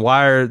more, and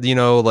why are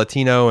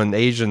Latino and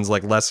Asians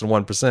less than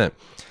 1%?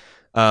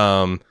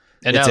 And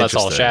now that's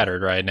all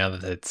shattered, right? Now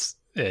that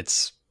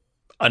it's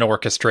an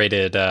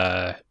orchestrated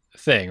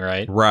thing,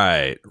 right?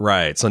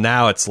 Right. So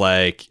now it's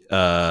it's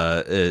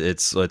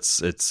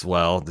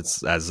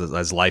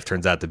as life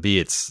turns out to be.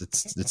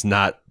 It's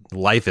not,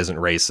 life isn't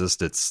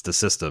racist. It's the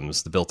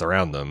systems built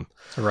around them.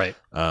 Right.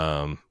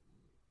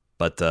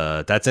 But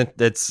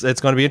it's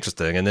going to be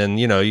interesting. And then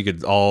you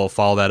could all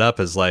follow that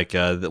up as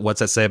what's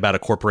that say about a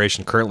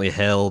corporation currently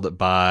held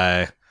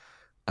by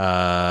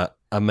a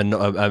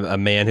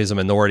man who's a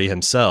minority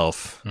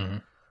himself. Mm-hmm.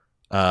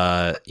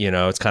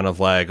 It's kind of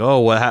what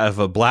if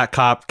a black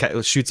cop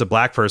shoots a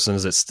black person?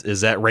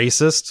 Is that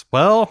racist?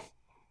 Well,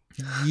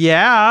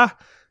 yeah.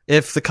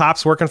 If the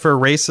cop's working for a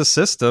racist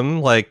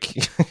system,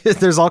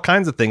 there's all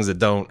kinds of things that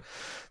don't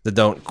that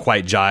don't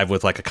quite jive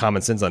with like a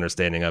common sense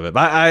understanding of it.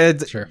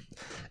 But Sure.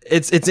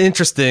 It's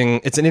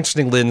interesting. It's an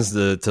interesting lens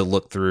to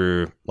look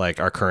through, like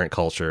our current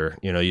culture.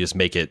 You just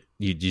make it,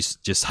 you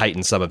just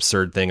heighten some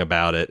absurd thing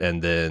about it,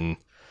 and then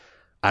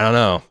I don't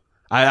know.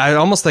 I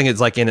almost think it's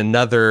like in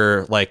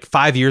another, like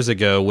 5 years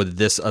ago, would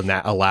this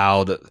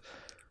allowed,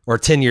 or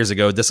 10 years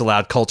ago, this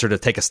allowed culture to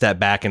take a step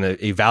back and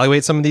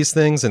evaluate some of these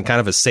things in kind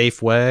of a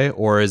safe way,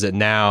 or is it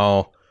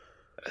now?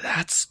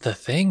 That's the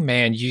thing,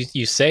 man.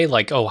 You say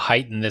like, oh,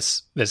 heighten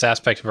this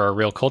aspect of our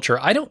real culture.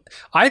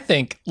 I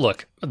think,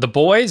 look, The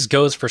Boys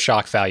goes for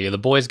shock value. The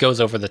Boys goes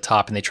over the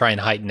top and they try and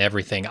heighten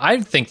everything. I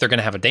think they're going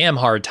to have a damn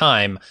hard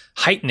time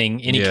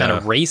heightening any kind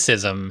of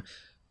racism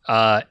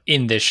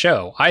in this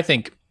show. I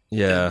think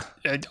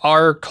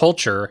our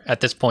culture at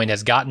this point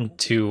has gotten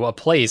to a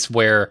place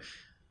where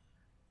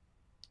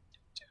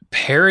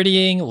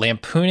parodying,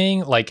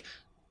 lampooning, like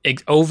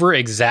over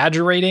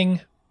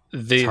exaggerating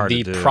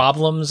the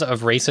problems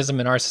of racism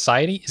in our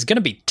society is going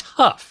to be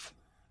tough.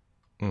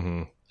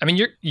 Mm-hmm. I mean,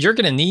 you're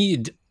going to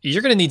need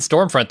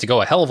Stormfront to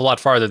go a hell of a lot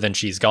farther than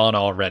she's gone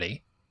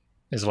already,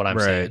 is what I'm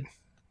saying.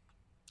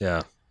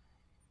 Yeah.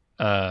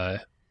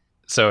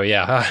 So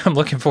yeah, I'm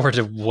looking forward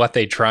to what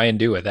they try and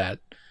do with that.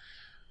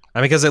 I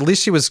mean, because at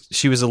least she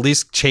was at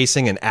least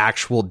chasing an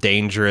actual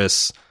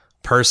dangerous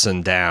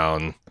person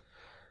down.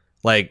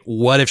 Like,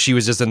 what if she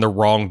was just in the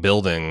wrong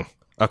building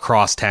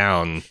across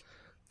town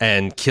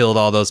and killed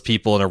all those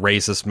people in a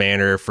racist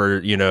manner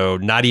for,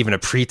 not even a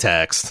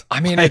pretext?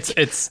 I mean, like,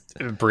 it's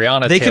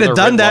Breonna They could have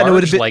done that, and it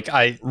would have been like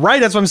right.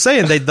 That's what I'm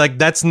saying. They like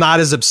that's not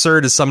as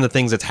absurd as some of the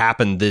things that's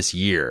happened this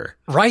year.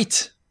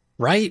 Right.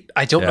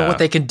 I don't know what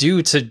they can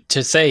do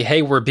to say,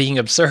 hey, we're being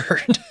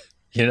absurd.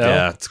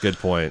 Yeah, it's a good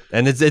point.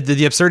 And it's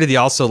the absurdity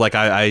also. Like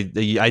I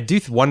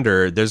do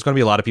wonder. There's going to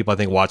be a lot of people I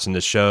think watching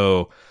this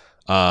show.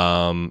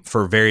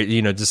 For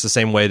very, just the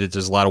same way that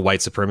there's a lot of white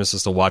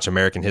supremacists to watch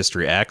American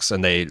History X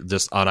and they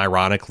just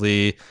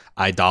unironically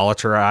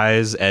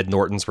idolatrize Ed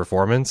Norton's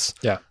performance.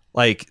 Yeah.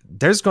 Like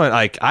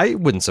I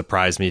wouldn't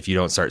surprise me if you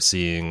don't start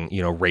seeing,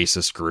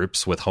 racist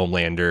groups with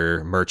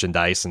Homelander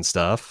merchandise and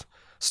stuff,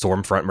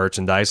 Stormfront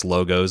merchandise,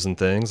 logos and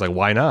things. Like,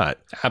 why not?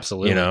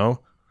 Absolutely.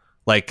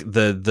 Like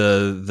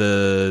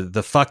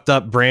the fucked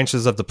up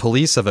branches of the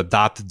police have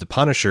adopted the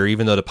Punisher,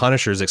 even though the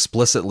Punisher is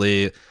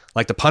explicitly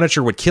like the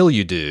Punisher would kill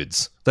you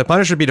dudes. The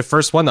Punisher would be the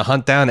first one to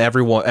hunt down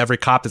every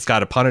cop that's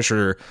got a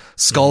Punisher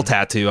skull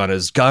tattoo on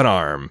his gun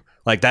arm.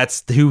 Like,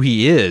 that's who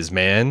he is,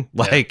 man.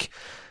 Like,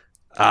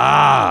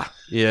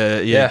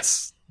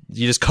 it's,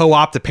 you just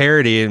co-opt the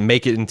parody and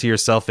make it into your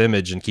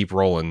self-image and keep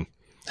rolling.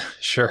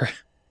 Sure.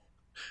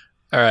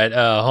 All right.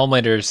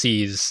 Homelander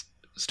sees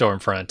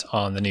Stormfront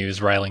on the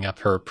news, riling up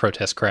her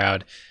protest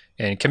crowd,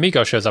 and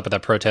Kimiko shows up at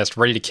that protest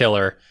ready to kill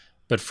her,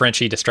 but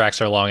Frenchie distracts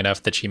her long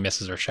enough that she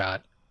misses her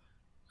shot.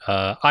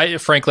 I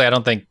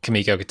don't think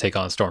Kimiko could take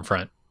on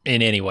Stormfront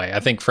in any way. I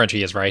think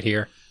Frenchie is right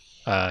here.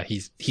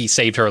 He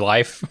saved her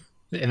life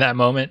in that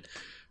moment,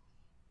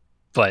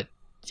 but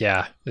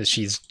yeah,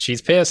 she's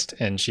pissed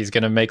and she's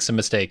gonna make some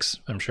mistakes,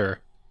 I'm sure.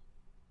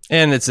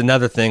 And it's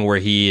another thing where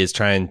he is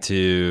trying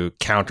to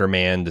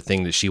countermand the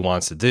thing that she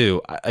wants to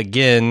do.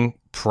 Again,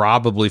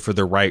 probably for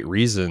the right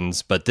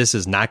reasons, but this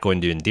is not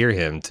going to endear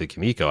him to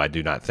Kimiko, I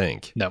do not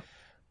think. No.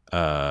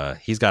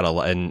 He's got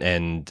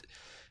and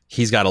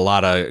he's got a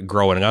lot of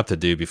growing up to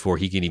do before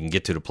he can even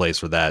get to the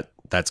place where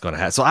that's going to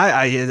happen. So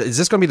is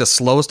this going to be the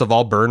slowest of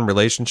all burn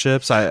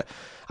relationships? I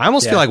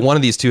almost feel like one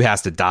of these two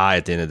has to die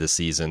at the end of the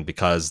season,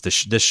 because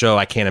this show,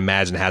 I can't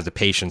imagine, has the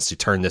patience to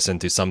turn this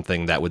into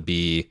something that would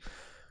be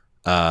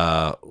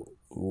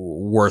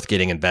worth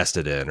getting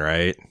invested in,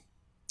 right?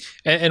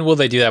 And will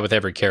they do that with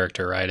every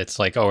character, right? It's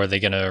like, are they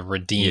going to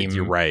redeem,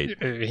 you're right,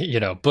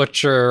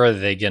 Butcher? Are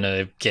they going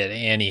to get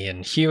Annie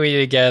and Huey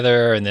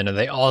together? And then are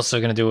they also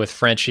going to do it with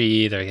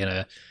Frenchie? They're going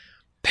to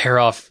pair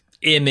off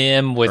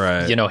MM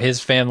with, his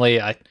family.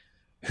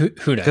 Who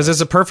knows? Because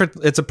it's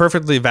a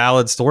perfectly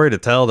valid story to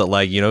tell that,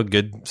 like,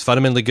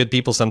 fundamentally good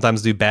people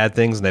sometimes do bad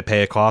things and they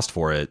pay a cost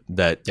for it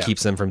that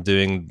keeps them from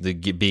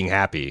being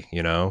happy,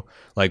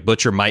 Like,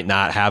 Butcher might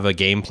not have a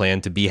game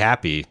plan to be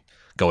happy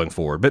going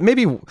forward, but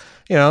maybe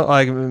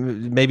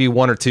maybe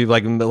one or two,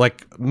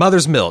 like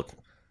Mother's Milk.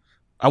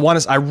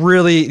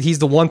 He's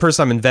the one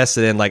person I'm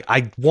invested in. Like,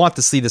 I want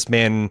to see this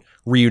man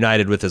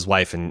reunited with his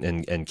wife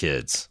and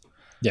kids.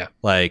 Yeah,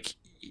 like,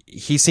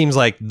 he seems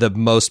like the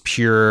most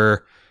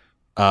pure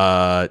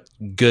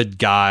good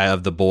guy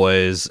of the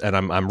boys, and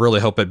I'm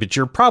really hoping. But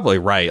you're probably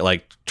right.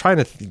 Like, trying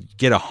to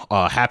get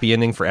a happy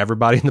ending for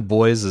everybody in the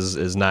boys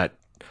is not.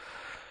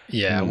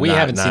 Yeah, we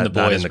haven't seen the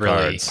boys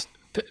really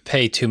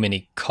pay too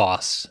many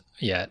costs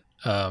yet.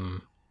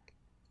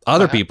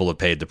 Other people have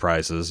paid the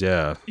prices.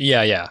 Yeah.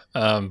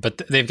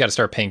 But they've got to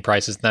start paying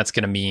prices, and that's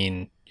going to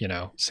mean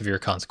severe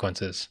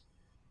consequences.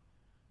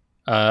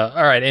 All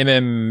right,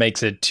 MM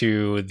makes it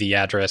to the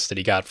address that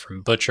he got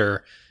from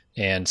Butcher,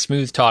 and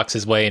Smooth talks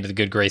his way into the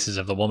good graces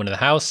of the woman in the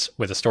house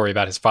with a story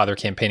about his father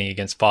campaigning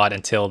against Vought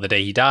until the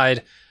day he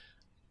died.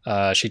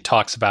 She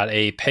talks about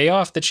a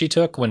payoff that she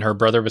took when her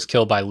brother was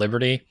killed by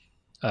Liberty.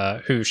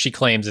 who she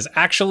claims is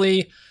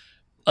actually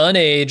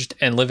unaged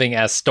and living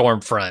as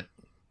Stormfront.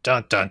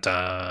 Dun dun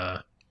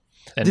dun.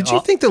 And did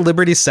you think the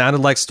Liberty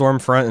sounded like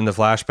Stormfront in the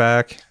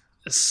flashback?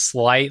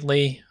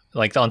 Slightly.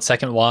 Like on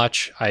second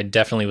watch, I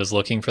definitely was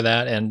looking for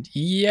that, and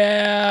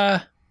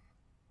yeah,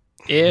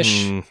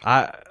 ish.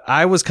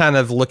 I was kind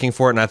of looking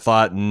for it, and I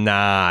thought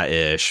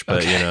ish,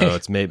 but Okay. you know,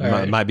 it's maybe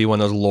might be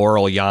one of those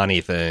Laurel Yanni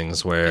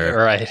things where,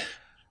 Right.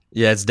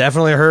 yeah, it's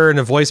definitely her in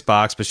a voice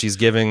box, but she's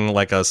giving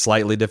like a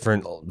slightly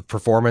different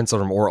performance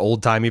or more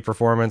old timey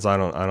performance. I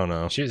don't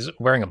know. She's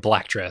wearing a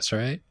black dress,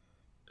 right?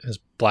 It's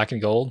black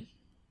and gold,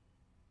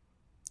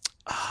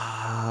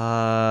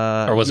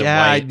 or was it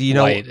white?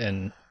 White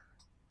and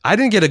I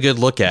didn't get a good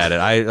look at it.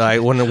 I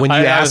when you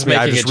asked me,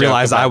 I just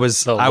realized I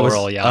was the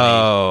Laurel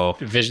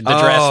Yanni vision, the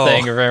dress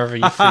thing, or whatever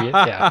you forget.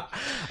 Yeah.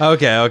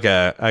 Okay,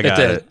 I got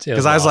it.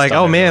 Because I was like,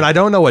 oh man, I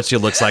don't know what she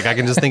looks like. I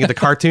can just think of the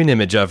cartoon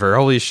image of her.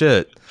 Holy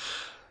shit.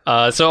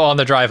 So on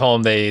the drive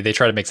home, they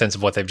try to make sense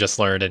of what they've just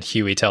learned, and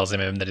Huey tells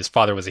him that his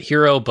father was a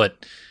hero,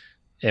 but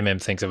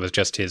thinks it was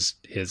just his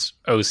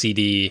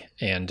OCD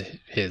and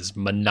his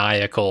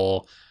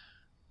maniacal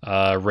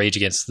rage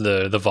against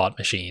the Vought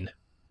machine.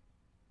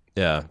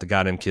 Yeah, the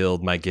got him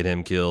killed, might get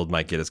him killed,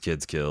 might get his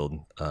kids killed.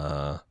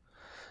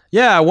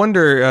 Yeah, I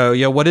wonder,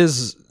 what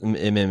is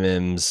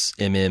MM's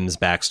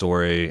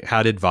backstory?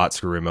 How did Vought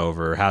screw him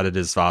over? How did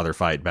his father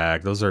fight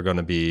back? Those are going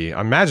to be,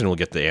 I imagine we'll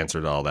get the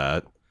answer to all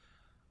that.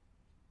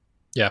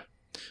 Yeah.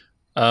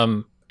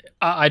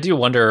 I do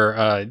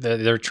wonder,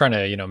 they're trying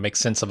to, make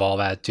sense of all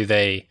that.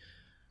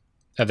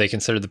 Have they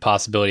considered the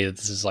possibility that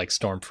this is like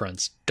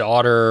Stormfront's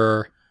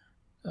daughter,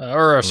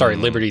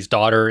 Liberty's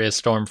daughter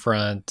is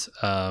Stormfront?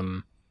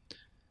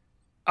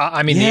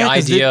 I mean, the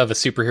idea of a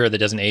superhero that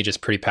doesn't age is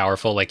pretty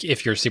powerful. Like,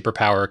 if your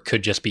superpower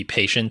could just be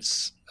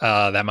patience,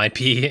 that might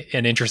be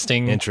an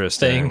interesting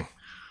thing.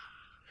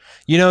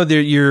 You know,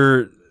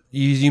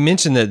 you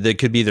mentioned that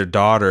could be their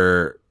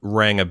daughter,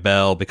 rang a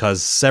bell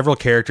because several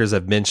characters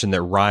have mentioned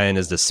that Ryan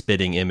is the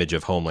spitting image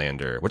of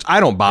Homelander, which I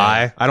don't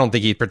buy. Yeah. I don't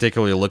think he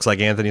particularly looks like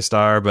Anthony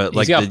Starr, but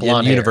he's got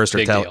blonde hair. Universe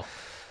are telling,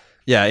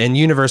 yeah, in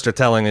Universe they're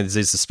telling it's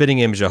the spitting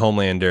image of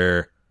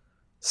Homelander.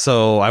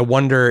 So I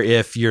wonder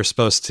if you're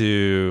supposed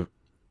to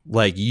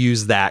like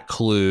use that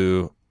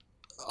clue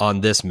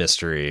on this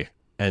mystery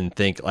and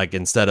think like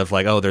instead of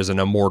like, oh, there's an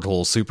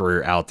immortal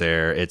super out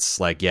there, it's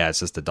like, yeah, it's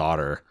just a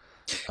daughter.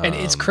 And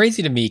it's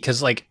crazy to me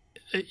because like,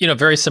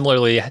 very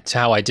similarly to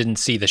how I didn't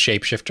see the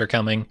shapeshifter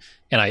coming,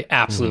 and I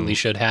absolutely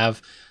should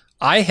have.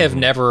 I have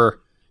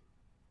never,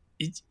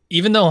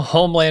 even though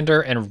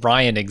Homelander and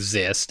Ryan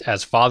exist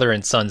as father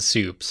and son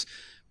soups,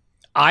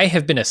 I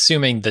have been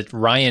assuming that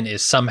Ryan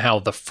is somehow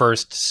the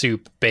first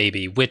soup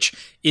baby, which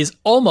is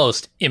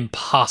almost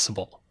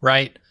impossible,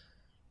 right?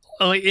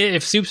 Like,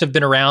 if soups have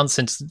been around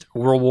since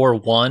World War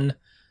I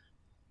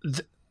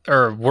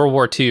or World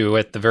War II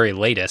at the very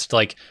latest,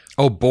 like,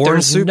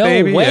 born soup no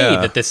baby? Way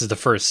yeah. that this is the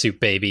first soup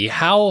baby.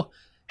 How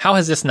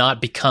has this not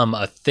become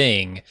a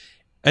thing?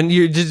 And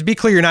you just be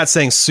clear, you're not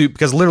saying soup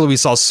because literally we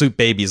saw soup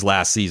babies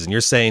last season.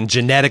 You're saying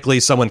genetically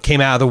someone came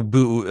out of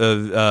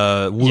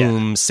the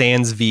womb,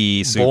 sans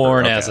V, super.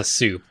 Born as a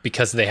soup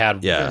because they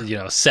had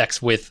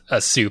sex with a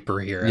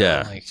superhero.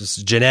 Yeah, like,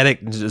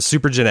 just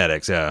super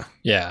genetics. Yeah,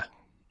 yeah.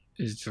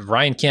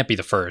 Ryan can't be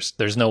the first.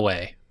 There's no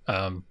way.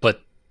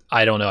 But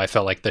I don't know. I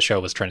felt like the show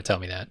was trying to tell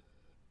me that.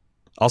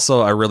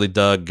 Also, I really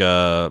dug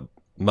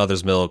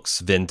Mother's Milk's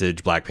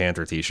vintage Black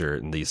Panther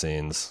T-shirt in these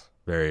scenes.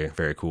 Very,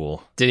 very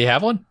cool. Did he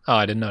have one? Oh,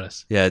 I didn't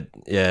notice. Yeah.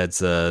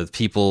 It's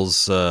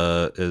People's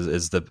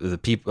is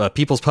the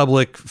People's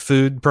Public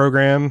Food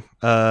Program.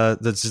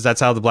 That's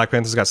how the Black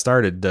Panthers got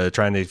started,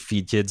 trying to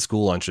feed kids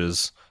school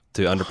lunches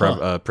to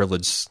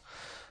underprivileged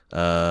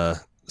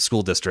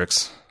school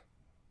districts.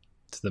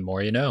 The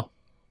more you know.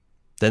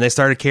 Then they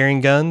started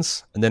carrying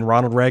guns, and then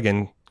Ronald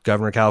Reagan,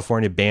 governor of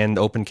California, banned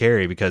open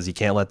carry because he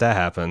can't let that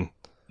happen.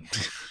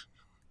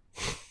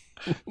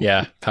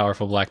 Yeah,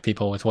 powerful black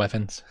people with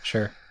weapons.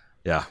 Sure.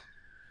 Yeah.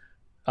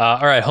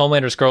 All right,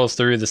 Homelander scrolls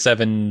through the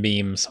 7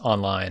 memes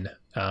online,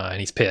 and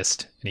he's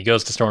pissed. And he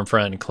goes to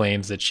Stormfront and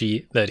claims that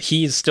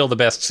he's still the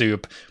best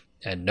soup,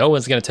 and no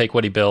one's going to take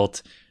what he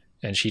built.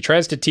 And she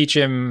tries to teach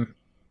him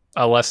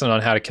a lesson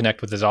on how to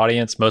connect with his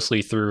audience,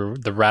 mostly through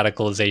the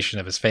radicalization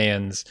of his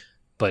fans,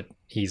 but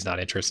he's not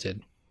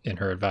interested in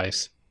her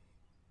advice.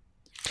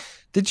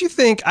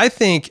 I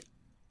think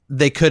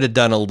they could have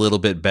done a little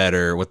bit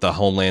better with the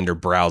Homelander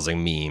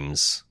browsing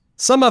memes.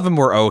 Some of them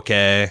were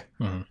okay,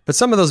 but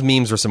some of those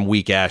memes were some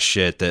weak ass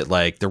shit that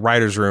like the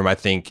writer's room, I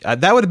think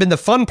that would have been the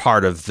fun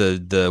part of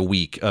the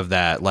week of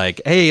that.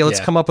 Like, hey, let's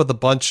come up with a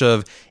bunch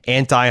of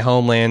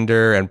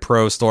anti-Homelander and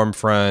pro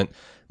Stormfront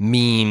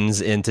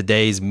memes in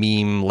today's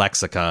meme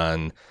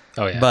lexicon.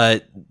 Oh yeah.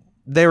 But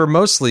they were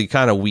mostly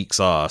kind of weak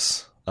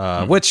sauce,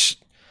 which,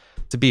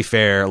 to be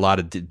fair, a lot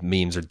of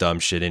memes are dumb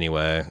shit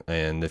anyway.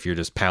 And if you're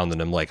just pounding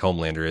them like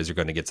Homelander is, you're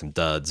going to get some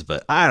duds.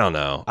 But I don't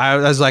know. I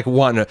was like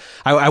wanting to.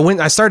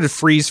 I started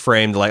freeze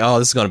framed like, oh,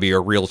 this is going to be a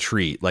real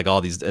treat. Like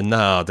all these. And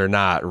no, they're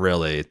not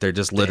really. They're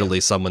just literally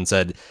someone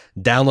said,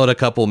 download a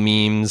couple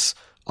memes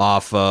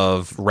off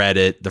of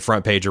Reddit, the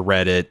front page of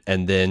Reddit,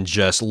 and then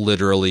just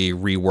literally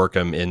rework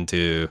them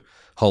into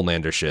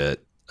Homelander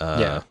shit.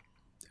 It's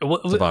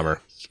a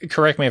bummer.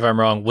 Correct me if I'm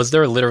wrong. Was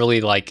there literally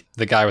like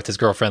the guy with his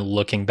girlfriend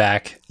looking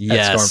back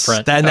at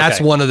Stormfront? That's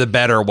one of the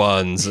better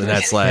ones, and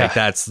that's like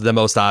that's the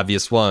most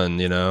obvious one,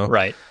 you know?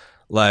 Right.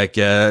 Like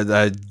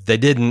they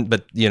didn't,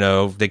 but you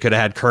know they could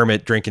have had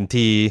Kermit drinking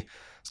tea.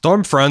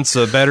 Stormfront's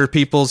a better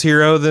people's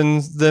hero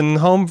than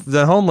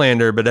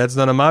Homelander, but that's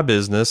none of my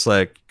business.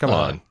 Like, come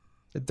on.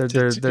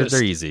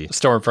 They're easy.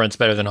 Stormfront's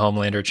better than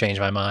Homelander. Change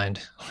my mind.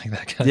 Like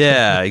that kind of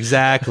thing.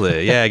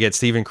 Exactly. Yeah, get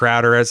Steven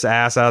Crowder's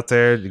ass out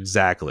there.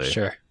 Exactly.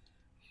 Sure.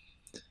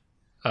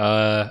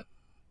 So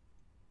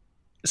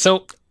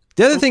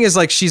the other thing is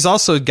like she's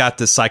also got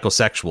this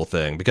psychosexual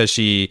thing because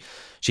she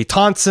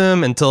taunts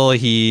him until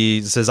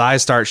his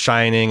eyes start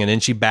shining, and then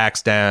she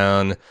backs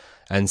down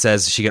and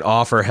says she can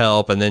offer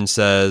help, and then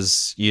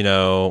says, you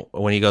know,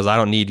 when he goes, I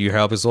don't need your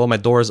help, he says, well, my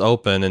door's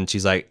open, and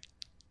she's like,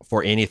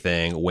 for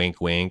anything, wink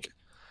wink,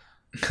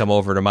 come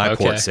over to my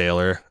port,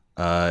 sailor,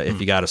 if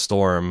you got a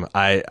storm.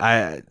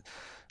 I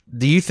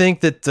do you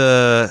think that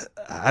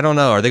I don't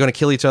know, are they going to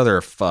kill each other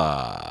or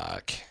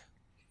fuck?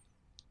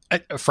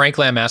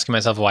 Frankly, I'm asking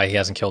myself why he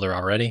hasn't killed her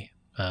already.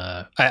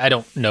 I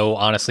don't know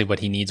honestly what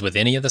he needs with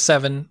any of the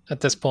 7 at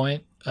this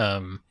point.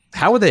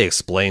 How would they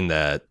explain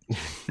that?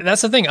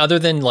 That's the thing. Other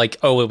than like,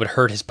 oh, it would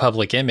hurt his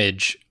public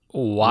image.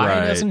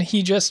 Why doesn't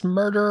he just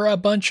murder a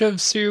bunch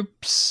of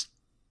supes?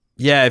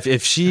 Yeah,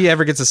 if she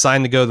ever gets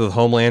assigned to go to the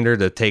Homelander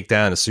to take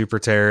down a super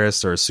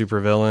terrorist or a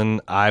super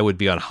villain, I would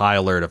be on high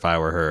alert if I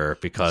were her,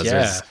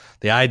 because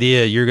the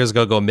idea you're going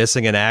to go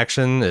missing in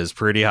action is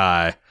pretty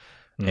high.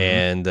 Mm-hmm.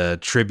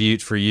 And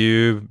tribute for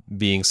you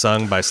being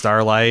sung by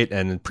Starlight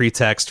and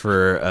pretext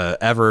for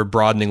ever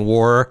broadening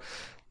war.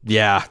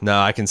 Yeah, no,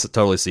 I can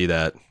totally see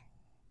that.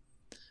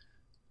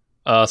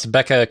 So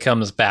Becca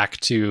comes back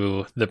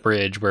to the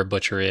bridge where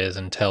Butcher is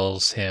and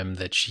tells him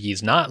that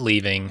she's not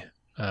leaving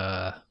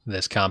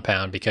this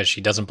compound because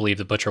she doesn't believe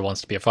the Butcher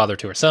wants to be a father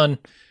to her son.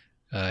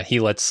 He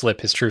lets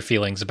slip his true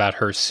feelings about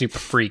her super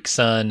freak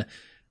son,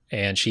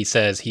 and she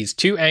says he's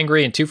too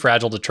angry and too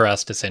fragile to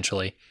trust,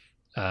 essentially,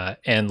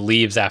 and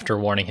leaves after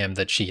warning him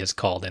that she has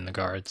called in the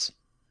guards.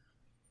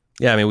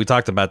 Yeah, I mean, we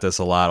talked about this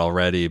a lot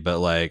already, but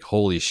like,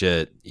 holy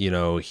shit, you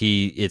know,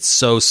 it's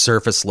so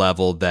surface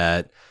level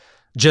that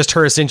just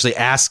her essentially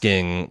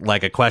asking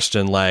like a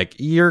question like,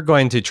 you're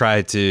going to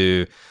try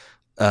to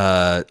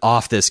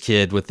off this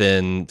kid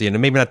within, you know,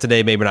 maybe not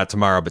today, maybe not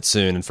tomorrow, but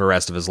soon and for the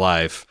rest of his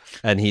life.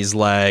 And he's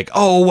like,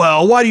 oh,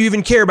 well, why do you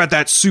even care about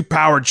that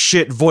soup-powered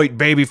shit, Voight,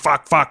 baby,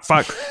 fuck.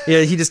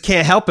 Yeah, he just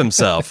can't help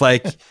himself.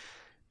 Like,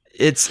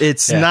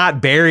 it's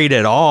not buried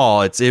at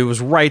all. It was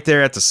right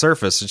there at the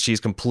surface, and she's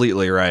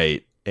completely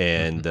right.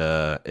 And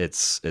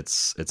it's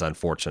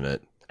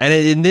unfortunate.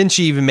 And then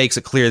she even makes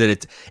it clear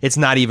that it's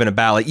not even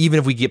about, like, even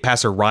if we get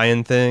past her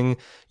Ryan thing,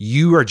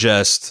 you are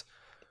just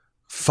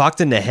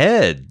fucked in the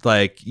head.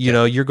 Like, you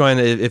know, you're going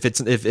to, if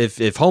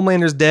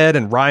Homelander's dead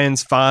and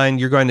Ryan's fine,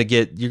 you're going to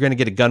get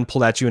a gun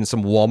pulled at you in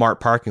some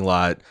Walmart parking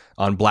lot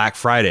on Black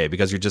Friday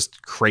because you're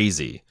just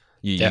crazy.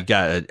 You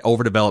got an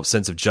overdeveloped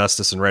sense of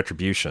justice and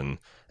retribution.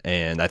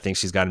 And I think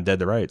she's got him dead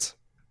to rights.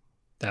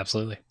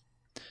 Absolutely.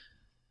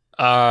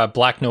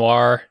 Black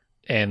Noir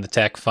and the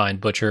tech find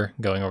Butcher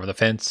going over the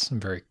fence. A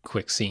very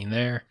quick scene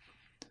there.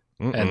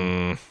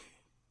 And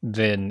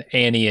then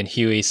Annie and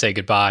Huey say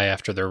goodbye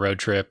after their road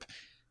trip.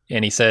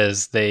 And he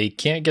says they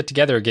can't get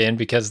together again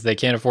because they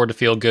can't afford to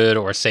feel good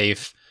or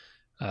safe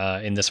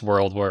in this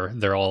world where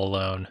they're all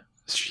alone.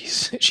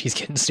 She's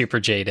getting super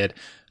jaded.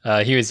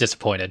 Huey's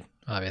disappointed,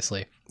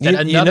 obviously.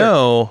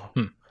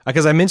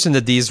 Because I mentioned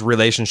that these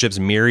relationships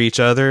mirror each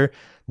other.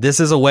 This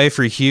is a way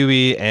for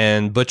Huey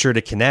and Butcher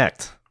to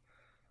connect.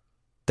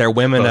 Their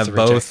women have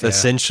both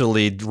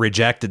essentially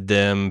rejected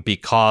them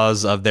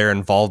because of their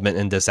involvement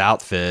in this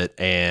outfit,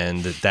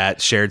 and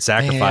that shared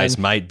sacrifice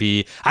might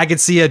be... I could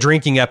see a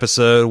drinking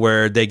episode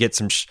where they get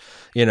some,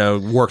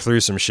 work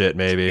through some shit,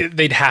 maybe.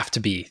 They'd have to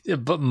be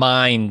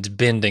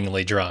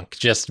mind-bendingly drunk,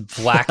 just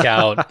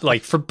blackout.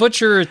 Like, for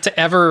Butcher to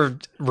ever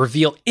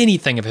reveal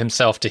anything of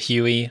himself to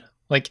Huey,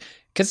 like,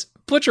 because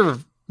Butcher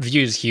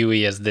views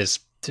Huey as this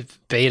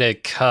beta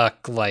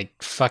cuck,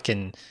 like,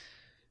 fucking...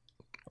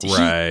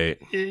 Right.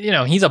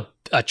 He's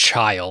a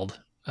child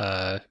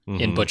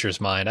in Butcher's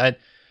mind.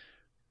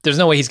 There's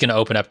no way he's going to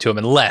open up to him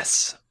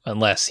unless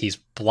he's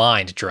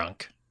blind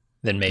drunk.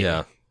 Then maybe.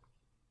 Yeah.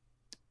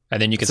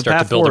 And then you can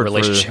start to build a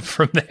relationship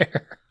from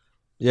there.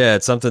 Yeah,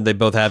 it's something they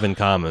both have in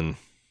common.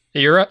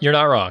 You're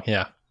not wrong.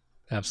 Yeah,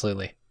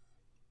 absolutely.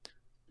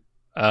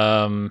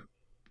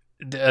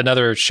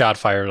 Another shot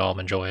fired at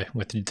Almond Joy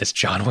with this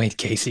John Wayne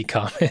Gacy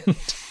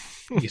comment.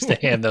 Used to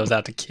hand those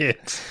out to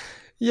kids.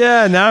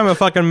 Yeah, now I'm a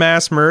fucking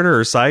mass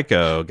murderer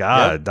psycho.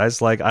 God,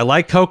 that's like, I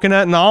like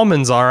coconut and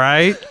almonds, all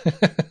right?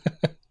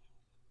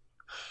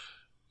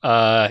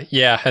 And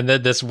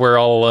then this We're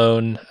All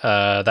Alone,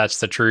 that's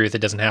the truth.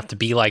 It doesn't have to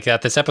be like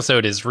that. This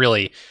episode is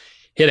really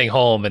hitting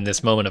home in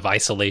this moment of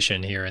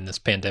isolation here in this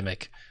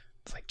pandemic.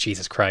 It's like,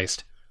 Jesus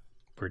Christ.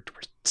 we're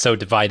so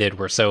divided.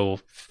 We're so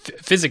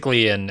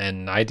physically and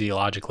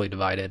ideologically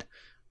divided.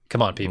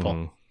 Come on,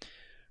 people.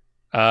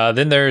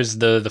 Then there's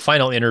the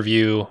final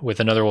interview with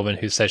another woman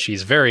who says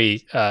she's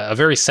a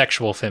very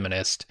sexual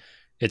feminist.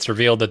 It's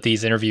revealed that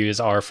these interviews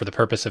are for the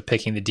purpose of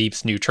picking the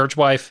Deep's new church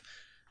wife,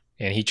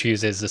 and he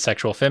chooses the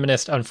sexual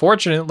feminist.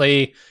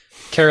 Unfortunately,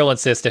 Carol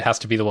insists it has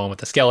to be the one with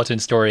the skeleton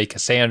story,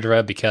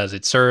 Cassandra, because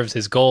it serves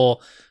his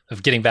goal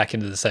of getting back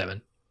into the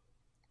Seven.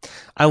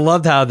 I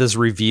loved how this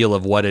reveal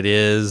of what it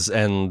is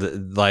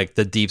and like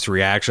the Deep's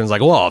reactions,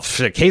 like, well,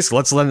 case,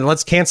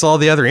 let's cancel all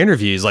the other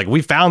interviews. Like,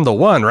 we found the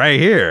one right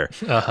here,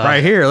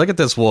 right here. Look at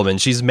this woman.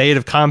 She's made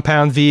of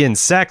compound V and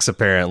sex,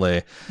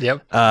 apparently.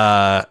 Yep.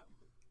 Yeah.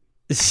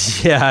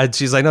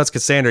 She's like, no, it's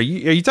Cassandra. Are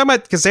you talking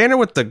about Cassandra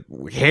with the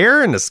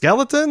hair and the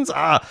skeletons?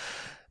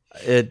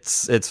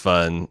 It's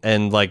fun.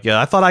 And like,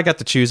 I thought I got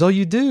to choose. Oh,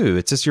 you do.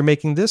 It's just you're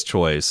making this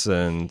choice,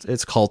 and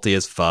it's culty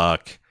as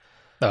fuck.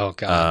 Oh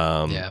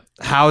god. Yeah.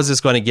 How is this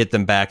going to get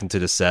them back into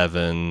the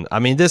Seven? I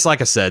mean, this,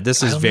 like I said,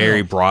 this is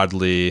very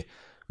broadly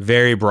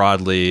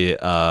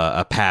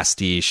a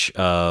pastiche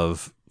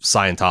of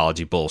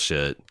Scientology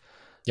bullshit.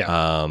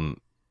 Yeah.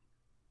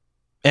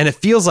 And it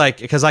feels like,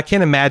 because I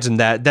can't imagine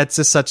that's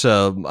just such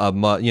a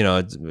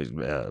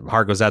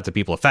heart goes out to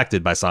people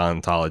affected by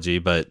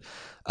Scientology, but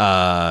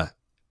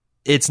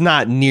it's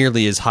not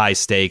nearly as high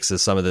stakes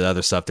as some of the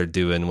other stuff they're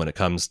doing when it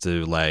comes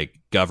to like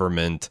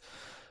government,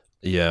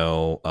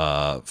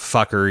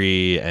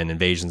 fuckery and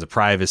invasions of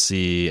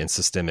privacy and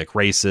systemic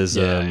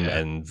racism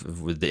and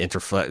with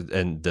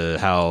the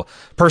how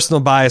personal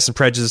bias and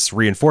prejudice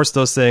reinforce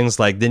those things.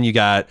 Like, then you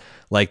got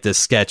like this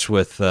sketch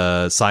with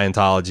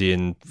Scientology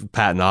and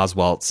Patton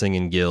Oswalt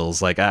singing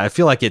Gills. Like, I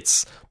feel like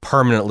it's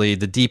permanently,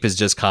 the Deep is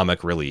just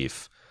comic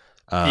relief.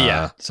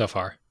 So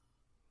far.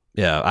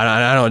 Yeah,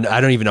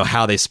 I don't even know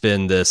how they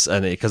spin this,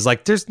 and because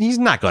like he's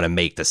not going to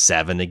make the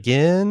Seven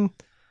again.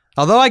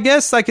 Although I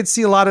guess I could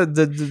see a lot of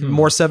the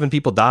more Seven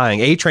people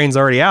dying. A-Train's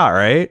already out,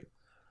 right?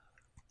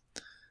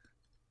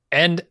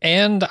 And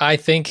I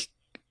think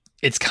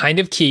it's kind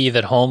of key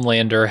that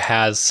Homelander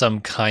has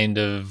some kind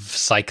of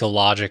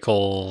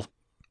psychological.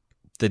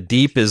 The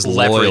Deep is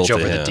leverage loyal to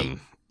over him. the Deep,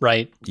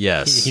 right?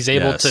 Yes, he's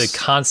able to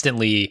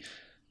constantly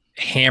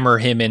hammer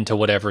him into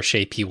whatever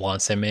shape he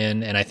wants him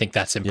in, and I think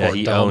that's important. Yeah,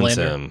 he to owns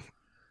Homelander. him.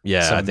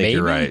 Yeah, So I think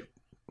you're right.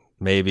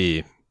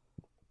 Maybe.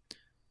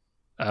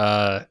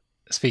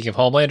 Speaking of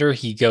Homelander,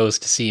 he goes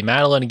to see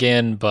Madeline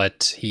again,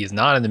 but he is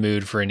not in the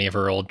mood for any of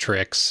her old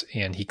tricks,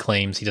 and he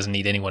claims he doesn't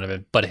need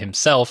anyone but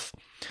himself.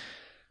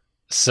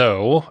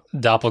 So,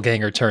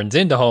 Doppelganger turns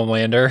into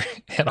Homelander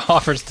and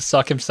offers to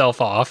suck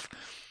himself off.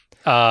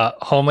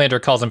 Homelander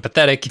calls him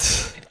pathetic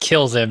and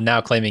kills him,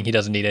 now claiming he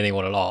doesn't need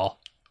anyone at all.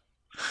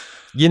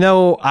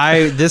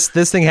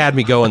 This thing had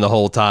me going the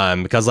whole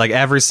time, because like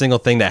every single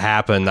thing that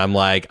happened, I'm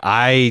like,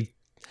 I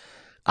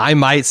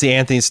might see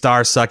Anthony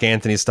Starr suck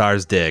Anthony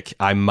Starr's dick.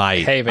 I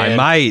might. Hey, man. I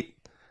might.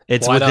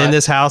 It's Why within not?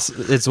 this house.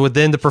 It's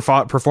within the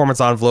performance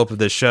envelope of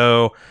this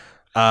show.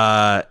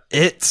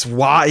 It's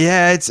wild.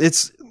 Yeah,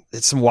 it's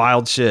some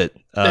wild shit.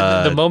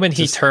 The moment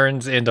he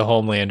turns into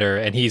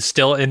Homelander and he's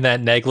still in that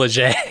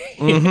negligee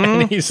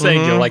and he's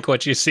saying, "You like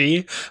what you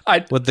see?"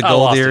 With the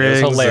gold earrings.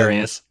 It was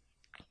hilarious.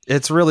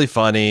 It's really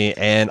funny,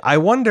 and I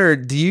wonder,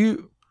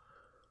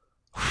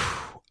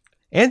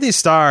 Anthony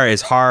Starr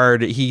is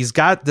hard. He's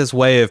got this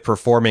way of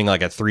performing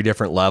like at 3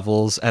 different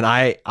levels, and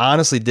I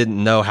honestly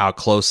didn't know how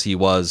close he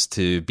was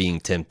to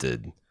being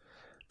tempted,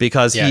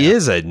 because he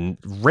is a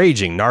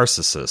raging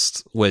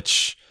narcissist,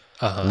 which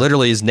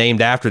literally is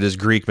named after this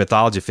Greek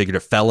mythology figure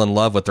that fell in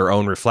love with their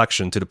own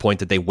reflection to the point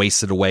that they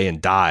wasted away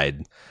and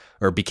died,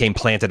 or became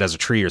planted as a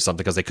tree or something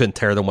because they couldn't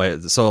tear them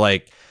away. So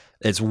like,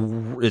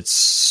 it's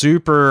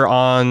super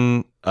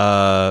on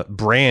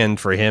brand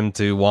for him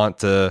to want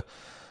to,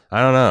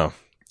 I don't know.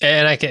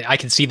 And I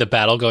can see the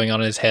battle going on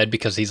in his head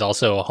because he's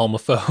also a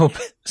homophobe.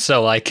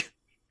 So like,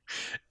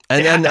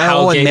 and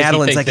how gay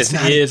Madeline's does he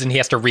think this is, and he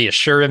has to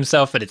reassure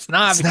himself that it's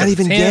not. It's not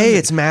even gay.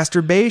 It's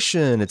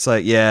masturbation. It's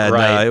like,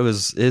 right. No,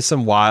 it's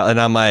some wild. And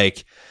I'm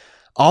like,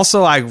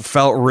 also I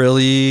felt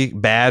really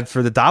bad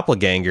for the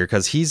doppelganger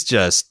because he's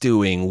just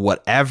doing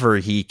whatever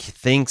he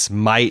thinks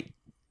might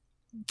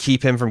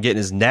keep him from getting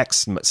his neck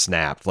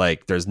snapped.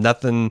 Like, there's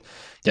nothing.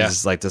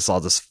 He's like all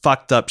this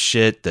fucked up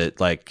shit that,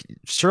 like,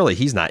 surely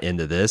he's not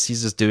into this.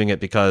 He's just doing it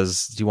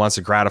because he wants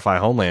to gratify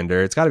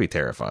Homelander. It's got to be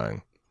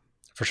terrifying.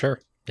 For sure.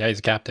 Yeah, he's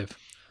a captive.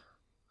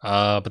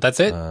 But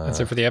that's it. That's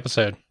it for the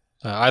episode.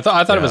 I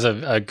thought it was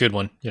a good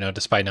one,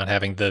 despite not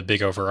having the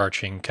big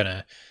overarching kind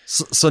of.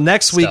 So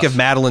next stuff. week, if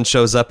Madeline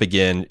shows up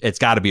again, it's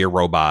got to be a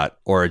robot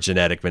or a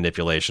genetic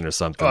manipulation or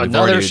something.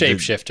 Another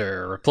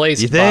shapeshifter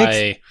replaced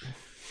by,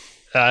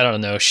 I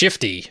don't know,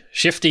 Shifty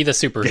the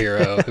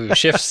superhero who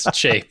shifts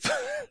shape.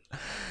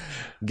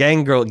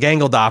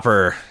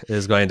 Gangle-Dopper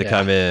is going to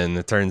come in.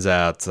 It turns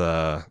out,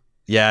 I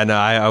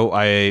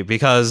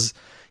because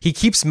he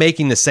keeps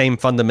making the same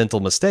fundamental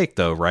mistake,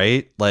 though,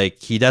 right? Like,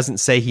 he doesn't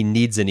say he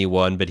needs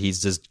anyone, but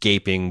he's this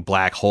gaping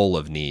black hole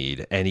of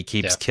need, and he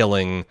keeps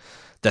killing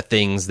the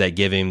things that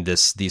give him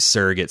these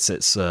surrogate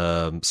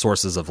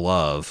sources of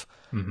love.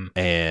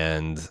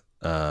 And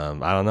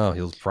I don't know,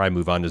 he'll probably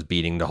move on to just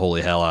beating the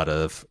holy hell out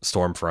of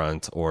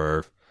Stormfront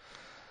or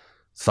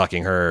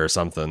fucking her or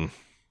something.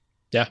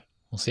 Yeah,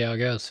 we'll see how it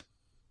goes.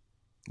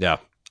 Yeah,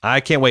 I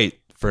can't wait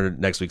for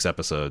next week's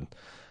episode.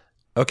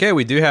 Okay,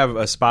 we do have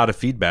a spot of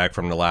feedback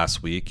from the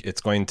last week.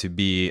 It's going to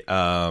be,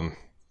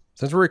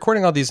 since we're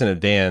recording all these in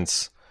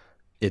advance,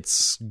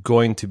 it's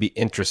going to be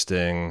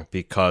interesting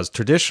because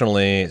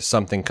traditionally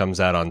something comes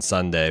out on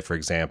Sunday, for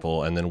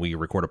example, and then we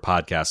record a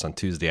podcast on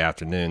Tuesday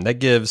afternoon. That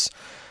gives,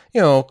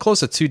 close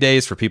to 2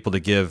 days for people to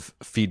give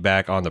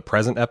feedback on the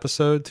present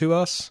episode to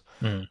us.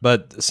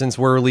 But since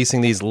we're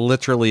releasing these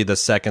literally the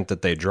second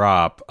that they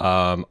drop,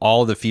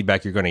 all of the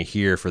feedback you're going to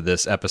hear for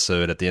this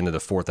episode at the end of the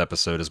 4th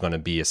episode is going to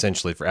be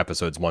essentially for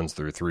episodes 1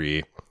 through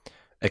 3,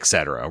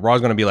 etc. We're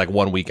always going to be like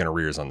 1 week in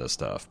arrears on this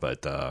stuff.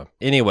 But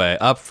anyway,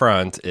 up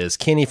front is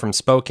Kenny from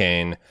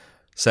Spokane,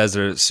 says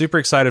they're super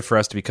excited for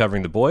us to be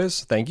covering The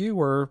Boys. Thank you.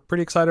 We're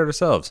pretty excited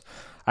ourselves.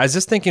 I was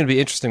just thinking it'd be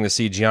interesting to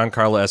see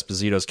Giancarlo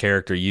Esposito's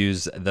character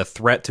use the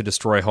threat to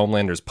destroy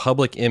Homelander's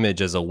public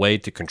image as a way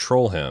to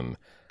control him.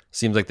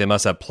 Seems like they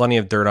must have plenty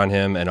of dirt on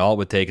him, and all it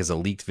would take is a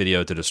leaked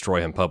video to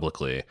destroy him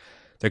publicly.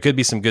 There could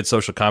be some good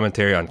social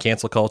commentary on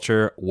cancel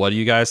culture. What do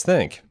you guys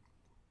think?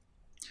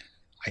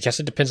 I guess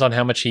it depends on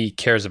how much he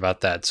cares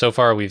about that. So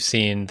far, we've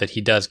seen that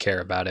he does care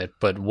about it,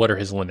 but what are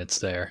his limits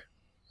there,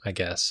 I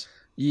guess?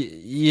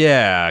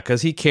 Yeah,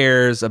 because he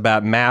cares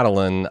about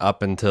Madeline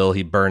up until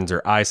he burns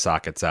her eye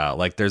sockets out.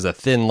 Like, there's a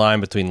thin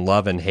line between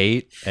love and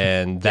hate,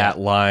 and that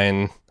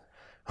line,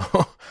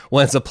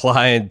 when it's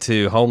applied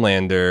to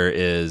Homelander,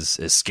 is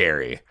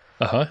scary.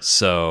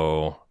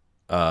 So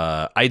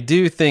I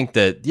do think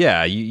that,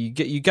 yeah,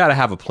 you got to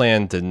have a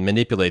plan to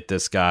manipulate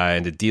this guy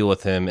and to deal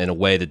with him in a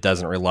way that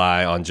doesn't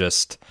rely on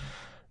just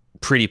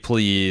pretty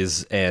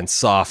please and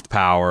soft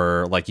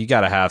power. Like, you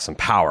got to have some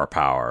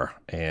power,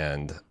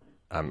 and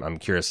I'm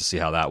curious to see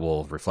how that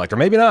will reflect, or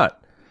maybe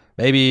not.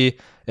 Maybe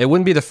it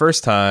wouldn't be the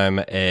first time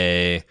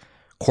a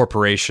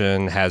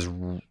corporation has,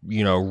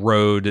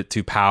 rode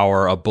to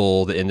power a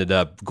bull that ended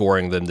up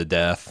goring them to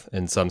death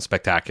in some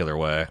spectacular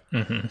way.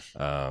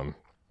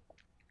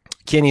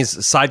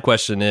 Kenny's side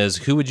question is,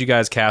 who would you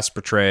guys cast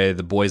portray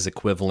the Boys'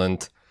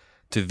 equivalent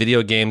to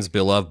video games'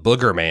 beloved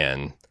Booger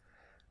Man?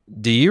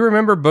 Do you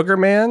remember Booger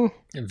Man?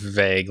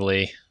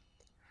 Vaguely.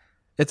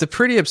 It's a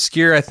pretty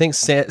obscure, I think,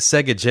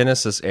 Sega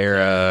Genesis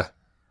era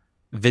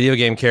video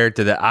game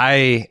character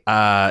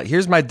that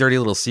here's my dirty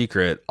little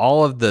secret.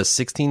 All of the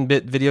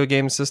 16-bit video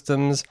game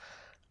systems,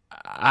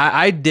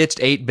 I ditched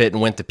 8-bit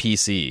and went to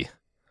PC.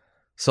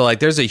 So, like,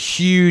 there's a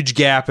huge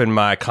gap in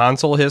my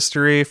console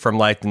history from,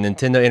 like, the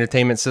Nintendo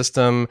Entertainment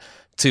System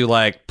to,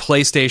 like,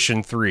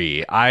 PlayStation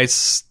 3. I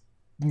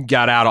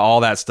got out of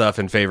all that stuff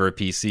in favor of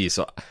PC.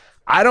 So,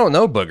 I don't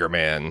know Booger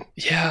Man.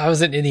 Yeah, I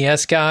was an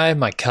NES guy.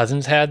 My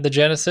cousins had the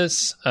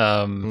Genesis.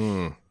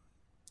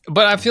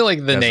 But I feel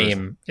like the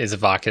name is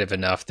evocative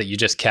enough that you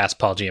just cast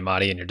Paul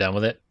Giamatti and you're done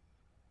with it.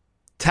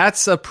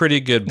 That's a pretty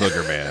good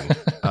Booger Man.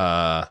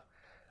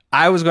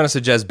 I was going to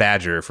suggest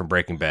Badger from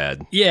Breaking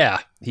Bad. Yeah.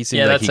 He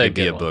seems like he could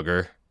be a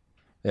booger.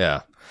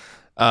 Yeah.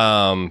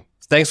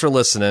 Thanks for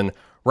listening.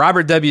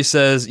 Robert W.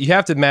 says, you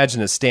have to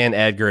imagine that Stan,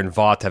 Edgar, and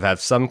Vought have had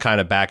some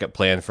kind of backup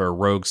plan for a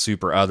rogue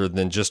super other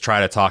than just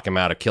try to talk him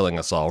out of killing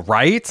us all.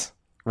 Right?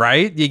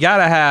 You got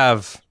to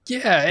have...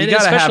 Yeah, you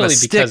got to have a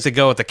stick to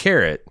go with the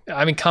carrot.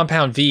 I mean,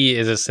 Compound V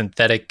is a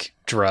synthetic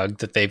drug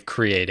that they've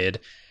created.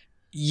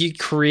 You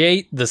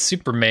create the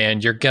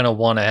Superman, you're going to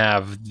want to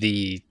have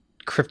the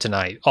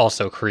kryptonite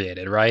also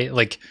created, right?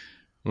 Like,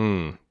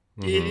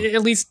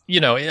 at least,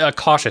 a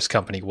cautious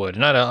company would.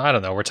 And I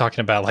don't know. We're talking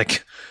about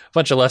like a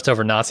bunch of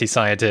leftover Nazi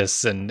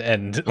scientists and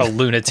a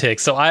lunatic.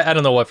 So I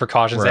don't know what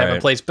precautions they have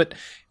in place. But,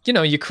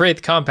 you create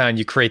the compound,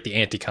 you create the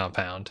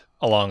anti-compound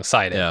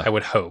alongside it, I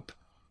would hope.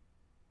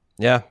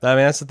 Yeah, I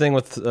mean, that's the thing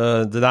with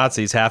the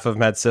Nazis. Half of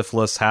them had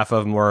syphilis, half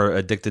of them were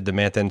addicted to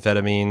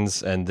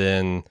methamphetamines, and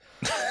then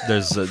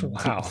there's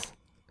wow.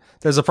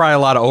 There's probably a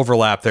lot of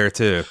overlap there,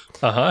 too,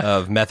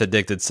 of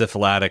meth-addicted,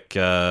 syphilitic,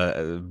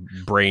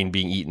 brain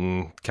being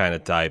eaten kind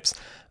of types.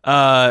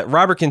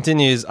 Robert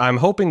continues, I'm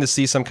hoping to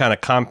see some kind of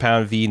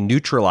Compound V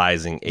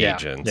neutralizing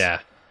agent.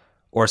 Yeah.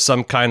 Or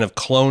some kind of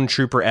clone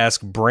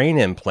trooper-esque brain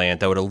implant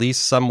that would at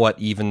least somewhat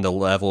even the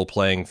level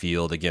playing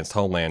field against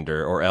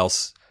Homelander, or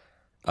else...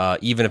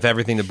 even if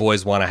everything the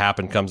boys want to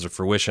happen comes to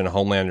fruition,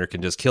 Homelander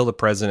can just kill the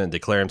president and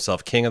declare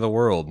himself king of the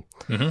world.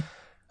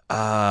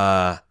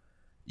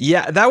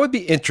 Yeah, that would be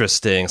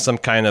interesting. Some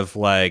kind of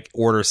like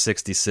Order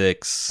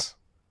 66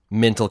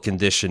 mental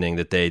conditioning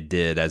that they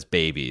did as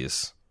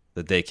babies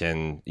that they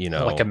can,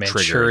 like a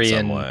trigger in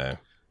some way.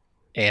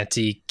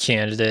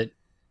 Anti-candidate,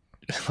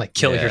 like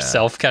kill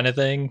yourself kind of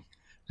thing.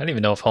 I don't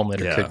even know if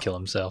Homelander could kill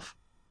himself.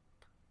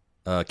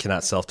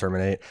 Cannot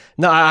self-terminate.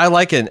 No, I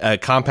like a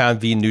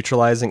Compound V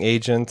neutralizing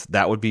agent.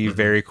 That would be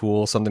very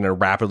cool. Something that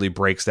rapidly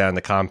breaks down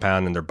the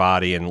compound in their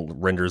body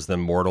and renders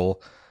them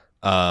mortal.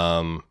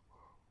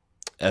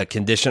 A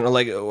condition,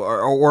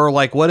 or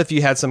like, what if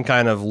you had some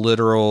kind of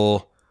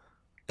literal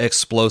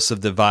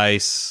explosive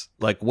device,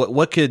 like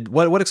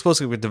what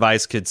explosive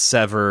device could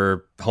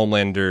sever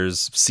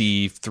Homelander's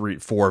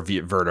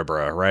C4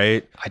 vertebra,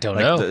 right? I don't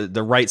like know.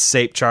 The right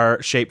shape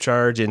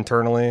charge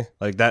internally,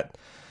 like that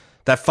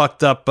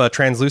fucked up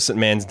Translucent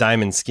Man's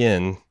diamond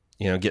skin,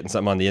 getting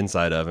something on the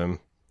inside of him.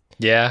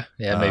 Yeah,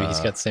 maybe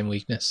he's got the same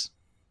weakness.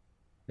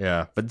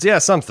 Yeah, but yeah,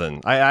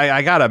 something.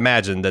 I gotta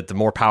imagine that the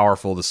more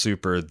powerful the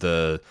super,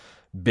 the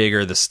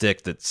bigger the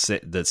stick that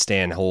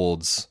Stan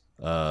holds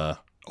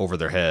over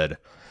their head.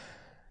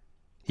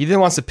 He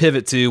then wants to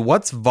pivot to,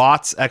 what's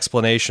Vought's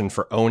explanation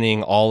for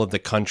owning all of the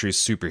country's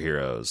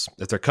superheroes?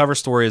 If their cover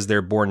story is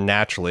they're born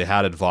naturally,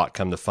 how did Vought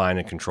come to find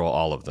and control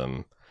all of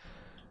them?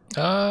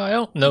 I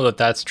don't know that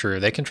that's true.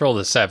 They control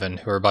the 7,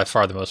 who are by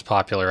far the most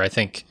popular. I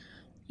think,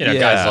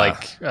 guys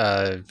like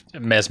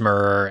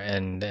Mesmer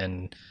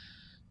and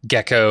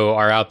Gecko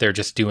are out there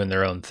just doing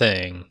their own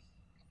thing.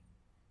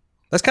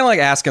 That's kind of like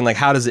asking, like,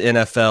 how does the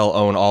NFL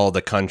own all of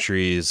the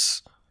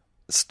country's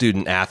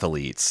student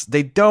athletes?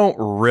 They don't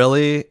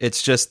really.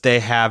 It's just they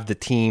have the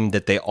team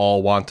that they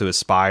all want to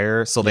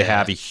aspire, so they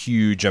have a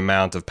huge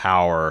amount of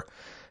power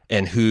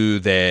in who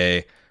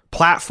they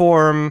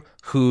platform,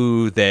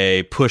 who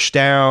they push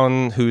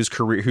down,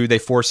 who they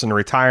force into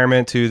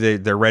retirement, who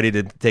they're ready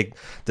to take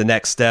the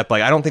next step.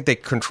 Like, I don't think they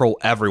control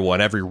everyone,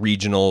 every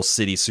regional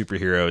city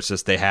superhero. It's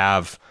just they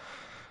have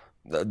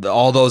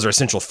all those are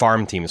essential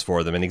farm teams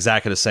for them, in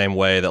exactly the same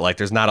way that, like,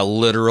 there's not a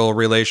literal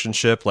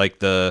relationship, like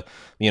the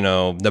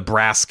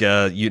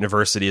Nebraska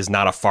University is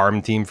not a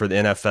farm team for the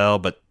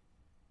NFL, but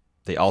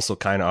they also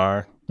kind of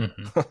are.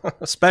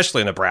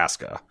 Especially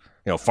Nebraska,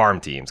 farm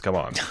teams, come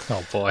on.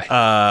 Oh boy.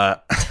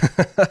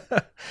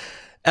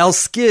 El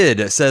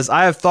Skid says,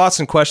 I have thoughts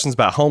and questions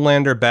about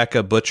Homelander,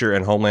 Becca, Butcher,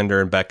 and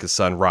Homelander and Becca's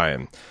son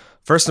Ryan.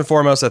 First and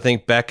foremost, I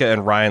think Becca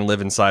and Ryan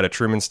live inside a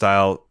Truman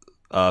style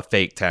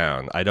fake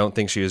town. I don't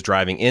think she is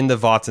driving into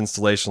Vought's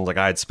installation like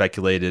I had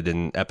speculated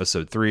in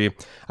episode 3.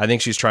 I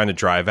think she's trying to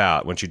drive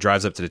out. When she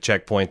drives up to the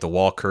checkpoint, the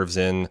wall curves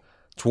in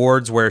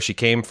towards where she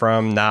came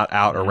from, not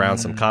out around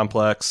some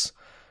complex.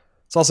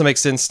 This also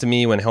makes sense to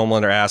me when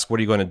Homelander asks, what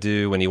are you going to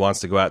do when he wants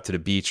to go out to the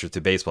beach or to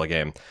a baseball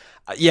game?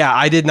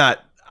 I did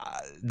not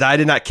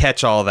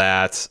catch all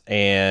that,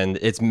 and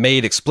it's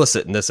made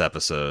explicit in this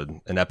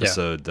episode,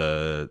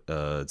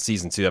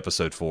 season 2,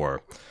 episode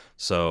 4.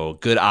 So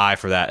good eye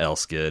for that,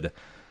 Elskid.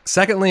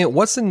 Secondly,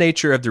 what's the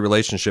nature of the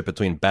relationship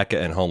between Becca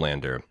and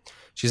Homelander?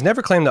 She's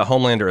never claimed that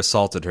Homelander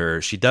assaulted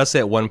her. She does say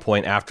at one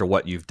point, after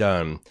what you've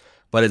done,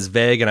 but it's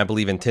vague and I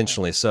believe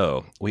intentionally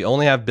so. We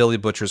only have Billy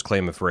Butcher's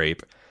claim of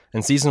rape.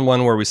 In season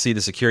 1, where we see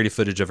the security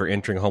footage of her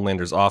entering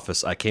Homelander's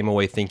office, I came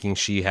away thinking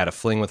she had a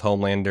fling with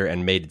Homelander,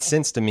 and made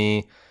sense to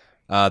me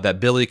that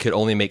Billy could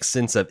only make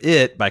sense of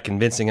it by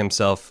convincing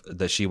himself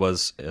that she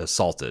was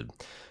assaulted.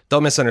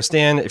 Don't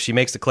misunderstand. If she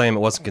makes the claim it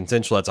wasn't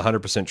consensual, that's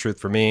 100% truth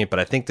for me. But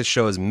I think the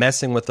show is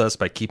messing with us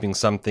by keeping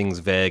some things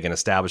vague and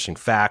establishing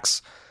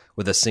facts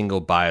with a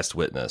single biased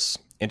witness.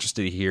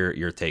 Interested to hear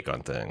your take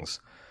on things.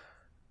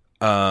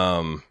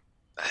 It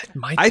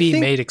might be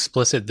made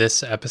explicit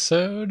this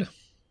episode.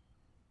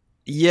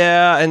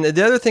 Yeah, and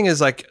the other thing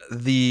is, like,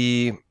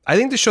 I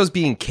think the show's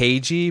being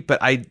cagey,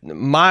 but I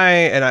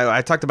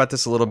talked about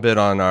this a little bit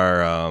on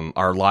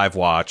our live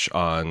watch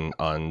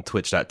on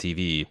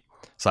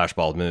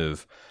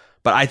twitch.tv/baldmove.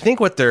 But I think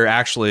what they're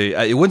actually,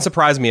 it wouldn't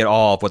surprise me at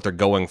all if what they're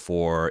going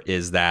for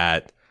is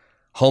that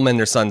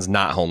Homelander's son's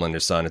not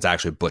Homelander's son. It's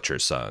actually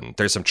Butcher's son.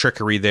 There's some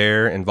trickery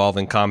there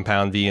involving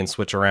Compound V and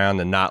Switch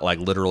Around and not like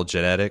literal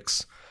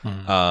genetics.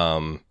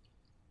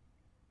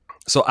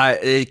 So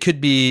it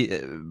could be,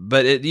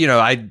 but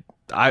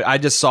I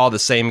just saw the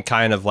same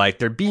kind of, like,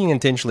 they're being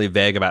intentionally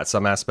vague about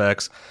some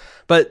aspects.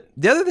 But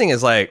the other thing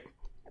is, like,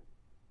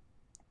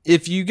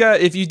 if you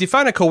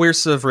define a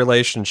coercive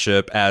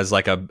relationship as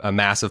like a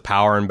massive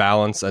power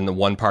imbalance and the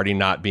one party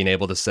not being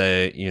able to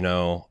say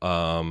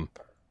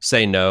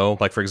say no,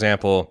 like, for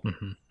example,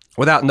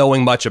 without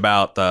knowing much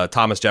about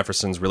Thomas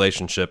Jefferson's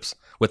relationships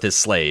with his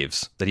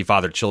slaves that he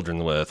fathered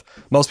children with,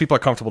 most people are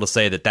comfortable to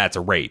say that that's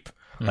a rape.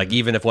 Like,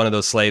 even if one of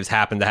those slaves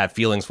happened to have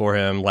feelings for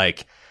him,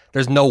 like,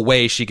 there's no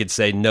way she could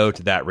say no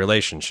to that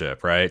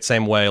relationship, right?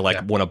 Same way,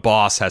 like, when a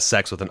boss has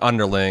sex with an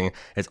underling,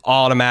 it's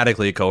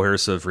automatically a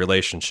coercive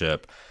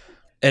relationship.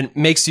 And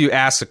makes you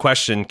ask the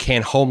question,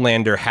 can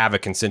Homelander have a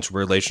consensual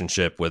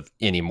relationship with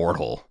any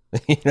mortal?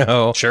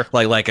 Sure.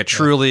 Like a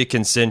truly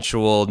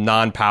consensual,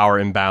 non-power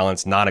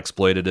imbalance,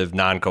 non-exploitative,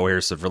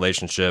 non-coercive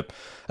relationship,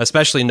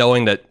 especially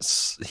knowing that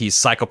he's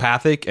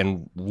psychopathic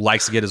and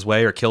likes to get his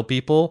way or kill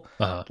people.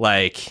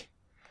 Like,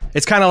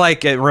 it's kind of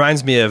like, it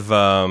reminds me of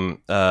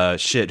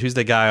who's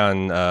the guy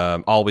on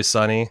Always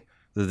Sunny?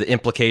 The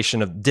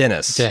implication of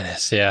Dennis.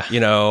 Yeah.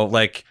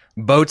 Like,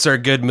 boats are a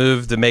good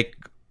move to make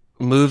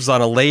moves on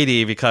a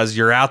lady because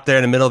you're out there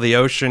in the middle of the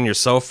ocean, you're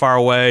so far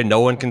away, no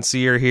one can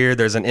see or hear,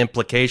 there's an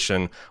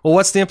implication. Well,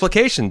 what's the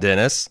implication,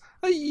 Dennis?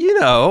 Like,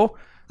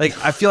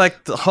 I feel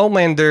like the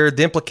Homelander,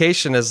 the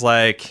implication is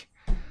like,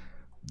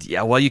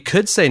 yeah, well, you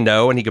could say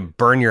no and he could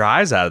burn your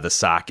eyes out of the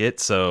socket,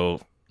 so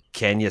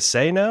can you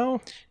say no?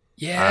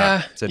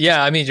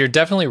 Yeah. I mean, you're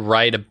definitely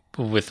right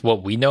with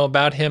what we know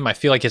about him. I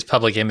feel like his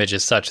public image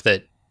is such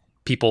that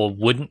people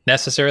wouldn't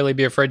necessarily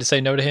be afraid to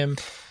say no to him.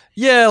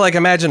 Yeah, like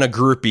imagine a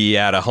groupie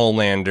at a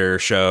Homelander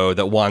show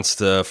that wants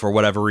to, for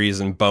whatever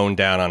reason, bone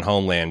down on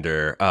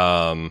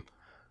Homelander.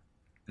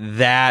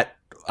 That,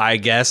 I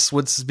guess,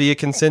 would be a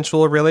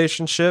consensual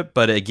relationship.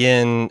 But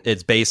again,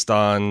 it's based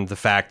on the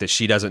fact that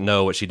she doesn't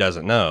know what she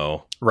doesn't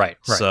know. Right.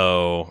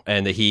 So,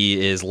 and that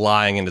he is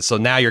lying. So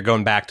now you're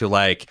going back to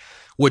like,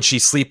 would she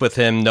sleep with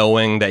him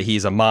knowing that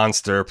he's a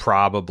monster?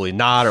 Probably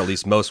not, or at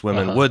least most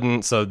women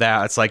wouldn't. So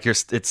that it's like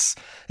it's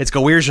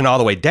coercion all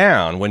the way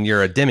down when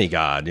you're a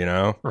demigod, you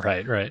know?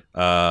 Right.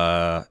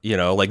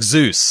 Like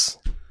Zeus.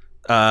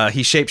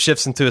 He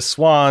shapeshifts into a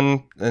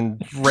swan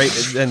and rape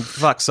and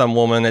fuck some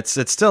woman. It's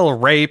still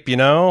rape, you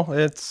know?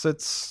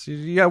 It's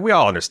yeah, we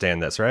all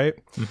understand this, right?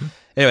 Mm-hmm.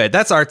 Anyway,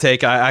 that's our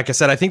take. Like I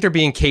said, I think they're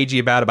being cagey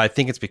about it, but I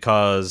think it's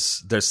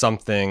because there's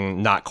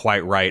something not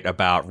quite right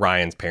about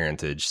Ryan's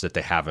parentage that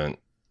they haven't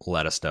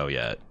let us know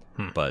yet.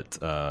 But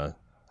I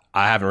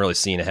haven't really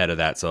seen ahead of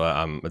that,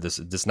 so this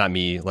is not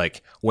me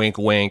like wink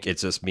wink.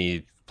 It's just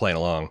me playing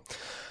along.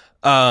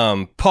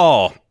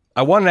 Paul,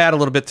 I wanted to add a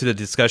little bit to the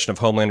discussion of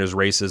Homelander's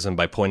racism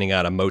by pointing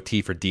out a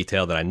motif or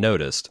detail that I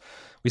noticed.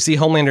 We see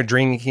Homelander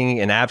drinking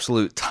an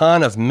absolute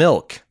ton of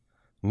milk.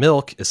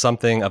 Milk is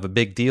something of a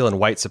big deal in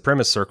white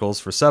supremacist circles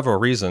for several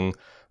reasons.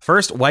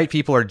 First, white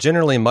people are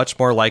generally much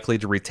more likely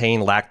to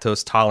retain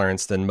lactose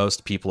tolerance than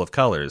most people of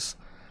colors.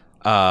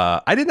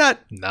 I did not.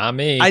 Not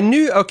me. I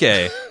knew.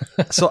 Okay,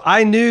 so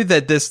I knew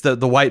that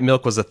the white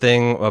milk was a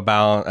thing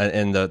about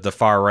in the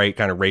far right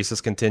kind of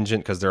racist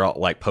contingent because they're all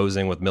like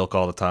posing with milk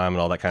all the time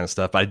and all that kind of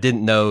stuff. But I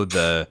didn't know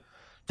the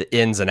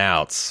ins and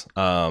outs.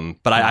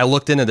 But I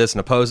looked into this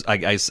and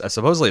I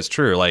supposedly it's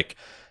true. Like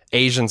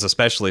Asians,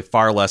 especially,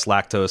 far less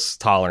lactose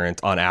tolerant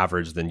on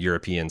average than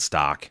European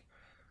stock.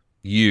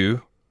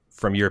 You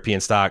from European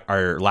stock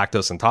are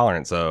lactose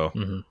intolerant, so.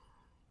 Mm-hmm.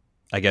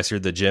 I guess you're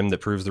the Jim that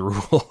proves the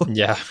rule.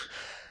 Yeah.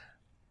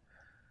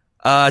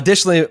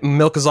 Additionally,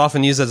 milk is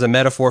often used as a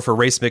metaphor for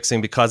race mixing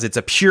because it's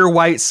a pure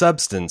white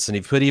substance, and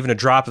if you put even a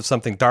drop of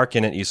something dark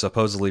in it, you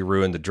supposedly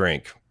ruin the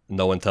drink.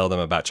 No one tell them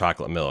about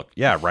chocolate milk.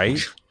 Yeah, right?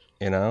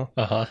 You know?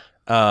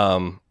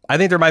 I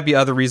think there might be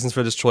other reasons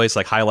for this choice,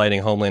 like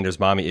highlighting Homelander's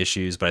mommy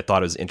issues, but I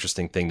thought it was an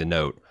interesting thing to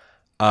note.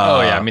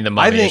 I mean, the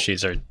mommy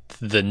issues are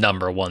the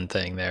number one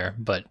thing there,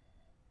 but...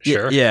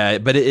 Sure. Yeah,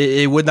 but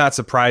it would not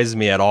surprise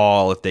me at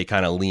all if they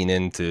kind of lean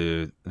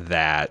into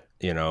that,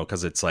 you know,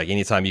 because it's like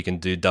anytime you can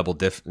do double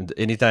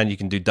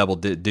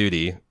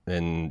duty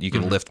and you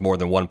can lift more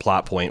than one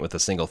plot point with a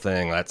single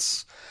thing,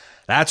 that's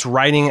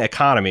writing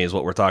economy is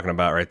what we're talking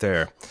about right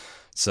there.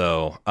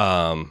 So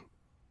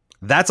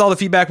that's all the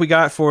feedback we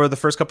got for the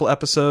first couple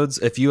episodes.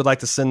 If you would like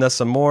to send us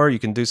some more, you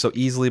can do so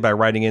easily by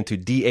writing into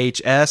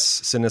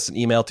DHS. Send us an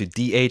email to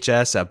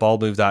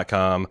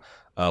dhs@baldmove.com.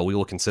 We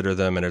will consider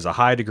them, and there's a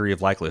high degree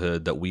of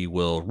likelihood that we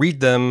will read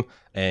them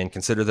and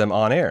consider them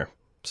on air.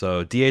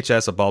 So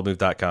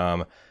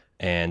dhs@baldmove.com,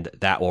 and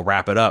that will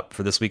wrap it up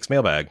for this week's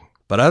mailbag.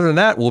 But other than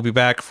that, we'll be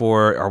back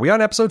for... Are we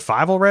on episode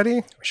 5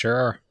 already?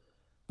 Sure.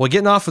 Well,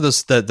 getting off of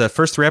this, the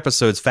first 3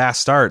 episodes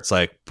fast starts.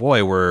 Like,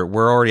 boy,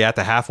 we're already at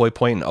the halfway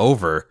point and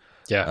over.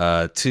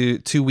 Yeah.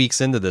 2 weeks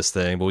into this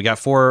thing, but we got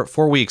 4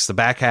 weeks, the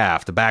back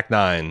half, the back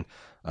 9,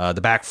 the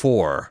back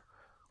 4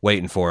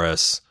 waiting for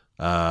us.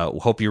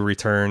 Hope you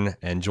return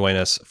and join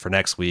us for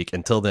next week.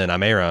 Until then,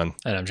 I'm Aaron.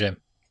 And I'm Jim.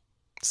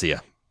 See ya.